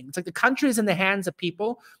same thing. It's like the country is in the hands of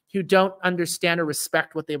people who don't understand or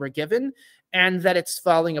respect what they were given, and that it's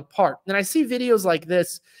falling apart. And I see videos like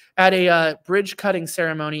this at a bridge cutting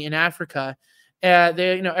ceremony in Africa.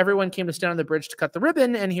 Everyone came to stand on the bridge to cut the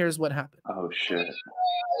ribbon, and here's what happened. Oh shit!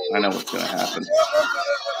 I know what's gonna happen.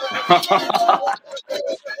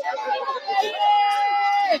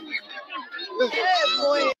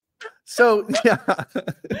 So yeah.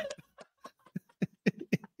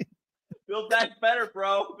 Build Black better,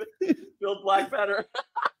 bro. Build Black better.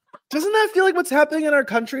 Doesn't that feel like what's happening in our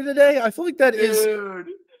country today? I feel like that is.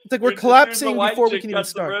 It's like we're collapsing before we can even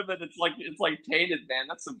start. Ribbon, it's like tainted, man.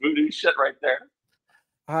 That's some voodoo shit right there.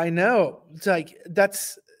 I know. It's like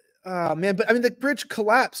Oh man, but I mean the bridge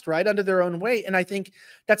collapsed right under their own weight, and I think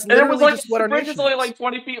that's And it was literally like just what the our bridge nation is only is. like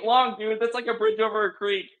 20 feet long, dude. That's like a bridge over a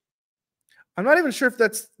creek. I'm not even sure if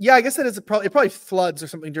that's, yeah, I guess that is it probably floods or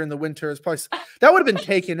something during the winter. It's probably, that would have been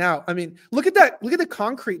taken out. I mean, look at that. Look at the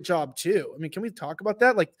concrete job too. I mean, can we talk about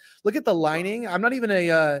that? Like, look at the lining. I'm not even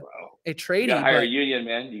a tradie. You gotta hire a union,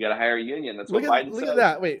 man. You gotta hire a union. That's what Biden said. Look at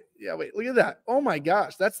that. Wait, yeah, wait, look at that. Oh my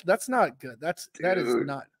gosh. That's not good. That is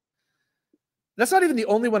not. That's not even the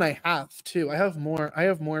only one I have too. I have more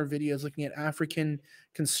videos looking at African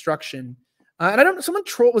construction. And I don't know, I don't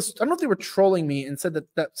know if they were trolling me and said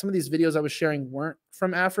that some of these videos I was sharing weren't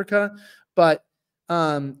from Africa, but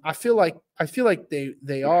I feel like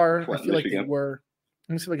they are. I feel like they were.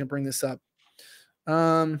 Let me see if I can bring this up.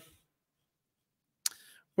 Where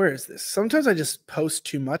is this? Sometimes I just post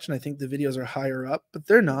too much and I think the videos are higher up, but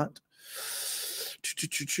they're not.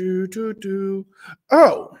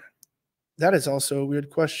 Oh, that is also a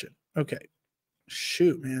weird question. Okay.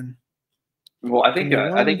 Shoot, man. Well, I think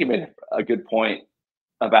you made a good point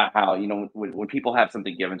about how, you know, when people have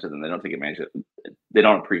something given to them, they don't take advantage of it. They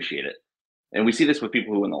don't appreciate it. And we see this with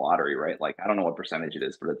people who win the lottery, right? Like, I don't know what percentage it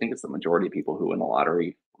is, but I think it's the majority of people who win the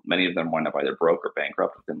lottery. Many of them wind up either broke or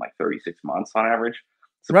bankrupt within like 36 months on average.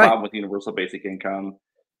 It's the problem with universal basic income.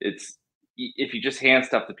 It's, if you just hand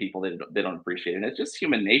stuff to people, they don't appreciate it. And it's just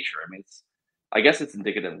human nature. I mean, I guess it's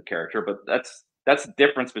indicative of character, but that's the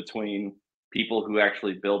difference between people who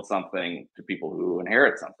actually build something to people who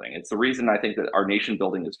inherit something. It's the reason I think that our nation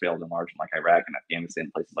building has failed in large, like Iraq and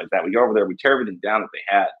Afghanistan, places like that. We go over there, we tear everything down that they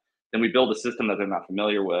had, then we build a system that they're not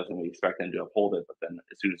familiar with, and we expect them to uphold it. But then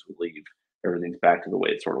as soon as we leave, everything's back to the way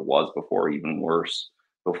it sort of was before, even worse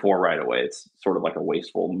before right away. It's sort of like a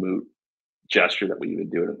wasteful, moot gesture that we even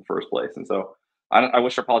do it in the first place. And so I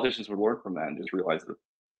wish our politicians would learn from that and just realize that,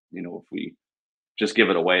 you know, if we just give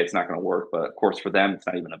it away, it's not going to work. But of course, for them, it's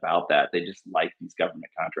not even about that. They just like these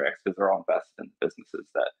government contracts because they're all invested in businesses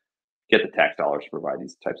that get the tax dollars to provide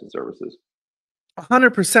these types of services.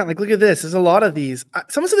 100%. Like, look at this. There's a lot of these.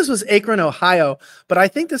 Someone said this was Akron, Ohio, but I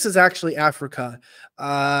think this is actually Africa.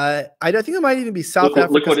 I think it might even be South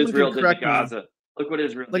Africa. Look what Israel did to Gaza. Look what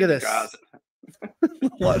Israel did to Gaza.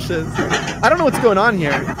 Watch this. I don't know what's going on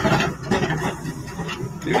here.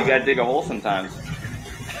 Dude, you got to dig a hole sometimes.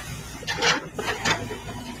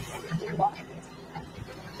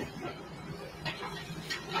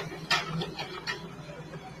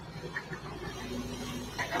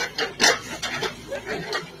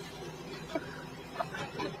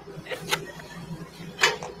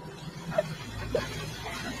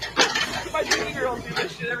 My 2-year-old do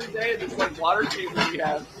this shit every day in this like water chamber we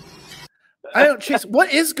have. I don't, Chase.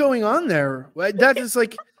 What is going on there? That is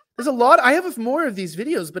like, there's a lot. I have more of these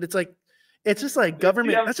videos, but it's like, it's just like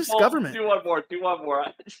government. That's just government. Do one more. Humor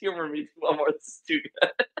me. Do one more. This is too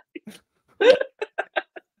good.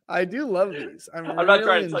 I do love these. I'm not really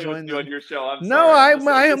trying to tell you what to do on your show. I'm no, sorry.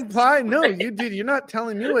 I am fine. No, you dude, you're not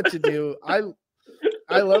telling me what to do. I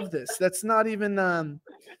love this. That's not even the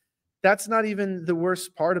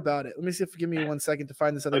worst part about it. Let me see if you give me 1 second to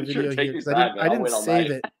find this other video here because I didn't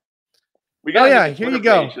save it. Oh yeah, here you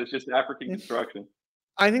go. It's just African construction.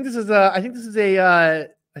 I think this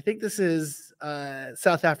is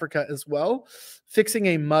South Africa as well. Fixing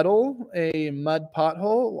a mud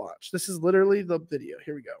pothole. Watch. This is literally the video.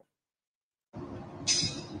 Here we go.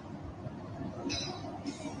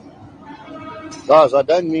 Guys, I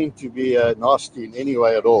don't mean to be nasty in any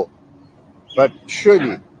way at all, but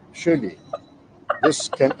surely, this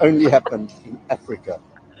can only happen in Africa,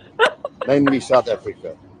 namely South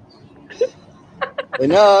Africa. They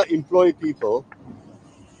now employ people,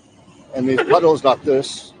 and there's puddles like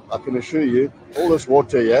this. I can assure you, all this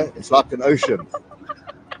water here, it's like an ocean.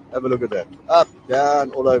 Have a look at that. Up,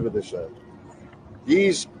 down, all over the show.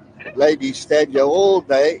 These ladies stand here all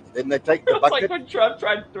day, then they take the bucket. It's like when Trump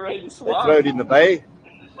tried to throw it in the swamp. They throw it in the bay,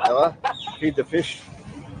 feed the fish.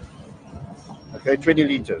 Okay, 20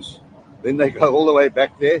 liters. Then they go all the way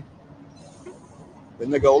back there. Then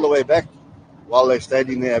they go all the way back while they're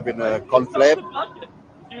standing there having a conflab.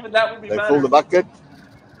 Even that would be better. They fill the bucket.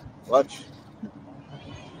 Watch.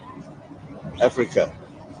 Africa.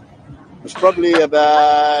 It's probably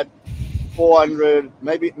about 400,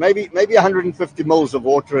 maybe 150 mils of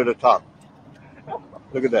water at a time.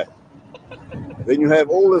 Look at that. Then you have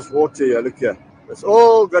all this water here. Look here. It's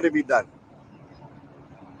all got to be done.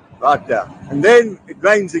 Right down. And then it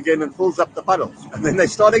rains again and fills up the puddles. And then they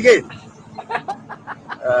start again.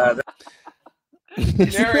 Isn't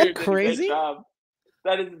that crazy?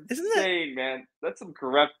 That is insane, man. That's some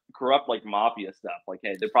corrupt like mafia stuff. Like,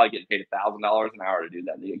 hey, they're probably getting paid $1,000 an hour to do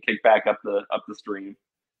that. They get kicked back up the stream.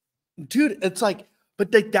 Dude, it's like,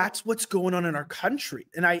 But like, that's what's going on in our country.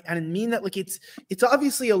 And I mean that like it's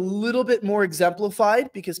obviously a little bit more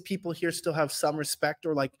exemplified because people here still have some respect,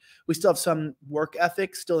 or like we still have some work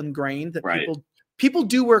ethic still ingrained that people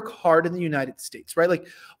do work hard in the United States, right? Like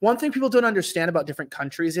one thing people don't understand about different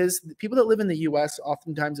countries is that people that live in the US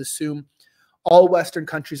oftentimes assume all Western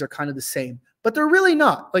countries are kind of the same, but they're really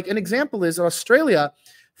not. Like an example is Australia,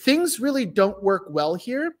 things really don't work well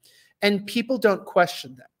here and people don't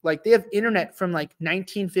question them. Like they have internet from like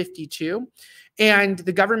 1952 and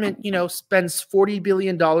the government, you know, spends $40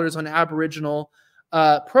 billion on Aboriginal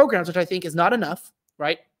programs, which I think is not enough,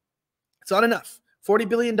 right? It's not enough. $40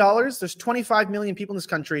 billion, there's 25 million people in this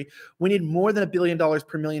country. We need more than $1 billion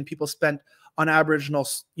per million people spent on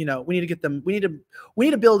Aboriginals. You know, we need to get them, we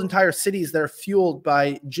need to build entire cities that are fueled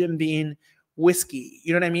by Jim Beam whiskey.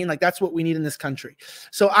 You know what I mean? Like that's what we need in this country.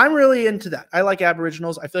 So I'm really into that. I like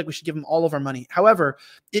Aboriginals. I feel like we should give them all of our money. However,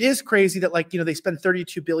 it is crazy that like, you know, they spend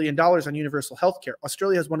 $32 billion on universal healthcare.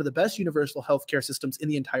 Australia has one of the best universal healthcare systems in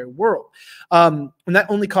the entire world. And that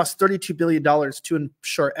only costs $32 billion to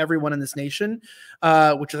ensure everyone in this nation,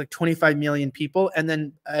 which is like 25 million people. And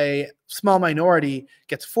then a small minority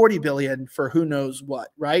gets 40 billion for who knows what,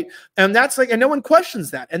 right? And that's like, and no one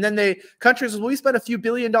questions that. And then countries, well, we spent a few $1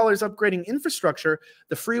 billion upgrading infrastructure.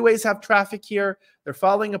 The freeways have traffic here. They're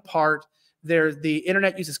falling apart. The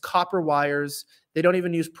internet uses copper wires. They don't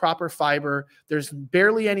even use proper fiber. There's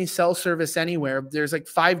barely any cell service anywhere. There's like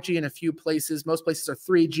 5G in a few places. Most places are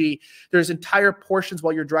 3G. There's entire portions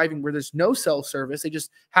while you're driving where there's no cell service. They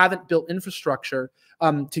just haven't built infrastructure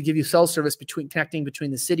to give you cell service connecting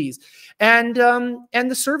between the cities. And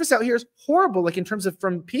the service out here is horrible, like in terms of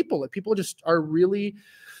from people. Like people just are really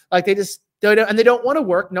like they don't want to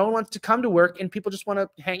work. No one wants to come to work, and people just want to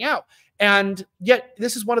hang out. And yet,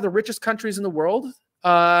 this is one of the richest countries in the world,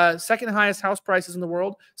 second highest house prices in the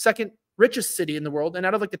world, second richest city in the world. And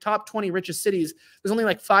out of like the top 20 richest cities, there's only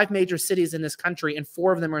like 5 major cities in this country, and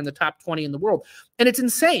 4 of them are in the top 20 in the world. And it's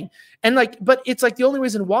insane. And like, but it's like the only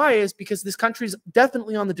reason why is because this country's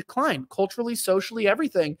definitely on the decline, culturally, socially,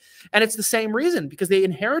 everything. And it's the same reason, because they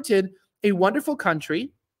inherited a wonderful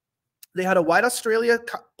country. They had a white Australia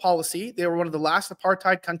policy. They were one of the last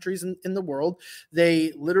apartheid countries in the world.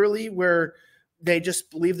 They literally they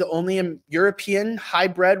just believed that only European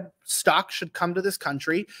hybrid stock should come to this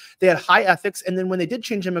country. They had high ethics. And then when they did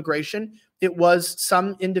change immigration, it was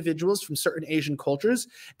some individuals from certain Asian cultures.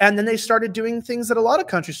 And then they started doing things that a lot of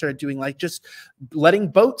countries started doing, like just letting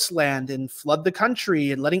boats land and flood the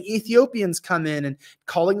country, and letting Ethiopians come in and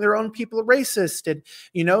calling their own people racist, and,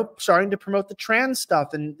 you know, starting to promote the trans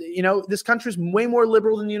stuff. And, you know, this country is way more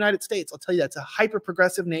liberal than the United States. I'll tell you that. It's a hyper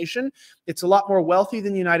progressive nation. It's a lot more wealthy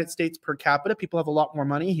than the United States per capita. People have a lot more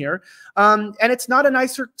money here. And it's not a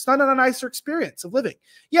nicer experience of living.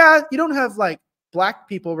 Yeah, you don't have like Black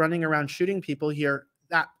people running around shooting people here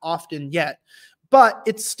that often yet, but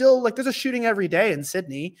it's still like there's a shooting every day in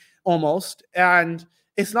Sydney almost, and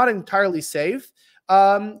it's not entirely safe.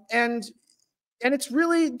 And it's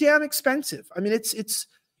really damn expensive. I mean, it's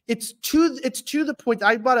to the point that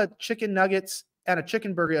I bought a chicken nuggets and a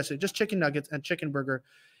chicken burger yesterday, just chicken nuggets and chicken burger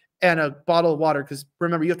and a bottle of water. Because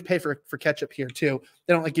remember, you have to pay for ketchup here too.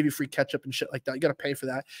 They don't like give you free ketchup and shit like that. You got to pay for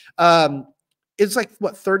that. It's like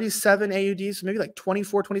what, 37 AUDs, maybe like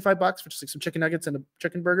 24, 25 bucks for just like some chicken nuggets and a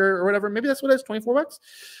chicken burger or whatever. Maybe that's what it is, 24 bucks,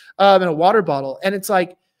 and a water bottle. And it's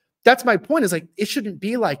like, that's my point, is like, it shouldn't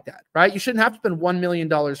be like that, right? You shouldn't have to spend $1 million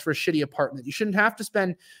for a shitty apartment. You shouldn't have to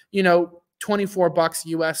spend, you know, 24 bucks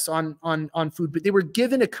US on food, but they were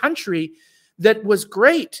given a country that was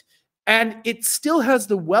great, and it still has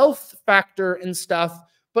the wealth factor and stuff,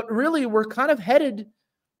 but really we're kind of headed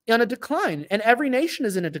on a decline, and every nation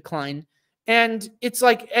is in a decline. And it's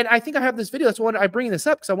like, and I think I have this video. That's why I bring this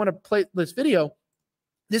up, because I want to play this video.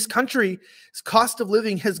 This country's cost of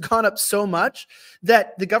living has gone up so much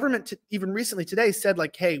that the government even recently today said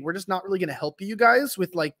like, hey, we're just not really going to help you guys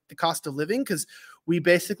with like the cost of living, because we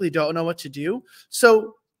basically don't know what to do.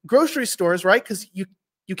 So grocery stores, right, because you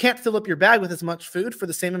can't fill up your bag with as much food for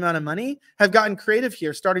the same amount of money, have gotten creative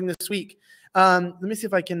here starting this week. Let me see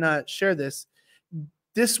if I can share this.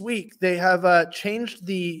 This week, they have changed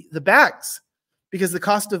the bags because the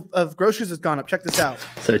cost of groceries has gone up. Check this out.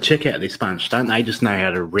 So check out this bunch. Don't they just know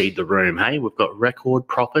how to read the room, hey? We've got record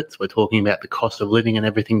profits. We're talking about the cost of living and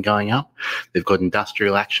everything going up. They've got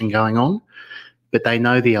industrial action going on. But they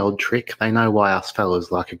know the old trick. They know why us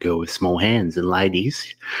fellas like a girl with small hands, and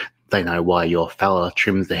ladies, they know why your fella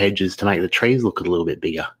trims the hedges to make the trees look a little bit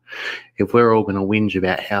bigger. If we're all going to whinge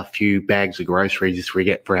about how few bags of groceries we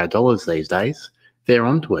get for our dollars these days, they're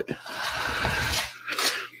onto it.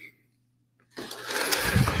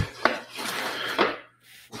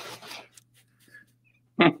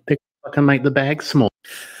 They can make the bag small.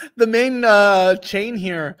 The main chain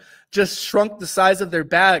here just shrunk the size of their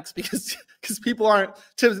bags because people aren't,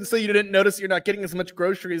 so you didn't notice you're not getting as much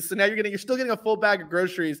groceries. So now you're still getting a full bag of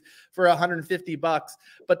groceries for $150,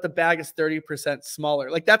 but the bag is 30% smaller.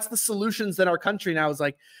 Like, that's the solutions in our country now, is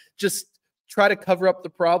like, just try to cover up the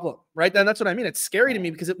problem, right? And that's what I mean. It's scary to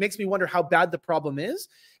me because it makes me wonder how bad the problem is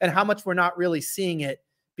and how much we're not really seeing it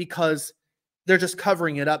because they're just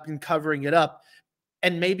covering it up and covering it up.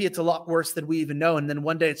 And maybe it's a lot worse than we even know. And then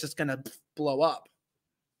one day it's just going to blow up.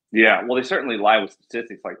 Yeah, well, they certainly lie with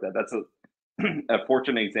statistics like that. That's a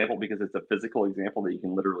fortunate example because it's a physical example that you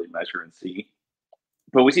can literally measure and see.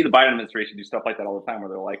 But we see the Biden administration do stuff like that all the time where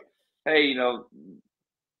they're like, hey, you know,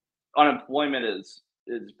 unemployment is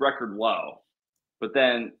record low. But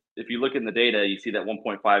then if you look in the data, you see that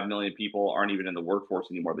 1.5 million people aren't even in the workforce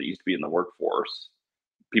anymore that used to be in the workforce.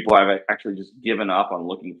 People have actually just given up on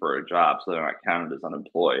looking for a job, so they're not counted as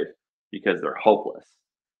unemployed because they're hopeless.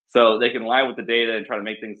 So they can lie with the data and try to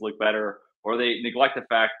make things look better, or they neglect the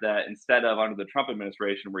fact that instead of under the Trump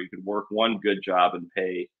administration where you could work one good job and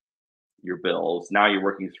pay your bills, now you're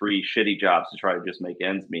working 3 shitty jobs to try to just make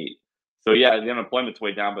ends meet. So yeah, the unemployment's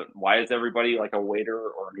way down, but why is everybody like a waiter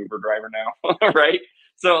or an Uber driver now, right?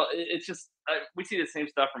 So it's just, we see the same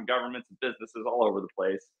stuff from governments and businesses all over the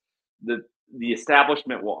place. The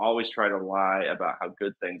establishment will always try to lie about how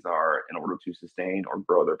good things are in order to sustain or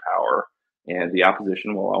grow their power. And the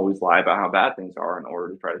opposition will always lie about how bad things are in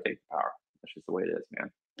order to try to take the power. That's just the way it is, man.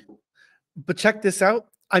 But check this out.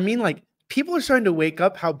 I mean, like, people are starting to wake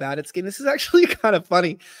up how bad it's getting. This is actually kind of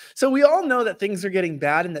funny. So we all know that things are getting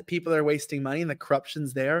bad and that people are wasting money and the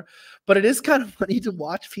corruption's there. But it is kind of funny to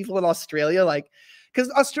watch people in Australia, like, because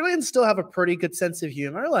Australians still have a pretty good sense of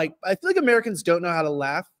humor. Like, I feel like Americans don't know how to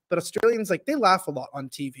laugh, but Australians, like, they laugh a lot on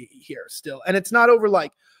TV here still. And it's not over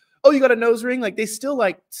like, oh, you got a nose ring? Like, they still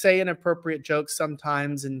like say inappropriate jokes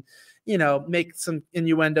sometimes and, you know, make some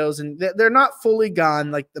innuendos, and they're not fully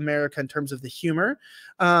gone like America in terms of the humor.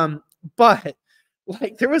 But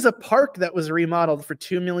like, there was a park that was remodeled for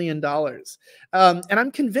 $2 million. And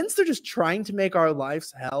I'm convinced they're just trying to make our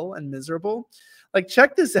lives hell and miserable. Like,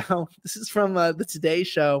 check this out. This is from the Today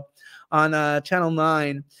Show on Channel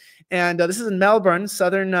 9. And this is in Melbourne,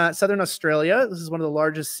 southern Australia. This is one of the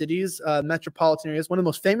largest cities, metropolitan areas, one of the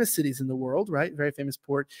most famous cities in the world, right? Very famous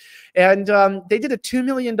port. And they did a $2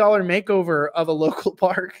 million makeover of a local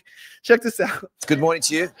park. Check this out. Good morning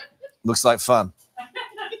to you. Looks like fun.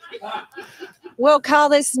 Well, Carl,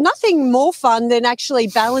 there's nothing more fun than actually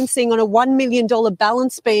balancing on a $1 million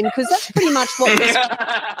balance beam, because that's pretty much what this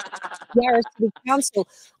Yarra City Council.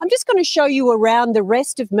 I'm just going to show you around the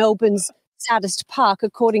rest of Melbourne's saddest park,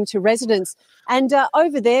 according to residents. And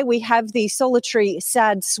over there, we have the solitary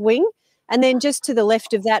sad swing. And then just to the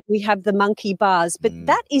left of that, we have the monkey bars. But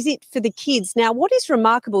that is it for the kids. Now, what is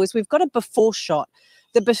remarkable is we've got a before shot.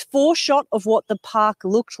 The before shot of what the park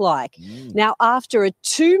looked like. Now, after a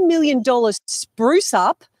 $2 million spruce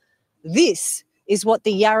up, this is what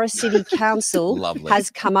the Yarra City Council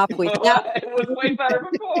has come up with. Now, it was way better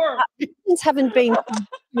before. Residents haven't been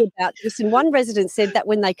about this, and one resident said that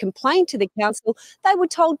when they complained to the council, they were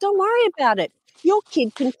told, don't worry about it. Your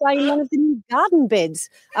kid can play in one of the new garden beds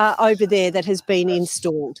over there that has been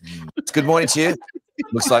installed. Good morning to you.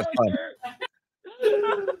 Looks like fun.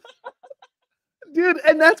 Dude,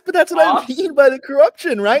 and that's what I mean by the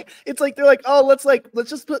corruption, right? It's like they're like, oh, let's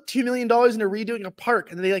just put $2 million into redoing a park,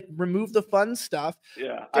 and then they like remove the fun stuff.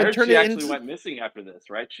 Yeah, I heard she actually went missing after this,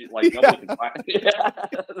 right? She like nobody can find it.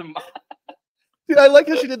 Dude, I like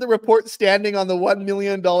how she did the report standing on the $1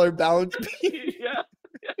 million balance beam. Yeah.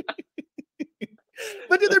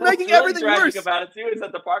 But dude, they're making everything worse. About it too is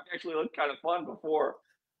that the park actually looked kind of fun before.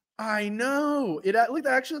 I know. It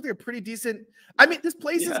actually looked like a pretty decent. I mean, this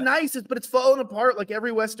place is nice, but it's falling apart like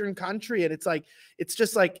every Western country. And it's like, it's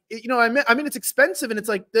just like, you know, I mean, it's expensive, and it's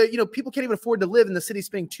like, you know, people can't even afford to live in the city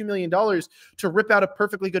spending $2 million to rip out a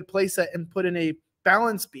perfectly good place and put in a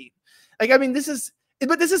balance beam. Like, I mean, this is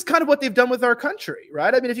kind of what they've done with our country,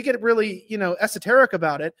 right? I mean, if you get really, you know, esoteric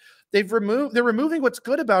about it, they're removing what's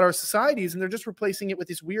good about our societies, and they're just replacing it with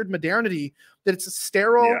this weird modernity that it's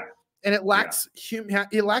sterile. Yeah. And it lacks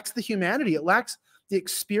it lacks the humanity. It lacks the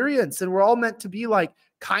experience. And we're all meant to be like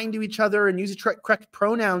kind to each other and use the correct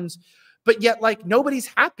pronouns, but yet like nobody's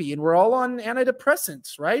happy, and we're all on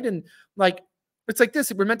antidepressants, right? And like it's like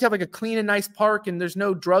this. We're meant to have like a clean and nice park, and there's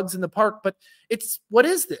no drugs in the park. But what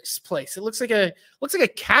is this place? It looks like a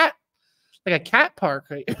cat, like a cat park.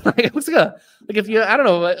 Right? Like it looks like if you I don't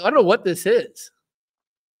know what this is.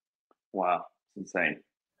 Wow, it's insane.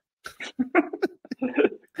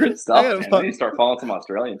 Good stuff, man. I need to start following some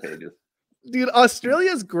Australian pages. Dude,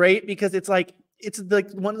 Australia is great because it's like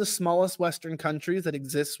one of the smallest Western countries that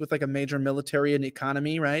exists with like a major military and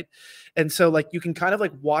economy, right? And so like you can kind of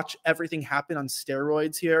like watch everything happen on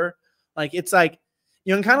steroids here. Like it's like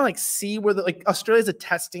you can kind of like see where the like Australia's a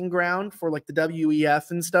testing ground for like the WEF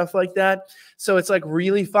and stuff like that. So it's like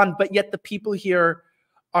really fun, but yet the people here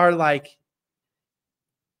are like,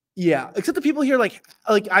 yeah, except the people here like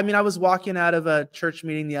I mean, I was walking out of a church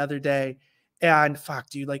meeting the other day, and fuck,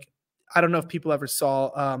 dude, like I don't know if people ever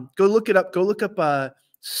saw. Go look it up. Go look up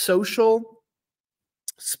social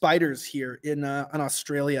spiders here in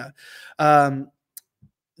Australia.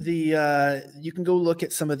 You can go look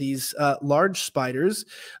at some of these large spiders,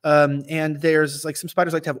 and there's like some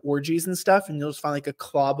spiders like to have orgies and stuff, and you'll just find like a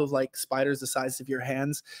club of like spiders the size of your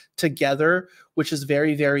hands together, which is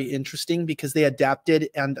very, very interesting because they adapted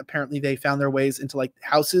and apparently they found their ways into like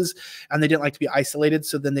houses, and they didn't like to be isolated,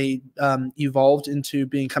 so then they evolved into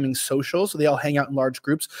becoming social, so they all hang out in large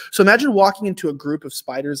groups. So imagine walking into a group of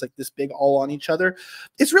spiders like this big all on each other.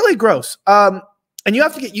 It's really gross, and you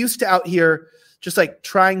have to get used to out here just like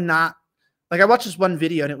trying not, like I watched this one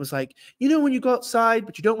video and it was like, you know, when you go outside,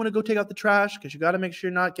 but you don't want to go take out the trash because you got to make sure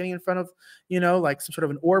you're not getting in front of, you know, like some sort of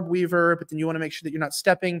an orb weaver, but then you want to make sure that you're not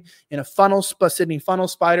stepping in a Sydney funnel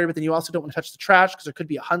spider, but then you also don't want to touch the trash because there could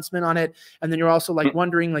be a huntsman on it. And then you're also like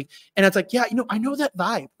wondering like, and it's like, yeah, you know, I know that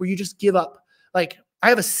vibe where you just give up. Like I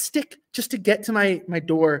have a stick just to get to my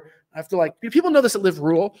door. I have to like, people know this that live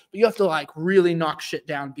rural, but you have to like really knock shit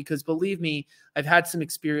down because believe me, I've had some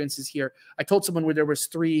experiences here. I told someone where there was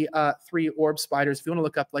three orb spiders. If you want to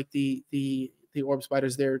look up like the orb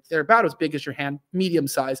spiders, they're about as big as your hand, medium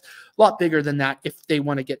size, a lot bigger than that if they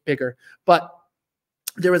want to get bigger. But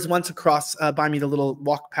there was once across by me, the little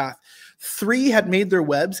walk path, 3 had made their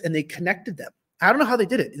webs and they connected them. I don't know how they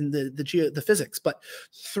did it in the physics, but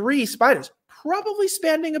 3 spiders, probably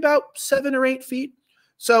spanning about 7 or 8 feet.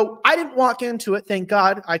 So I didn't walk into it. Thank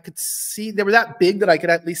God. I could see they were that big that I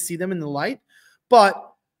could at least see them in the light.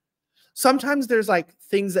 But sometimes there's like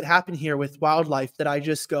things that happen here with wildlife that I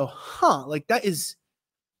just go, huh, like that is,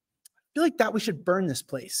 I feel like that we should burn this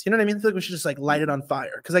place. You know what I mean? I feel like we should just like light it on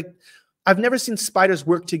fire. Because like I've never seen spiders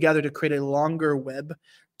work together to create a longer web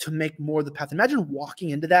to make more of the path. Imagine walking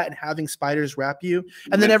into that and having spiders wrap you.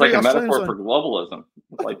 And then it's every like a metaphor for globalism.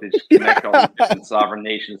 Like they just connect all these different sovereign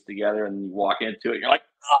nations together and you walk into it, you're like,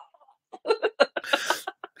 oh.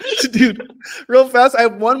 Dude, real fast. I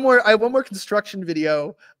have one more construction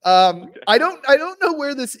video. Okay. I don't know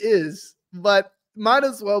where this is, but might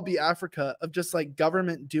as well be Africa of just like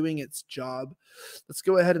government doing its job. Let's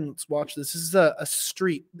go ahead and let's watch this. This is a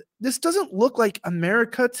street. This doesn't look like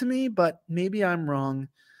America to me, but maybe I'm wrong.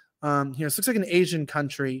 Here, this looks like an Asian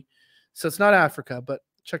country. So it's not Africa, but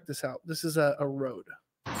check this out. This is a road.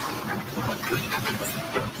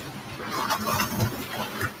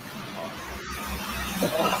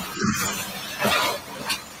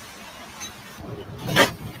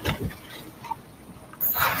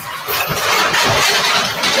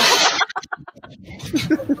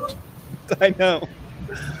 I know.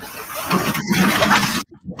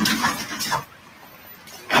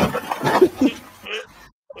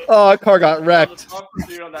 Oh, a car got wrecked.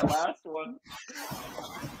 Dude, on that last one.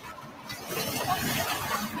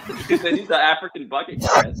 Because they need the African bucket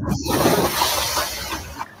guys.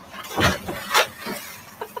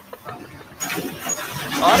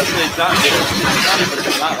 Honestly, it's not good.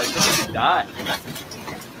 It's not like this could die.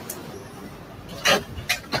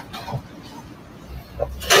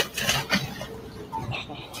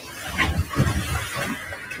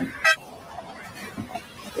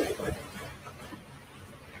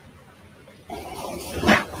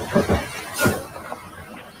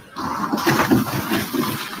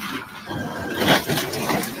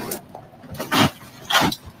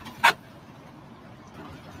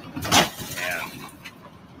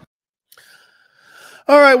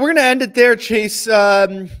 All right, we're going to end it there, Chase. Well, I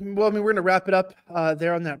mean, we're going to wrap it up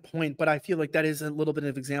there on that point, but I feel like that is a little bit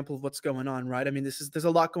of an example of what's going on, right? I mean, there's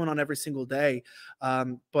a lot going on every single day,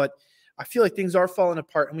 but I feel like things are falling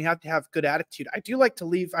apart and we have to have good attitude. I do like to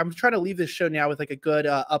leave. I'm trying to leave this show now with like a good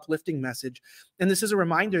uplifting message. And this is a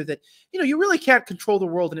reminder that, you know, you really can't control the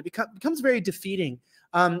world and it becomes very defeating.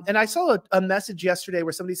 And I saw a message yesterday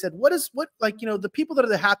where somebody said, like, you know, the people that are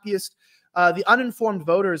the happiest, the uninformed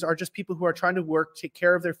voters are just people who are trying to work, take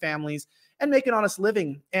care of their families, and make an honest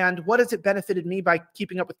living. And what has it benefited me by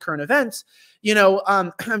keeping up with current events?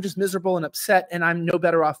 I'm just miserable and upset, and I'm no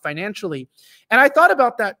better off financially. And I thought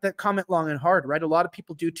about that comment long and hard, right? A lot of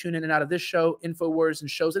people do tune in and out of this show, InfoWars, and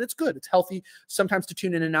shows, and it's good. It's healthy sometimes to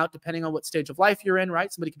tune in and out depending on what stage of life you're in,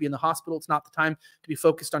 right? Somebody could be in the hospital. It's not the time to be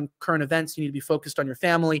focused on current events. You need to be focused on your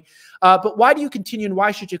family. But why do you continue, and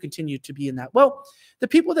why should you continue to be in that? Well, the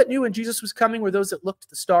people that knew when Jesus was coming were those that looked at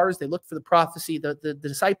the stars. They looked for the prophecy. The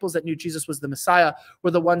disciples that knew Jesus was the Messiah were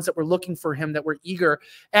the ones that were looking for him, that were eager.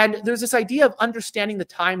 And there's this idea of understanding the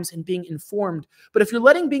times and being informed. But if you're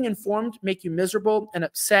letting being informed make you miserable and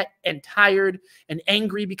upset and tired and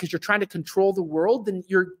angry because you're trying to control the world, then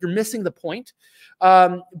you're missing the point.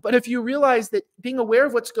 But if you realize that being aware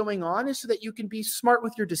of what's going on is so that you can be smart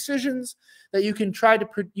with your decisions, that you can try to,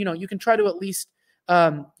 at least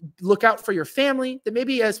look out for your family, that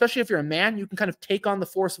maybe, especially if you're a man, you can kind of take on the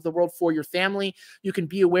force of the world for your family. You can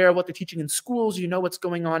be aware of what they're teaching in schools. You know what's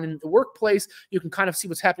going on in the workplace. You can kind of see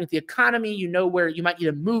what's happening with the economy. You know where you might need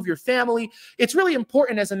to move your family. It's really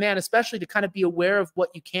important as a man, especially, to kind of be aware of what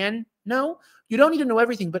you can know. You don't need to know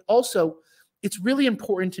everything, but also it's really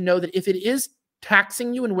important to know that if it is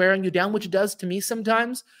taxing you and wearing you down, which it does to me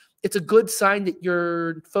sometimes, it's a good sign that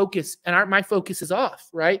your focus and my focus is off,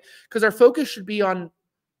 right? Because our focus should be on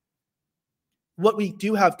what we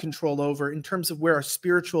do have control over in terms of where our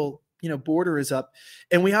spiritual, border is up.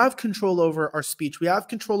 And we have control over our speech. We have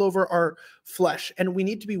control over our flesh. And we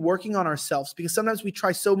need to be working on ourselves, because sometimes we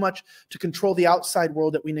try so much to control the outside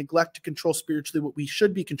world that we neglect to control spiritually what we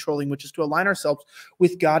should be controlling, which is to align ourselves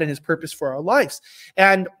with God and his purpose for our lives.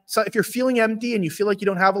 And so if you're feeling empty and you feel like you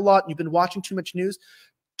don't have a lot and you've been watching too much news,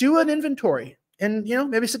 do an inventory and,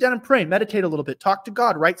 maybe sit down and pray, meditate a little bit, talk to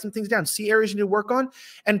God, write some things down, see areas you need to work on,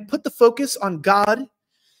 and put the focus on God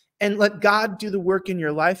and let God do the work in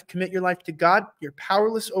your life. Commit your life to God. You're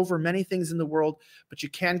powerless over many things in the world, but you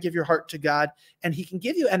can give your heart to God, and he can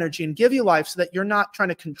give you energy and give you life so that you're not trying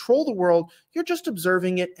to control the world. You're just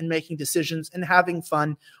observing it and making decisions and having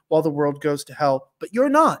fun while the world goes to hell, but you're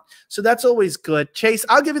not. So that's always good. Chase,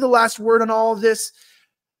 I'll give you the last word on all of this.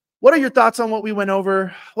 What are your thoughts on what we went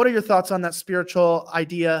over? What are your thoughts on that spiritual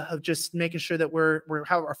idea of just making sure that we're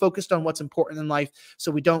focused on what's important in life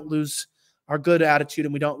so we don't lose our good attitude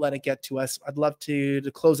and we don't let it get to us? I'd love to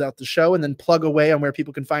close out the show and then plug away on where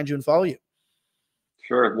people can find you and follow you.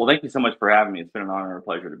 Sure. Well, thank you so much for having me. It's been an honor and a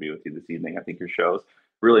pleasure to be with you this evening. I think your show is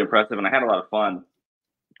really impressive, and I had a lot of fun,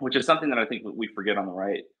 which is something that I think we forget on the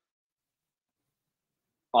right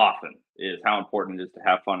often, is how important it is to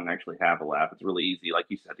have fun and actually have a laugh. It's really easy, like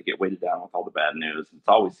you said, to get weighted down with all the bad news. It's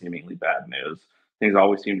always seemingly bad news. Things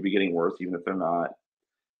always seem to be getting worse, even if they're not.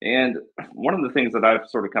 And one of the things that I've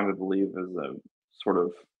sort of come to believe is a sort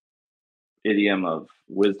of idiom of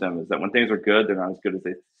wisdom is that when things are good, they're not as good as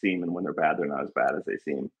they seem, and when they're bad, they're not as bad as they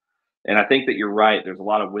seem. And I think that you're right. There's a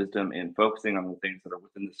lot of wisdom in focusing on the things that are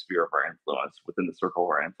within the sphere of our influence, within the circle of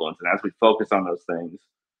our influence. And as we focus on those things,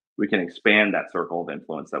 we can expand that circle of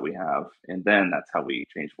influence that we have. And then that's how we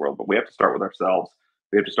change the world. But we have to start with ourselves.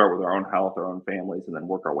 We have to start with our own health, our own families, and then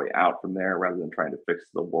work our way out from there, rather than trying to fix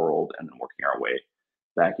the world and then working our way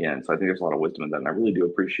back in. So I think there's a lot of wisdom in that. And I really do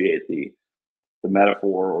appreciate the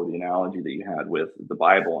metaphor or the analogy that you had with the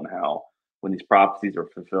Bible, and how when these prophecies are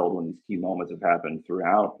fulfilled, when these key moments have happened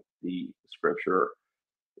throughout the scripture,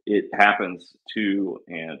 it happens to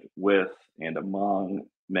and with and among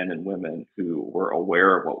men and women who were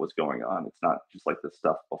aware of what was going on. It's not just like this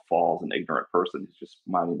stuff befalls an ignorant person who's just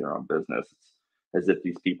minding their own business. It's as if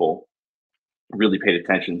these people really paid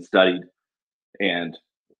attention, studied, and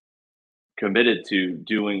committed to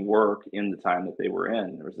doing work in the time that they were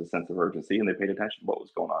in. There was a sense of urgency, and they paid attention to what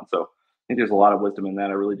was going on. So I think there's a lot of wisdom in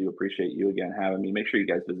that. I really do appreciate you again having me. Make sure you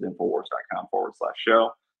guys visit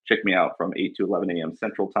Infowars.com/show. Check me out from 8 to 11 a.m.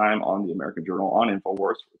 Central Time on the American Journal on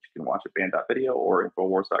Infowars, which you can watch at band.video or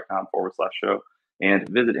Infowars.com/show. And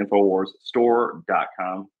visit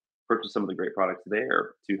InfoWarsStore.com. Purchase some of the great products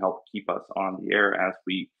there to help keep us on the air as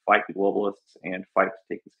we fight the globalists and fight to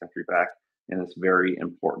take this country back in this very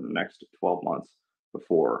important next 12 months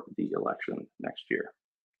before the election next year.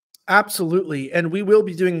 Absolutely. And we will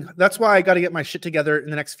be doing, that's why I got to get my shit together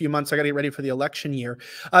in the next few months. I got to get ready for the election year.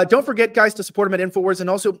 Don't forget, guys, to support them at InfoWars. And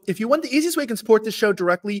also, if you want, the easiest way you can support this show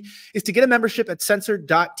directly is to get a membership at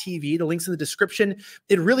censored.tv. The link's in the description.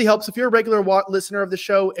 It really helps. If you're a regular listener of the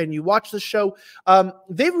show and you watch the show,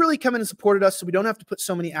 they've really come in and supported us so we don't have to put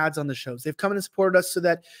so many ads on the shows. They've come in and supported us so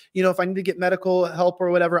that, if I need to get medical help or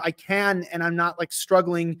whatever, I can, and I'm not like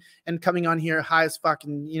struggling and coming on here high as fuck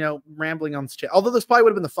and, rambling on this shit. Although this probably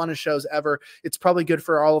would have been the funnest funnest shows ever. It's probably good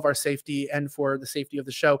for all of our safety and for the safety of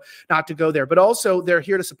the show not to go there. But also, they're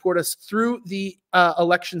here to support us through the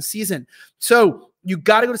election season. So you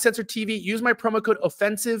got to go to Censor TV. Use my promo code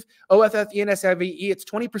OFFENSIVE, OFFENSIVE. It's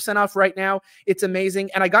 20% off right now. It's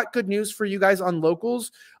amazing. And I got good news for you guys on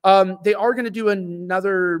locals. They are going to do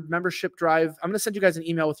another membership drive. I'm going to send you guys an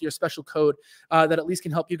email with your special code that at least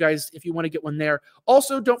can help you guys if you want to get one there.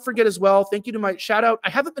 Also, don't forget as well, thank you to my shout out.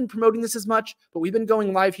 I haven't been promoting this as much, but we've been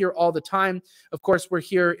going live here all the time. Of course, we're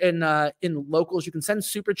here in locals. You can send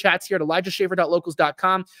super chats here at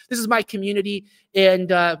ElijahSchaefer.locals.com. This is my community.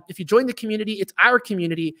 And if you join the community, it's our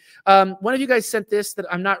community. One of you guys sent this that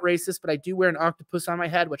I'm not racist, but I do wear an octopus on my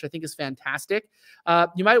head, which I think is fantastic.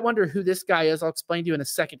 You might wonder who this guy is. I'll explain to you in a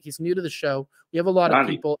second. He's new to the show. We have a lot of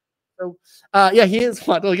people. So, yeah, he is.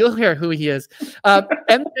 Well, you'll hear who he is. And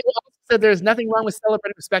also said there's nothing wrong with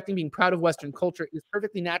celebrating, respecting, being proud of Western culture. It is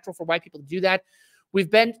perfectly natural for white people to do that.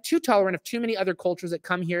 We've been too tolerant of too many other cultures that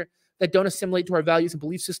come here that don't assimilate to our values and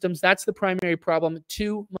belief systems. That's the primary problem.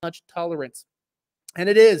 Too much tolerance. And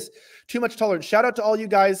it is too much tolerance. Shout out to all you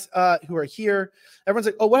guys who are here. Everyone's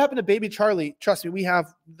like, oh, what happened to baby Charlie? Trust me, we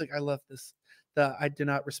have, like, I love this. I do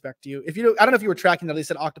not respect you. If you do, I don't know if you were tracking that. They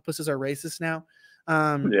said octopuses are racist now.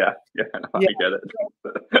 Yeah, I get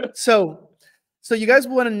it. so you guys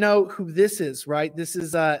want to know who this is, right? This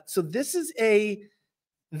is a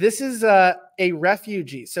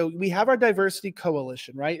refugee. So we have our diversity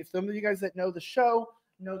coalition, right? If some of you guys that know the show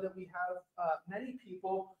know that we have many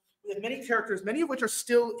people. We have many characters, many of which are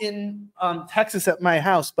still in Texas at my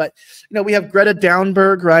house. But, you know, we have Greta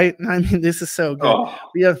Downberg, right? I mean, this is so good. Oh.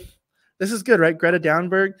 This is good, right? Greta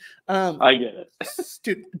Downberg. I get it.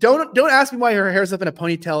 Dude, don't ask me why her hair's up in a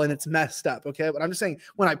ponytail and it's messed up, okay? But I'm just saying,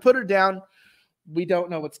 when I put her down, we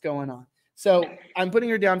don't know what's going on. So I'm putting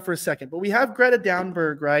her down for a second. But we have Greta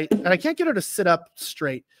Downberg, right? And I can't get her to sit up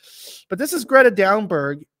straight. But this is Greta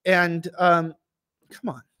Downberg. And come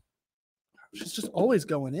on. She's just always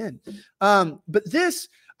going in. But this,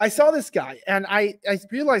 I saw this guy and I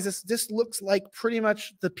realized this looks like pretty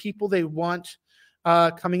much the people they want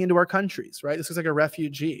coming into our countries, right? This looks like a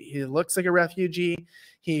refugee. He looks like a refugee.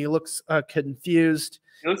 He looks confused.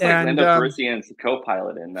 He looks like Lando Calrissian's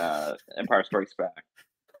co-pilot in Empire Strikes Back.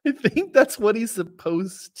 I think that's what he's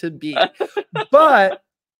supposed to be. But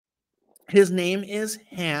his name is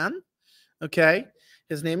Ham. Okay.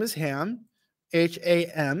 His name is Ham,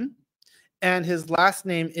 H-A-M. And his last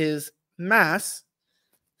name is Mass.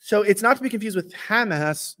 So it's not to be confused with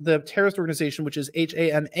Hamas, the terrorist organization, which is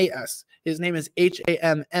H-A-M-A-S. His name is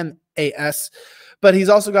H-A-M-M-A-S. But he's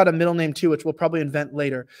also got a middle name too, which we'll probably invent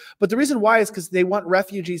later. But the reason why is because they want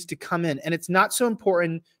refugees to come in. And it's not so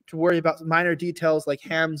important to worry about minor details like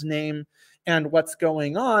Ham's name and what's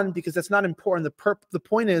going on, because that's not important. The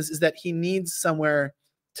point is that he needs somewhere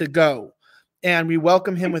to go. And we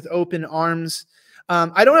welcome him with open arms.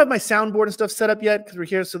 I don't have my soundboard and stuff set up yet because we're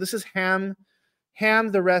here. So this is Ham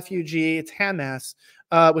the refugee. It's Hamas,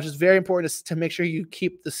 which is very important to make sure you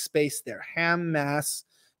keep the space there. Hamas,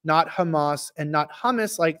 not Hamas, and not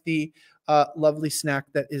hummus like the lovely snack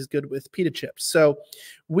that is good with pita chips. So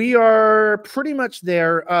we are pretty much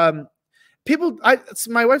there. My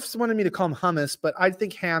wife wanted me to call him hummus, but I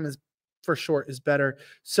think ham is for short is better.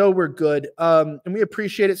 So we're good. And we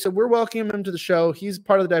appreciate it. So we're welcoming him to the show. He's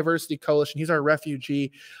part of the diversity coalition. He's our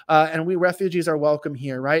refugee. And we refugees are welcome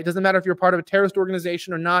here, right? It doesn't matter if you're part of a terrorist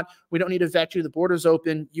organization or not. We don't need to vet you. The border's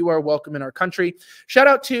open. You are welcome in our country. Shout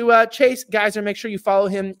out to Chase Geiser. Make sure you follow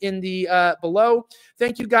him in the below.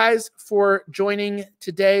 Thank you guys for joining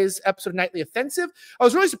today's episode of Nightly Offensive. I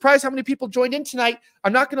was really surprised how many people joined in tonight.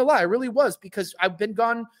 I'm not going to lie. I really was, because I've been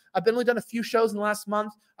gone. I've only done a few shows in the last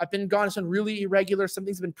month. I've been gone. It's been really irregular. Some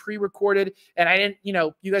things have been pre-recorded, and I didn't,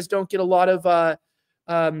 you guys don't get a lot of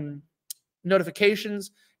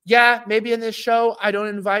notifications. Yeah, maybe in this show, I don't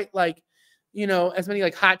invite as many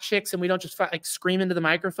hot chicks, and we don't just scream into the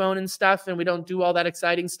microphone and stuff, and we don't do all that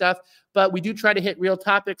exciting stuff. But we do try to hit real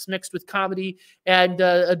topics mixed with comedy and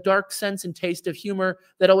a dark sense and taste of humor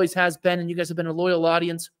that always has been. And you guys have been a loyal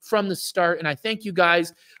audience from the start. And I thank you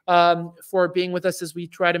guys for being with us as we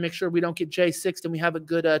try to make sure we don't get J6'd and we have a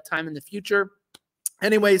good time in the future.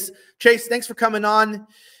 Anyways, Chase, thanks for coming on.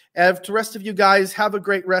 To the rest of you guys, have a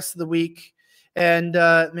great rest of the week. And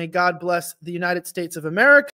may God bless the United States of America.